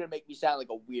this is gonna make me sound like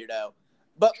a weirdo,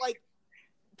 but like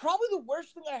probably the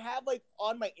worst thing I have like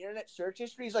on my internet search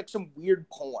history is like some weird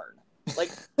porn,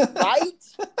 like right?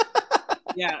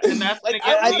 Yeah, and that's like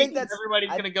I think that's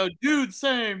everybody's gonna go, dude,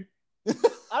 same.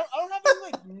 I don't have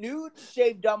any like nude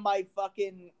saved on my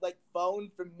fucking like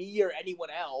phone from me or anyone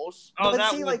else. Oh,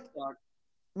 that see, would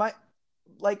suck.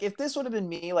 Like if this would have been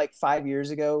me like 5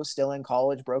 years ago, still in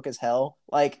college, broke as hell,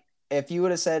 like if you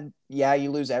would have said, yeah,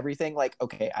 you lose everything, like,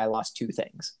 okay, I lost two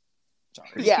things. Sorry.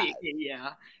 Yeah.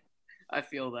 Yeah. I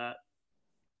feel that.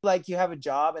 Like you have a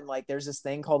job and like there's this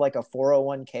thing called like a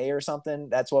 401k or something.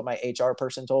 That's what my HR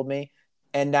person told me.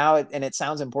 And now it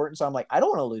sounds important. So I'm like, I don't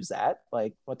want to lose that.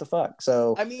 Like, what the fuck?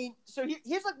 So I mean, so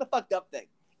here's like the fucked up thing.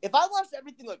 If I lost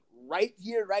everything like right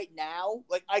here, right now,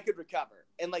 like I could recover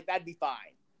and like that'd be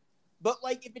fine. But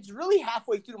like if it's really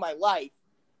halfway through my life,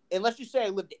 and let's just say I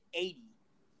lived at 80,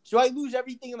 so I lose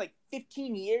everything in like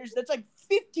 15 years. That's like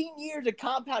 15 years of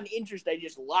compound interest I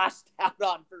just lost out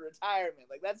on for retirement.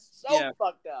 Like that's so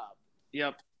fucked up.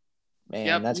 Yep.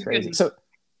 Man, that's crazy. So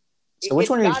which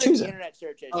one are you choosing? Internet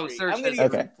search history. Oh, search I'm gonna history.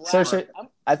 Okay. Search it.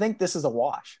 I think this is a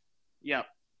wash. Yep.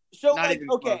 So like,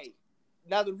 okay.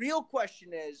 Now the real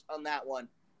question is on that one.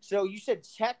 So you said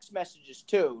text messages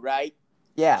too, right?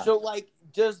 Yeah. So like,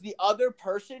 does the other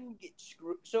person get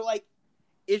screwed? So like,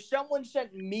 if someone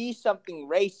sent me something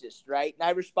racist, right, and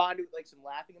I responded with like some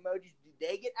laughing emojis, do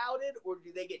they get outed or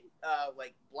do they get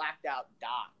like blacked out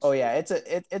dots? Oh yeah,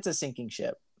 it's a sinking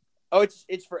ship. Oh,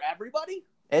 it's for everybody?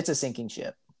 It's a sinking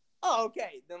ship. Oh,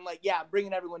 okay. Then like, yeah, I'm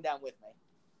bringing everyone down with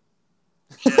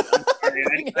me. Shit, I'm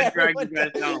sorry. I dragged you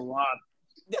guys down a lot.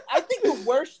 I think the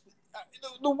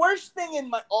worst thing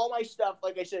in all my stuff,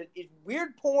 like I said, is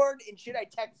weird porn and shit I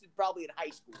texted probably in high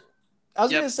school. I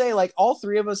was gonna say, like, all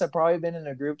three of us have probably been in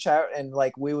a group chat, and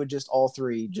like we would just all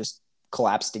three just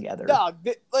collapse together. Dog,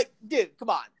 like, dude, come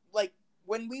on. Like,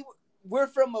 when we're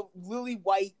from a really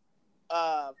white,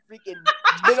 freaking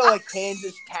middle of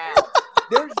Kansas town.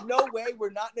 There's no way we're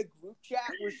not in a group chat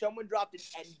where someone dropped an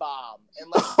N-bomb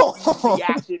and like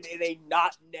reacted in a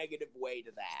not negative way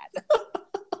to that.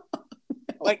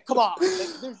 Like, come on.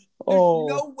 Like, there's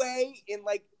no way in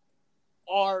like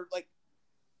our like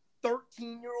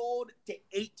 13-year-old to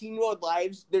 18-year-old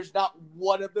lives, there's not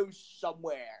one of those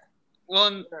somewhere.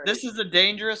 Well, this is a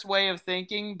dangerous way of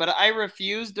thinking, but I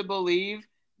refuse to believe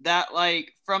that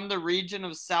like from the region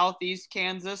of southeast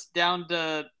Kansas down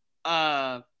to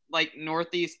like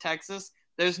northeast Texas,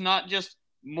 there's not just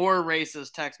more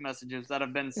racist text messages that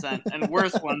have been sent and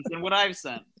worse ones than what I've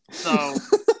sent. So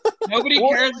nobody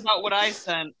cares about what I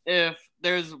sent if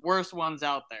there's worse ones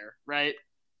out there, right?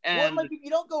 And like if you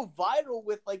don't go viral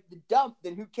with like the dump,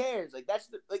 then who cares? Like that's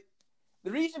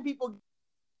the reason people get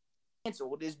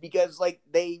canceled is because like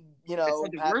they have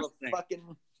a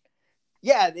fucking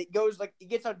it goes like it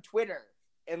gets on Twitter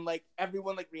and like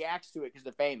everyone like reacts to it because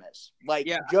they're famous. Like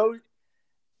Joe.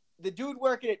 The dude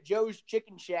working at Joe's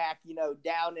Chicken Shack,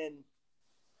 down in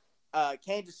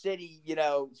Kansas City,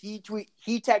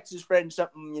 he texts his friend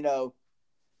something,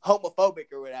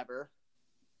 homophobic or whatever.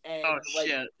 And,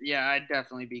 shit. Yeah, I'd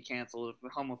definitely be canceled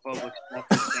if homophobic stuff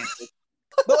is canceled.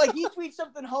 But, like, he tweets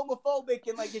something homophobic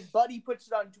and, like, his buddy puts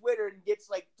it on Twitter and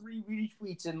gets, like, 3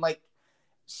 retweets and, like,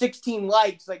 16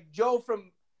 likes. Like,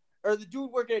 the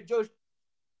dude working at Joe's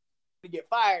to get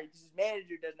fired because his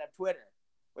manager doesn't have Twitter.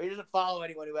 Or he doesn't follow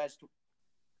anyone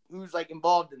who's like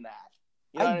involved in that.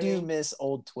 You know I do miss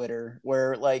old Twitter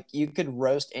where like you could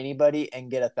roast anybody and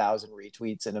get 1,000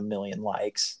 retweets and 1,000,000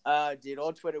 likes. Dude,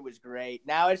 old Twitter was great.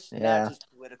 Now it's just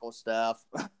political stuff.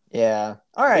 Yeah.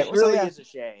 All right. It really is a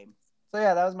shame. So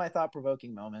yeah, that was my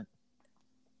thought-provoking moment.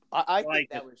 I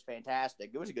think that was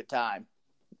fantastic. It was a good time.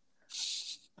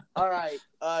 All right,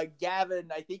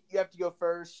 Gavin, I think you have to go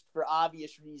first for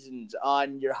obvious reasons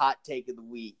on your hot take of the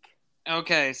week.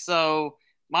 Okay, so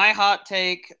my hot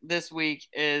take this week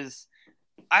is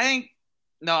I'm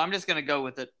just going to go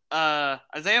with it.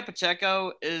 Isaiah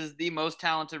Pacheco is the most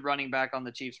talented running back on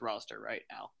the Chiefs roster right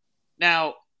now.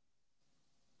 Now,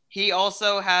 he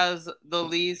also has the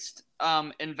least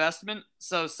investment,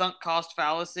 so sunk cost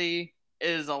fallacy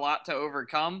is a lot to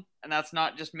overcome, and that's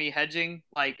not just me hedging.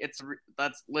 Like,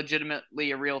 that's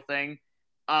legitimately a real thing.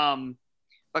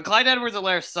 But Clyde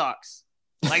Edwards-Helaire sucks.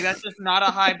 Like, that's just not a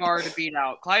high bar to beat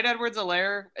out. Clyde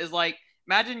Edwards-Helaire is like,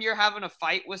 imagine you're having a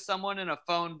fight with someone in a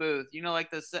phone booth. Like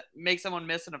this, make someone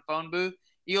miss in a phone booth.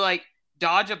 You like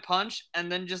dodge a punch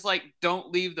and then just like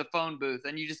don't leave the phone booth,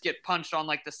 and you just get punched on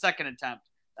like the second attempt.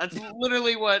 That's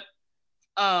literally what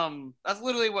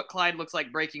Clyde looks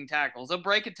like breaking tackles. He'll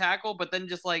break a tackle, but then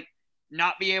just like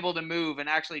not be able to move and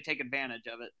actually take advantage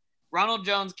of it. Ronald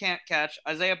Jones can't catch.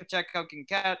 Isaiah Pacheco can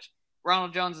catch.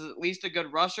 Ronald Jones is at least a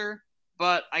good rusher.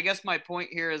 But I guess my point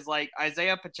here is like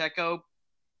Isaiah Pacheco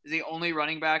is the only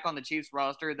running back on the Chiefs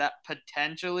roster that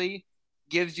potentially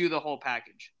gives you the whole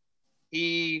package.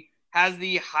 He has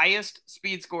the highest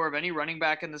speed score of any running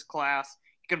back in this class.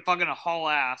 He can fucking haul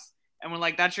ass. And when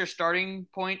like that's your starting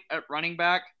point at running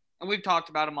back, and we've talked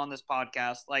about him on this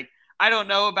podcast, like I don't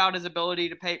know about his ability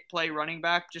to play running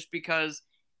back just because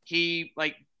he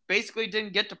like basically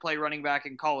didn't get to play running back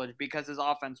in college because his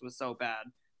offense was so bad.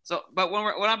 So, but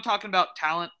when I'm talking about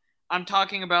talent, I'm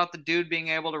talking about the dude being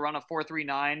able to run a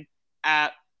 4.39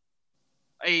 at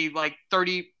a like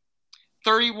 31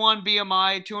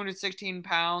 BMI, 216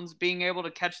 pounds, being able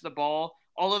to catch the ball,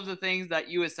 all of the things that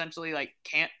you essentially like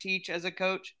can't teach as a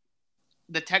coach.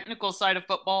 The technical side of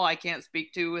football, I can't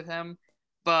speak to with him,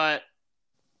 but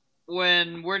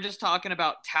when we're just talking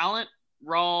about talent,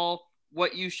 raw,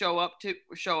 what you show up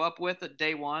with at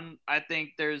day one, I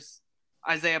think there's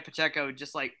Isaiah Pacheco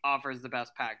just like offers the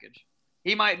best package.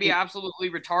 He might be absolutely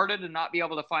retarded and not be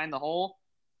able to find the hole,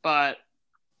 but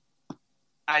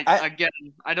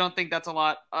I don't think that's a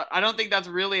lot. I don't think that's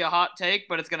really a hot take,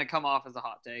 but it's going to come off as a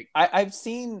hot take. I've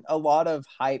seen a lot of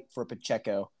hype for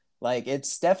Pacheco. Like,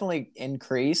 it's definitely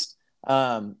increased.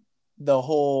 The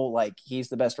whole, like, he's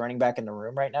the best running back in the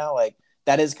room right now. Like,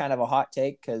 that is kind of a hot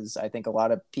take because I think a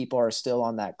lot of people are still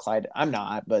on that Clyde. I'm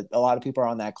not, but a lot of people are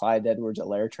on that Clyde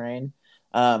Edwards-Helaire train.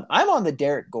 I'm on the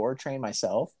Derek Gore train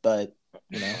myself, but,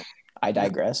 I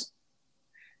digress.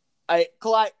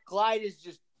 Clyde is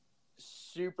just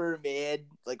super mid,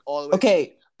 like all the way.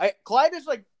 Okay. Clyde is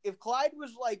like, if Clyde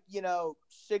was like,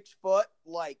 6 foot,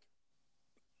 like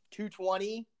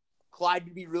 220, Clyde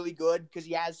would be really good because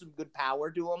he has some good power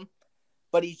to him.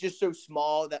 But he's just so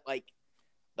small that like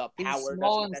the power. He's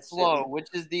small and slow, which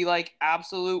is the like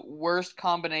absolute worst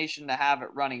combination to have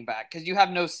at running back because you have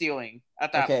no ceiling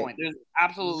at that point. There's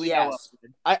absolutely no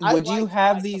upside. Would you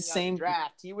have these same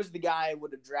draft? He was the guy I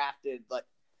would have drafted. Like,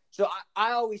 so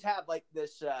I always have like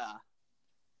this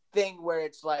thing where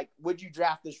it's like, would you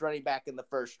draft this running back in the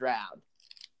first round?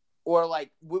 Or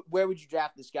like, where would you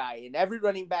draft this guy? And every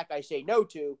running back I say no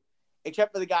to,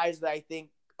 except for the guys that I think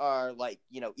are like,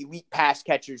 elite pass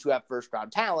catchers who have first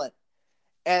round talent.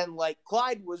 And like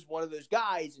Clyde was one of those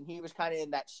guys, and he was kind of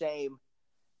in that same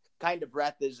kind of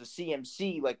breath as a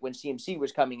CMC, like when CMC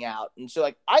was coming out. And so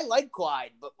like, I like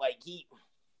Clyde, but like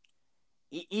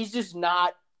he's just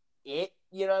not it.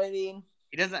 You know what I mean?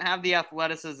 He doesn't have the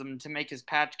athleticism to make his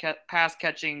pass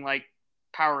catching like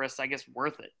prowess, I guess,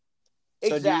 worth it.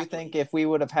 So do you think if we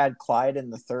would have had Clyde in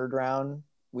the third round,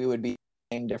 we would be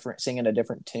singing a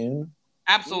different tune?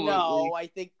 Absolutely. No, I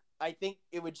think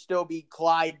it would still be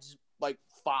Clyde's like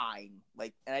fine.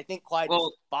 Like, and I think Clyde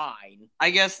is fine.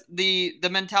 I guess the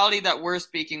mentality that we're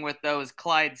speaking with though is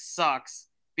Clyde sucks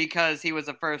because he was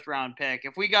a first round pick.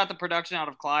 If we got the production out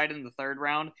of Clyde in the third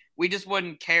round, we just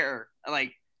wouldn't care.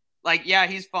 Like, yeah,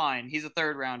 he's fine. He's a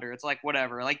third rounder. It's like,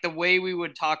 whatever. Like, the way we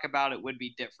would talk about it would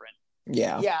be different.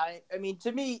 Yeah. Yeah. I mean,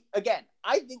 to me, again,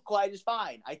 I think Clyde is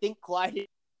fine. I think Clyde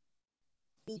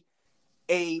is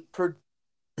a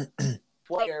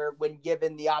player when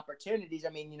given the opportunities.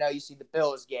 I mean, you see the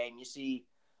Bills game, you see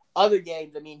other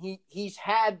games. I mean, he's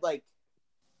had like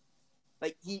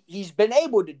he's been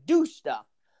able to do stuff.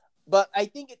 But I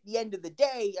think at the end of the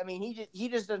day, I mean, he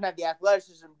just doesn't have the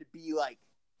athleticism to be like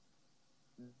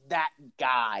that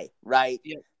guy, right?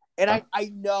 Yeah. And I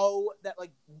know that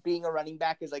like being a running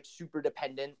back is like super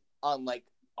dependent on like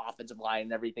offensive line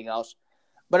and everything else.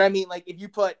 But I mean, like if you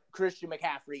put Christian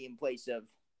McCaffrey in place of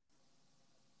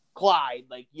Clyde,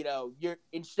 like, you're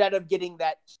instead of getting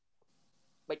that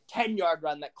like 10-yard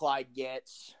run that Clyde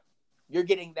gets, you're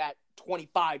getting that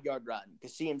 25-yard run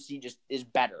because CMC just is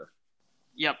better.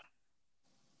 Yep.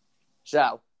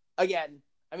 So again,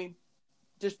 I mean,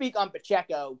 to speak on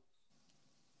Pacheco,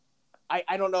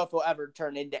 I don't know if he'll ever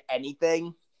turn into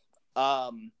anything.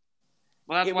 Well,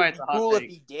 that's why it's a hot cool take. If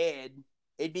he did.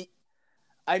 It'd be,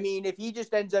 I mean, if he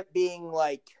just ends up being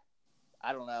like,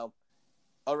 I don't know,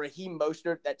 a Raheem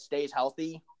Mostert that stays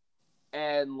healthy,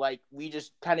 and like we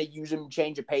just kind of use him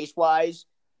change of pace wise,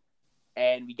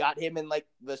 and we got him in like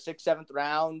the 6th, 7th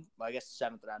round. Well, I guess the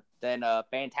 7th round. Then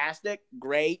fantastic,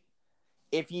 great.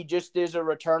 If he just is a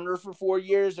returner for 4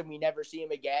 years and we never see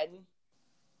him again,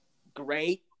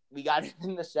 great. We got him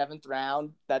in the 7th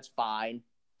round. That's fine.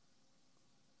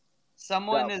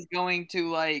 Someone is going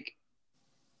to like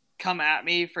come at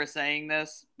me for saying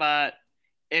this, but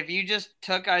if you just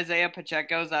took Isaiah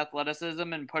Pacheco's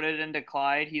athleticism and put it into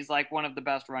Clyde, he's like one of the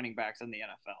best running backs in the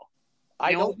NFL.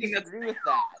 I don't disagree with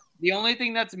that. The only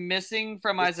thing that's missing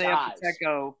from Isaiah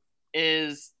Pacheco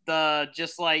is the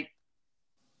just like,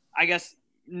 I guess,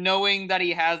 knowing that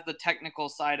he has the technical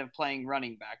side of playing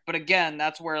running back. But again,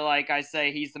 that's where, like I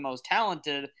say, he's the most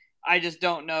talented. I just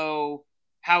don't know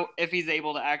if he's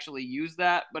able to actually use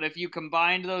that. But if you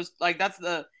combined those, like that's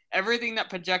everything that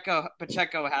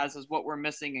Pacheco has is what we're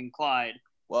missing in Clyde.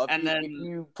 Well, if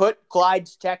you put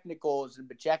Clyde's technicals and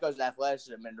Pacheco's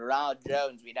athleticism and Ronald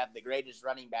Jones, we'd have the greatest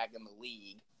running back in the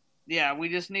league. Yeah, we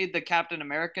just need the Captain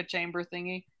America chamber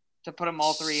thingy to put them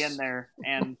all three in there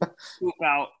and scoop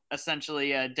out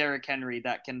essentially Derrick Henry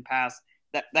that can pass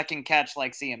that can catch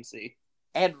like CMC.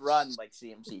 And run like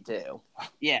CMC too.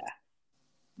 Yeah.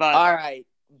 But all right,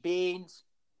 Beans,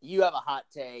 you have a hot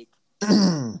take.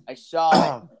 I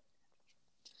saw it.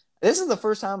 This is the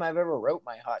first time I've ever wrote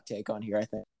my hot take on here, I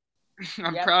think.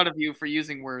 I'm proud of you for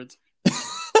using words.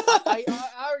 I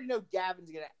already know Gavin's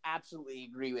going to absolutely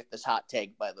agree with this hot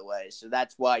take, by the way, so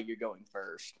that's why you're going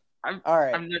first. All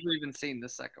right. I've never even seen the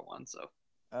second one, so.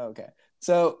 Okay.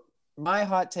 So my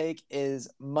hot take is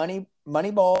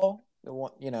Moneyball,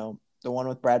 the one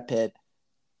with Brad Pitt,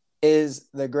 is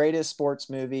the greatest sports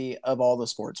movie of all the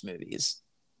sports movies.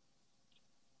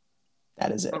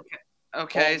 That is it.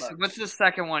 Okay. So what's the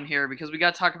second one here? Because we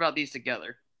got to talk about these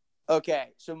together. Okay,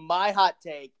 so my hot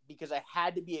take, because I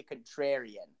had to be a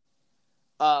contrarian,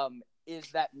 is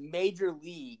that Major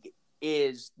League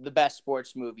is the best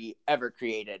sports movie ever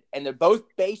created. And they're both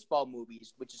baseball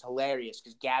movies, which is hilarious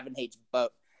because Gavin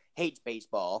hates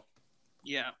baseball.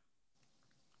 Yeah.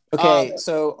 Okay,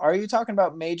 so are you talking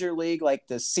about Major League, like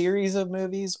the series of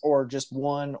movies, or just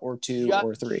one or two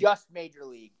or three? Just Major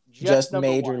League. Just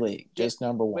Major League. Just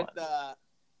number one.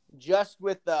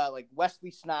 With like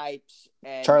Wesley Snipes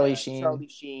and Charlie Sheen. Charlie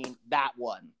Sheen, that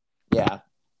one. Yeah.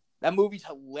 That movie's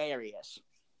hilarious.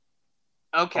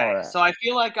 Okay, right. So I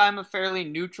feel like I'm a fairly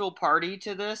neutral party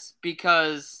to this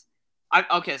because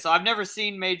so I've never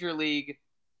seen Major League,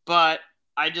 but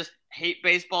I just hate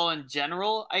baseball in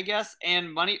general, I guess.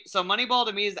 And Moneyball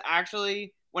to me is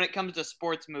actually, when it comes to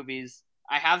sports movies,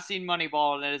 I have seen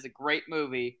Moneyball and it is a great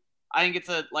movie. I think it's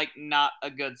not a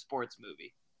good sports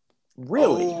movie.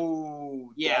 Really?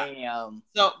 Oh, yeah. Damn.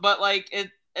 So, but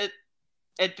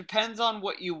it depends on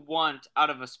what you want out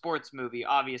of a sports movie,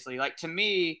 obviously. Like, to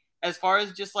me, as far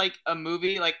as just like a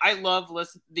movie, like I love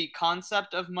the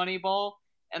concept of Moneyball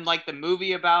and like the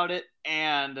movie about it,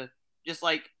 and just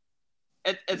like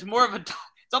it's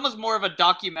almost more of a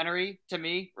documentary to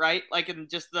me, right? Like, in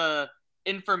just the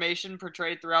information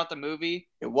portrayed throughout the movie.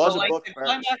 It was but, a book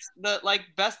first. The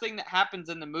best thing that happens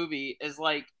in the movie is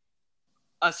like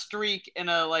a streak in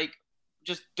a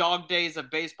just dog days of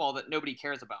baseball that nobody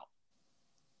cares about.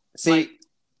 See,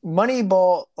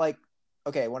 Moneyball,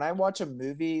 okay, when I watch a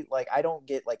movie, I don't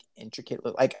get intricate.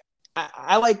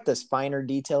 I like the finer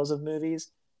details of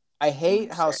movies. I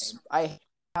hate how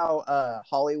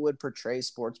Hollywood portrays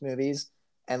sports movies,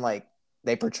 and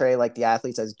they portray the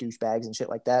athletes as douchebags and shit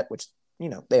like that, which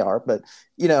they are, but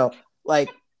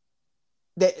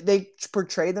they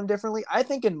portray them differently. I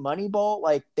think in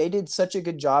Moneyball, they did such a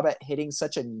good job at hitting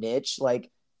such a niche.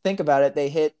 Think about it, they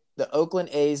hit the Oakland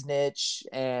A's niche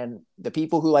and the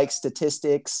people who like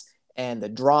statistics and the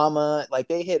drama.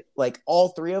 They hit all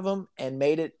three of them and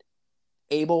made it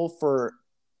able for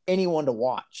anyone to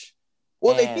watch.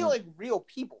 Well, they feel like real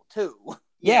people too.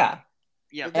 Yeah.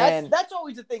 Yeah. That's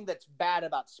always the thing that's bad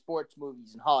about sports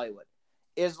movies in Hollywood,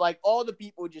 is all the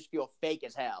people just feel fake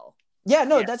as hell. Yeah,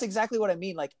 no, that's exactly what I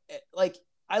mean.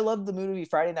 I loved the movie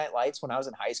Friday Night Lights when I was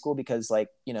in high school because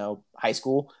high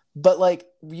school, but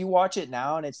you watch it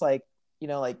now and it's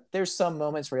there's some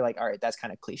moments where you're all right, that's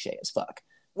kind of cliche as fuck.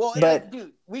 Well, but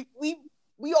dude,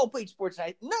 we all played sports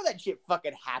night. None of that shit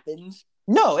fucking happens.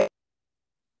 No.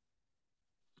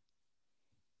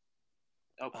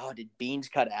 Oh, did Beans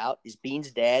cut out? Is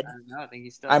Beans dead? I think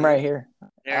he's still. I'm right here.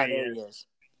 There he is.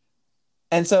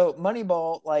 And so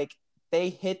Moneyball, they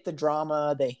hit the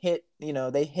drama, they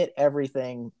hit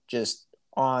everything just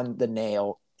on the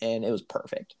nail, and it was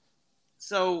perfect.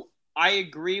 So I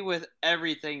agree with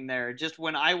everything there. Just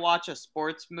when I watch a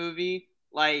sports movie,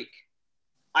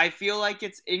 I feel like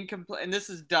it's incomplete, and this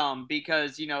is dumb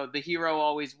because the hero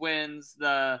always wins.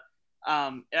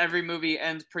 Every movie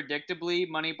ends predictably.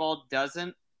 Moneyball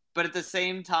doesn't. But at the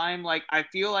same time, I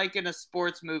feel like in a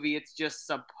sports movie, it's just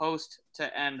supposed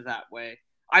to end that way.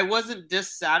 I wasn't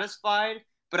dissatisfied,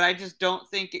 but I just don't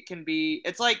think it can be.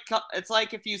 It's like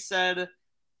if you said,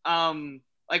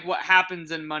 what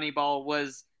happens in Moneyball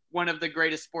was one of the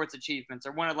greatest sports achievements,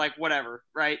 or one of whatever,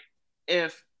 right?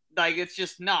 If it's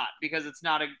just not, because it's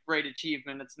not a great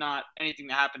achievement. It's not anything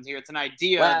that happens here. It's an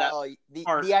idea. Well,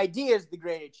 the idea is the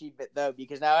great achievement, though,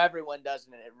 because now everyone does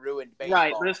it, and it ruined baseball.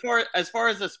 Right, but as far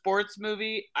as a sports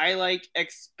movie, I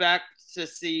expect to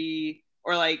see,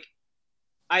 or I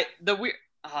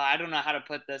don't know how to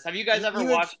put this. Have you guys ever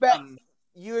watched?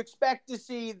 You expect to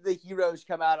see the heroes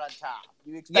come out on top.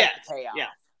 You expect the payoff. Yeah.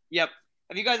 Yep.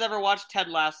 Have you guys ever watched Ted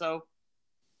Lasso?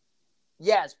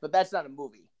 Yes, but that's not a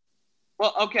movie.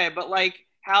 Well, okay, but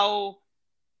how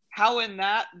in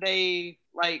that they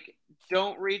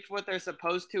don't reach what they're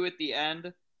supposed to at the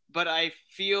end, but I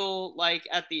feel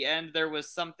at the end there was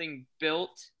something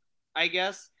built, I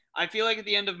guess. I feel like at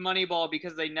the end of Moneyball,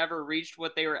 because they never reached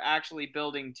what they were actually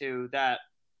building to, that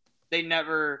they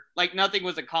never, like, nothing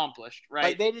was accomplished, right?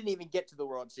 Like, they didn't even get to the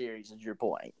World Series, is your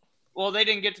point. Well, they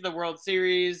didn't get to the World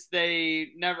Series. They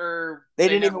never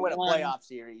didn't never even win won. a playoff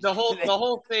series. The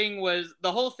whole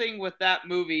thing with that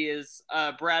movie is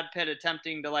Brad Pitt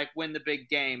attempting to like win the big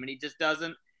game, and he just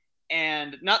doesn't.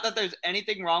 And not that there's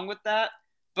anything wrong with that,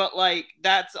 but like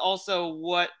that's also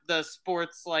what the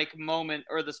sports like moment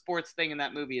or the sports thing in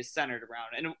that movie is centered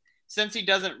around. And since he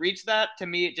doesn't reach that, to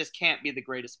me, it just can't be the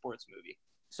greatest sports movie.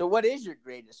 So, what is your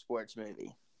greatest sports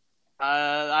movie?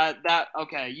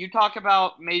 Okay. You talk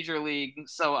about Major League,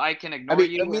 so I can ignore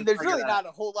you. I mean, there's really not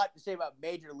a whole lot to say about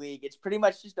Major League. It's pretty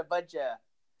much just a bunch of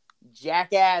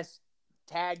jackass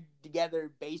tagged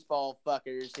together baseball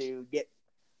fuckers who get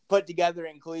put together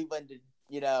in Cleveland to,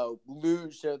 you know,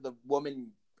 lose so the woman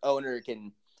owner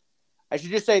can. I should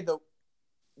just say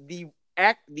the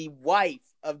wife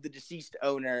of the deceased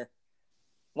owner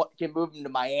can move him to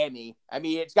Miami. I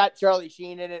mean, it's got Charlie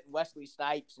Sheen in it and Wesley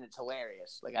Snipes, and it's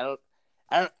hilarious. Like, I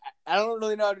don't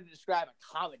really know how to describe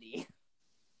a comedy,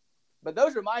 but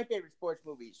those are my favorite sports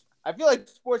movies. I feel like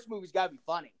sports movies gotta be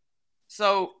funny.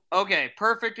 So, okay,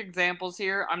 perfect examples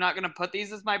here. I'm not gonna put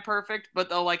these as my perfect, but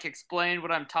they'll like explain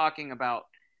what I'm talking about.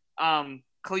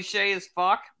 Cliche as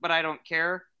fuck, but I don't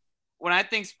care. When I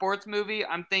think sports movie,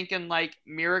 I'm thinking like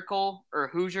Miracle or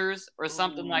Hoosiers or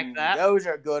something like that. Those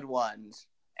are good ones.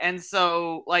 And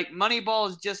so, like, Moneyball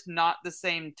is just not the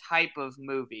same type of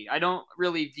movie. I don't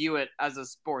really view it as a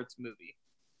sports movie.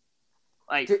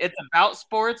 Like, it's about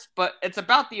sports, but it's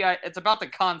about the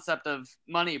concept of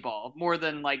Moneyball more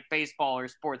than like baseball or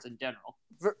sports in general.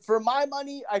 For my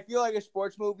money, I feel like a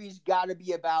sports movie's got to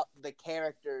be about the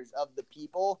characters of the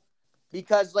people,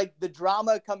 because like the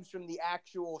drama comes from the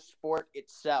actual sport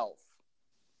itself.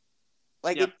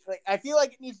 Like, yep. I feel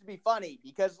like it needs to be funny,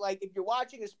 because, like, if you're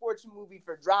watching a sports movie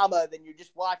for drama, then you're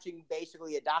just watching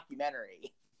basically a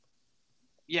documentary.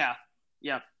 Yeah.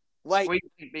 Yep. Like, what do you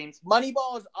think, Beans?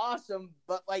 Moneyball is awesome,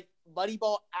 but, like,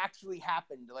 Moneyball actually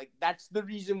happened. Like, that's the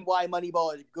reason why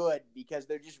Moneyball is good, because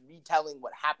they're just retelling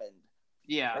what happened.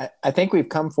 Yeah. I think we've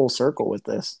come full circle with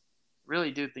this. Really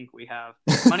do think we have.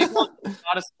 Moneyball is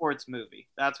not a sports movie.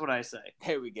 That's what I say.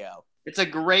 There we go. It's a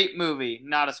great movie,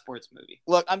 not a sports movie.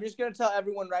 Look, I'm just going to tell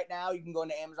everyone right now, you can go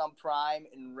into Amazon Prime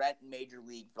and rent Major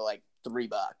League for like $3.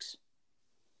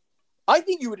 I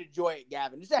think you would enjoy it,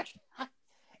 Gavin.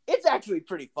 It's actually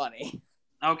pretty funny.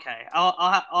 Okay,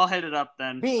 I'll hit it up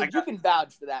then. Beans, you can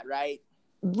vouch for that, right?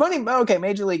 Okay,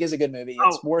 Major League is a good movie.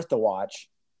 It's worth the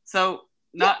watch. So,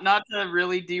 not to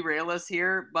really derail us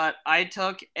here, but I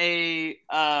took a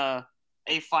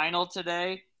final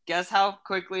today. Guess how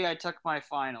quickly I took my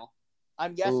final?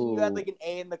 I'm guessing you had like an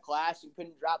A in the class and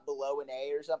couldn't drop below an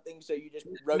A or something, so you just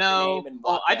wrote your name and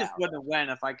walked I just out. wouldn't have went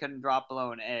if I couldn't drop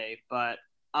below an A. But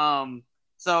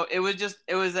so it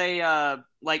was a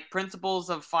like principles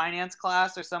of finance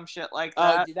class or some shit like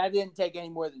that. Oh, that didn't take any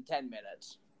more than 10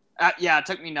 minutes. Yeah, it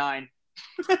took me 9.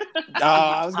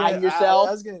 I was gonna yourself.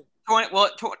 I was gonna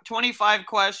 25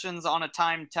 questions on a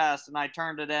timed test, and I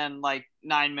turned it in like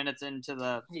 9 minutes into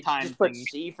the time. Just put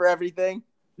C for everything.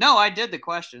 No, I did the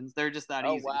questions. They're just that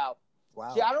easy. Oh,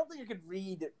 wow. See, I don't think I could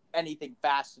read anything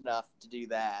fast enough to do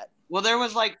that. Well, there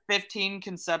was like 15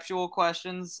 conceptual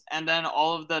questions, and then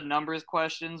all of the numbers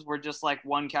questions were just like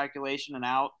one calculation and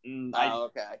out. And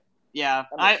okay. Yeah,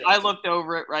 I looked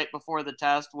over it right before the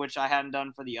test, which I hadn't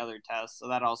done for the other test, so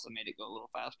that also made it go a little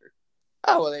faster.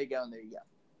 Oh, well, there you go.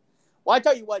 Well, I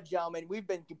tell you what, gentlemen, we've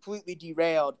been completely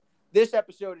derailed. This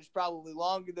episode is probably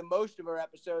longer than most of our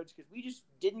episodes because we just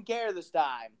didn't care this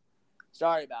time.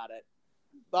 Sorry about it.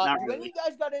 But do any of you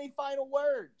guys got any final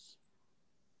words?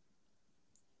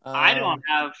 I don't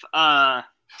have.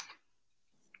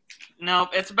 No,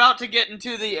 it's about to get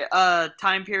into the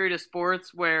time period of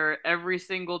sports where every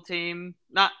single team,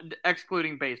 not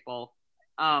excluding baseball,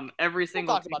 every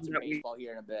single we'll talk team about some baseball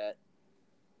here in a bit.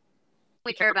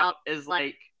 We care about is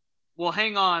like, well,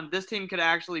 hang on, this team could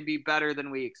actually be better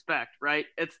than we expect, right?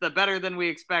 It's the better than we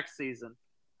expect season.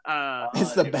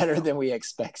 It's the better than we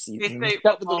expect season. K-State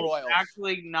football is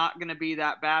actually not going to be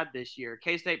that bad this year.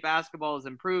 K-State basketball is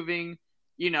improving.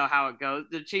 You know how it goes.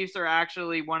 The Chiefs are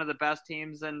actually one of the best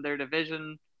teams in their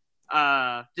division.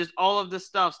 Just all of this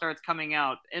stuff starts coming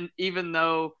out. And even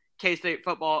though K-State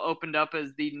football opened up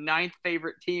as the 9th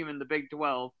favorite team in the Big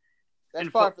 12. That's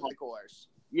par for the course.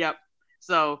 Yep.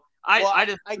 So I'm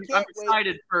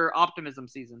excited for optimism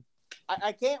season.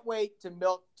 I can't wait to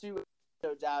milk 2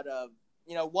 episodes out of,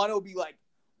 one will be like,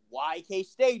 why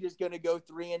K-State is going to go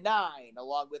 3-9,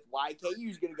 along with why KU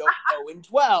is going to go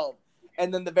 0-12.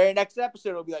 And then the very next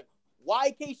episode will be like,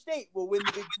 why K-State will win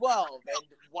the Big 12 and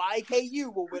why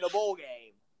KU will win a bowl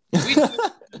game.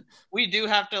 We do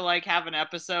have to like have an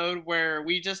episode where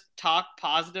we just talk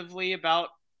positively about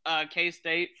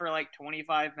K-State for like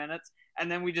 25 minutes, and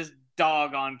then we just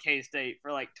dog on K-State for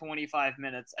like 25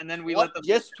 minutes, and then we let them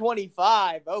just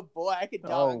 25. Oh boy, I could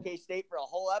dog on K-State for a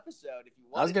whole episode if you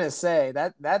want. I was gonna say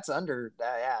that's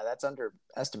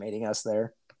underestimating us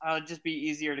there. It'd just be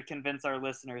easier to convince our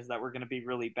listeners that we're gonna be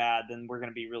really bad than we're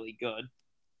gonna be really good.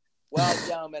 Well,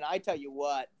 gentlemen, I tell you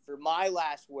what, for my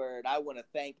last word, I want to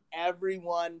thank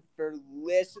everyone for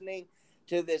listening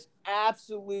to this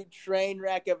absolute train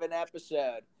wreck of an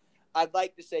episode. I'd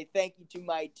like to say thank you to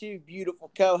my two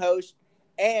beautiful co-hosts,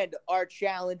 and our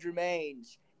challenge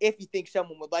remains. If you think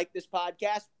someone would like this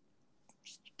podcast,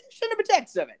 send them a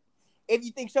text of it. If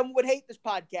you think someone would hate this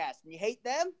podcast and you hate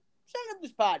them, send them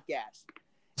this podcast.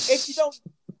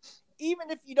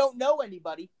 Even if you don't know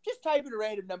anybody, just type in a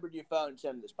random number to your phone and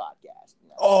send them this podcast. You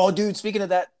know? Oh, dude, speaking of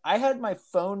that, I had my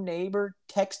phone neighbor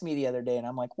text me the other day, and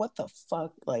I'm like, what the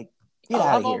fuck? Like, get out of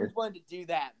here. I've always wanted to do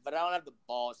that, but I don't have the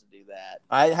balls to do that.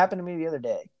 It happened to me the other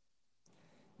day.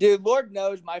 Dude, Lord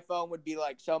knows my phone would be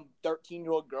like some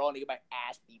 13-year-old girl and get my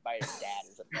ass beat by her dad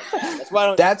or something like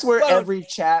that. That's where every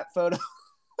chat photo...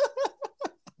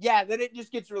 Yeah, then it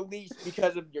just gets released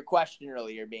because of your question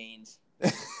earlier, Beans.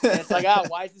 And it's like,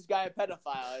 why is this guy a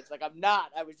pedophile? It's like, I'm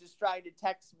not. I was just trying to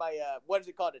text my, what is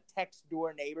it called? A text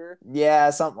door neighbor?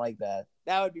 Yeah, something like that.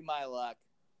 That would be my luck.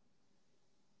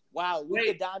 Wow,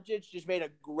 Luka Doncic just made a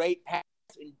great pass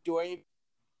and Dorian.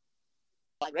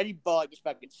 Like, Reggie Bullock just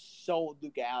fucking sold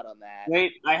Luka out on that.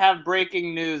 Wait, I have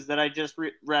breaking news that I just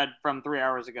read from 3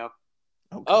 hours ago.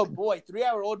 Oh boy,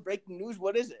 3-hour-old breaking news.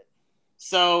 What is it?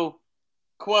 So,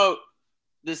 quote,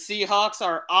 the Seahawks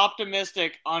are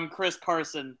optimistic on Chris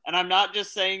Carson. And I'm not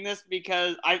just saying this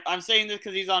because I'm saying this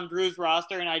because he's on Drew's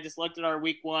roster and I just looked at our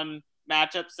week 1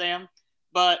 matchup, Sam.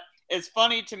 But it's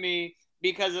funny to me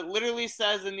because it literally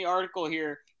says in the article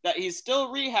here that he's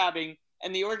still rehabbing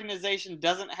and the organization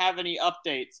doesn't have any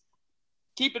updates.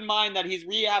 Keep in mind that he's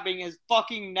rehabbing his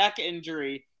fucking neck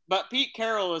injury, but Pete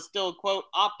Carroll is still, quote,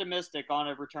 optimistic on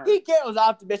a return. Pete Carroll's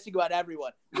optimistic about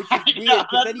everyone, which is weird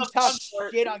because then he talks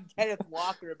shit on Kenneth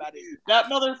Walker about it. That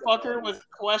motherfucker was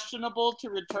questionable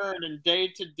to return in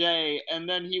day-to-day, and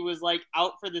then he was, like,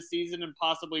 out for the season and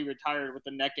possibly retired with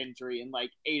a neck injury in,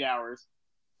 like, 8 hours.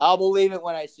 I'll believe it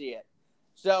when I see it.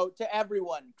 So, to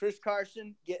everyone, Chris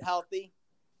Carson, get healthy.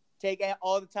 Take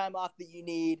all the time off that you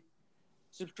need.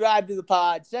 Subscribe to the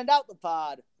pod. Send out the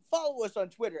pod. Follow us on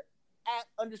Twitter at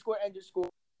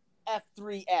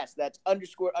 __F3S. That's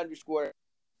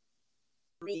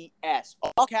 __3S.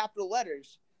 All capital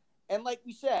letters. And like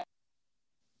we said,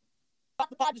 talk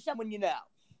the pod to someone you know.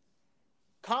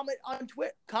 Comment on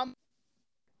Twitter. Comment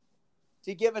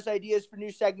to give us ideas for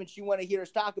new segments you want to hear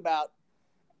us talk about.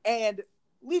 And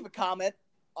leave a comment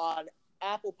on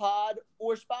Apple Pod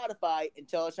or Spotify and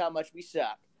tell us how much we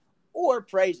suck. Or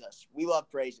praise us. We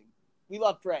love praising. We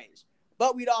love praise.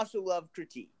 But we'd also love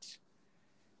critiques.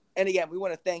 And again, we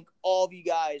want to thank all of you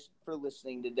guys for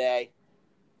listening today.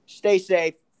 Stay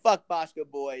safe. Fuck Bosco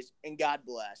boys. And God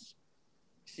bless.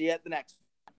 See you at the next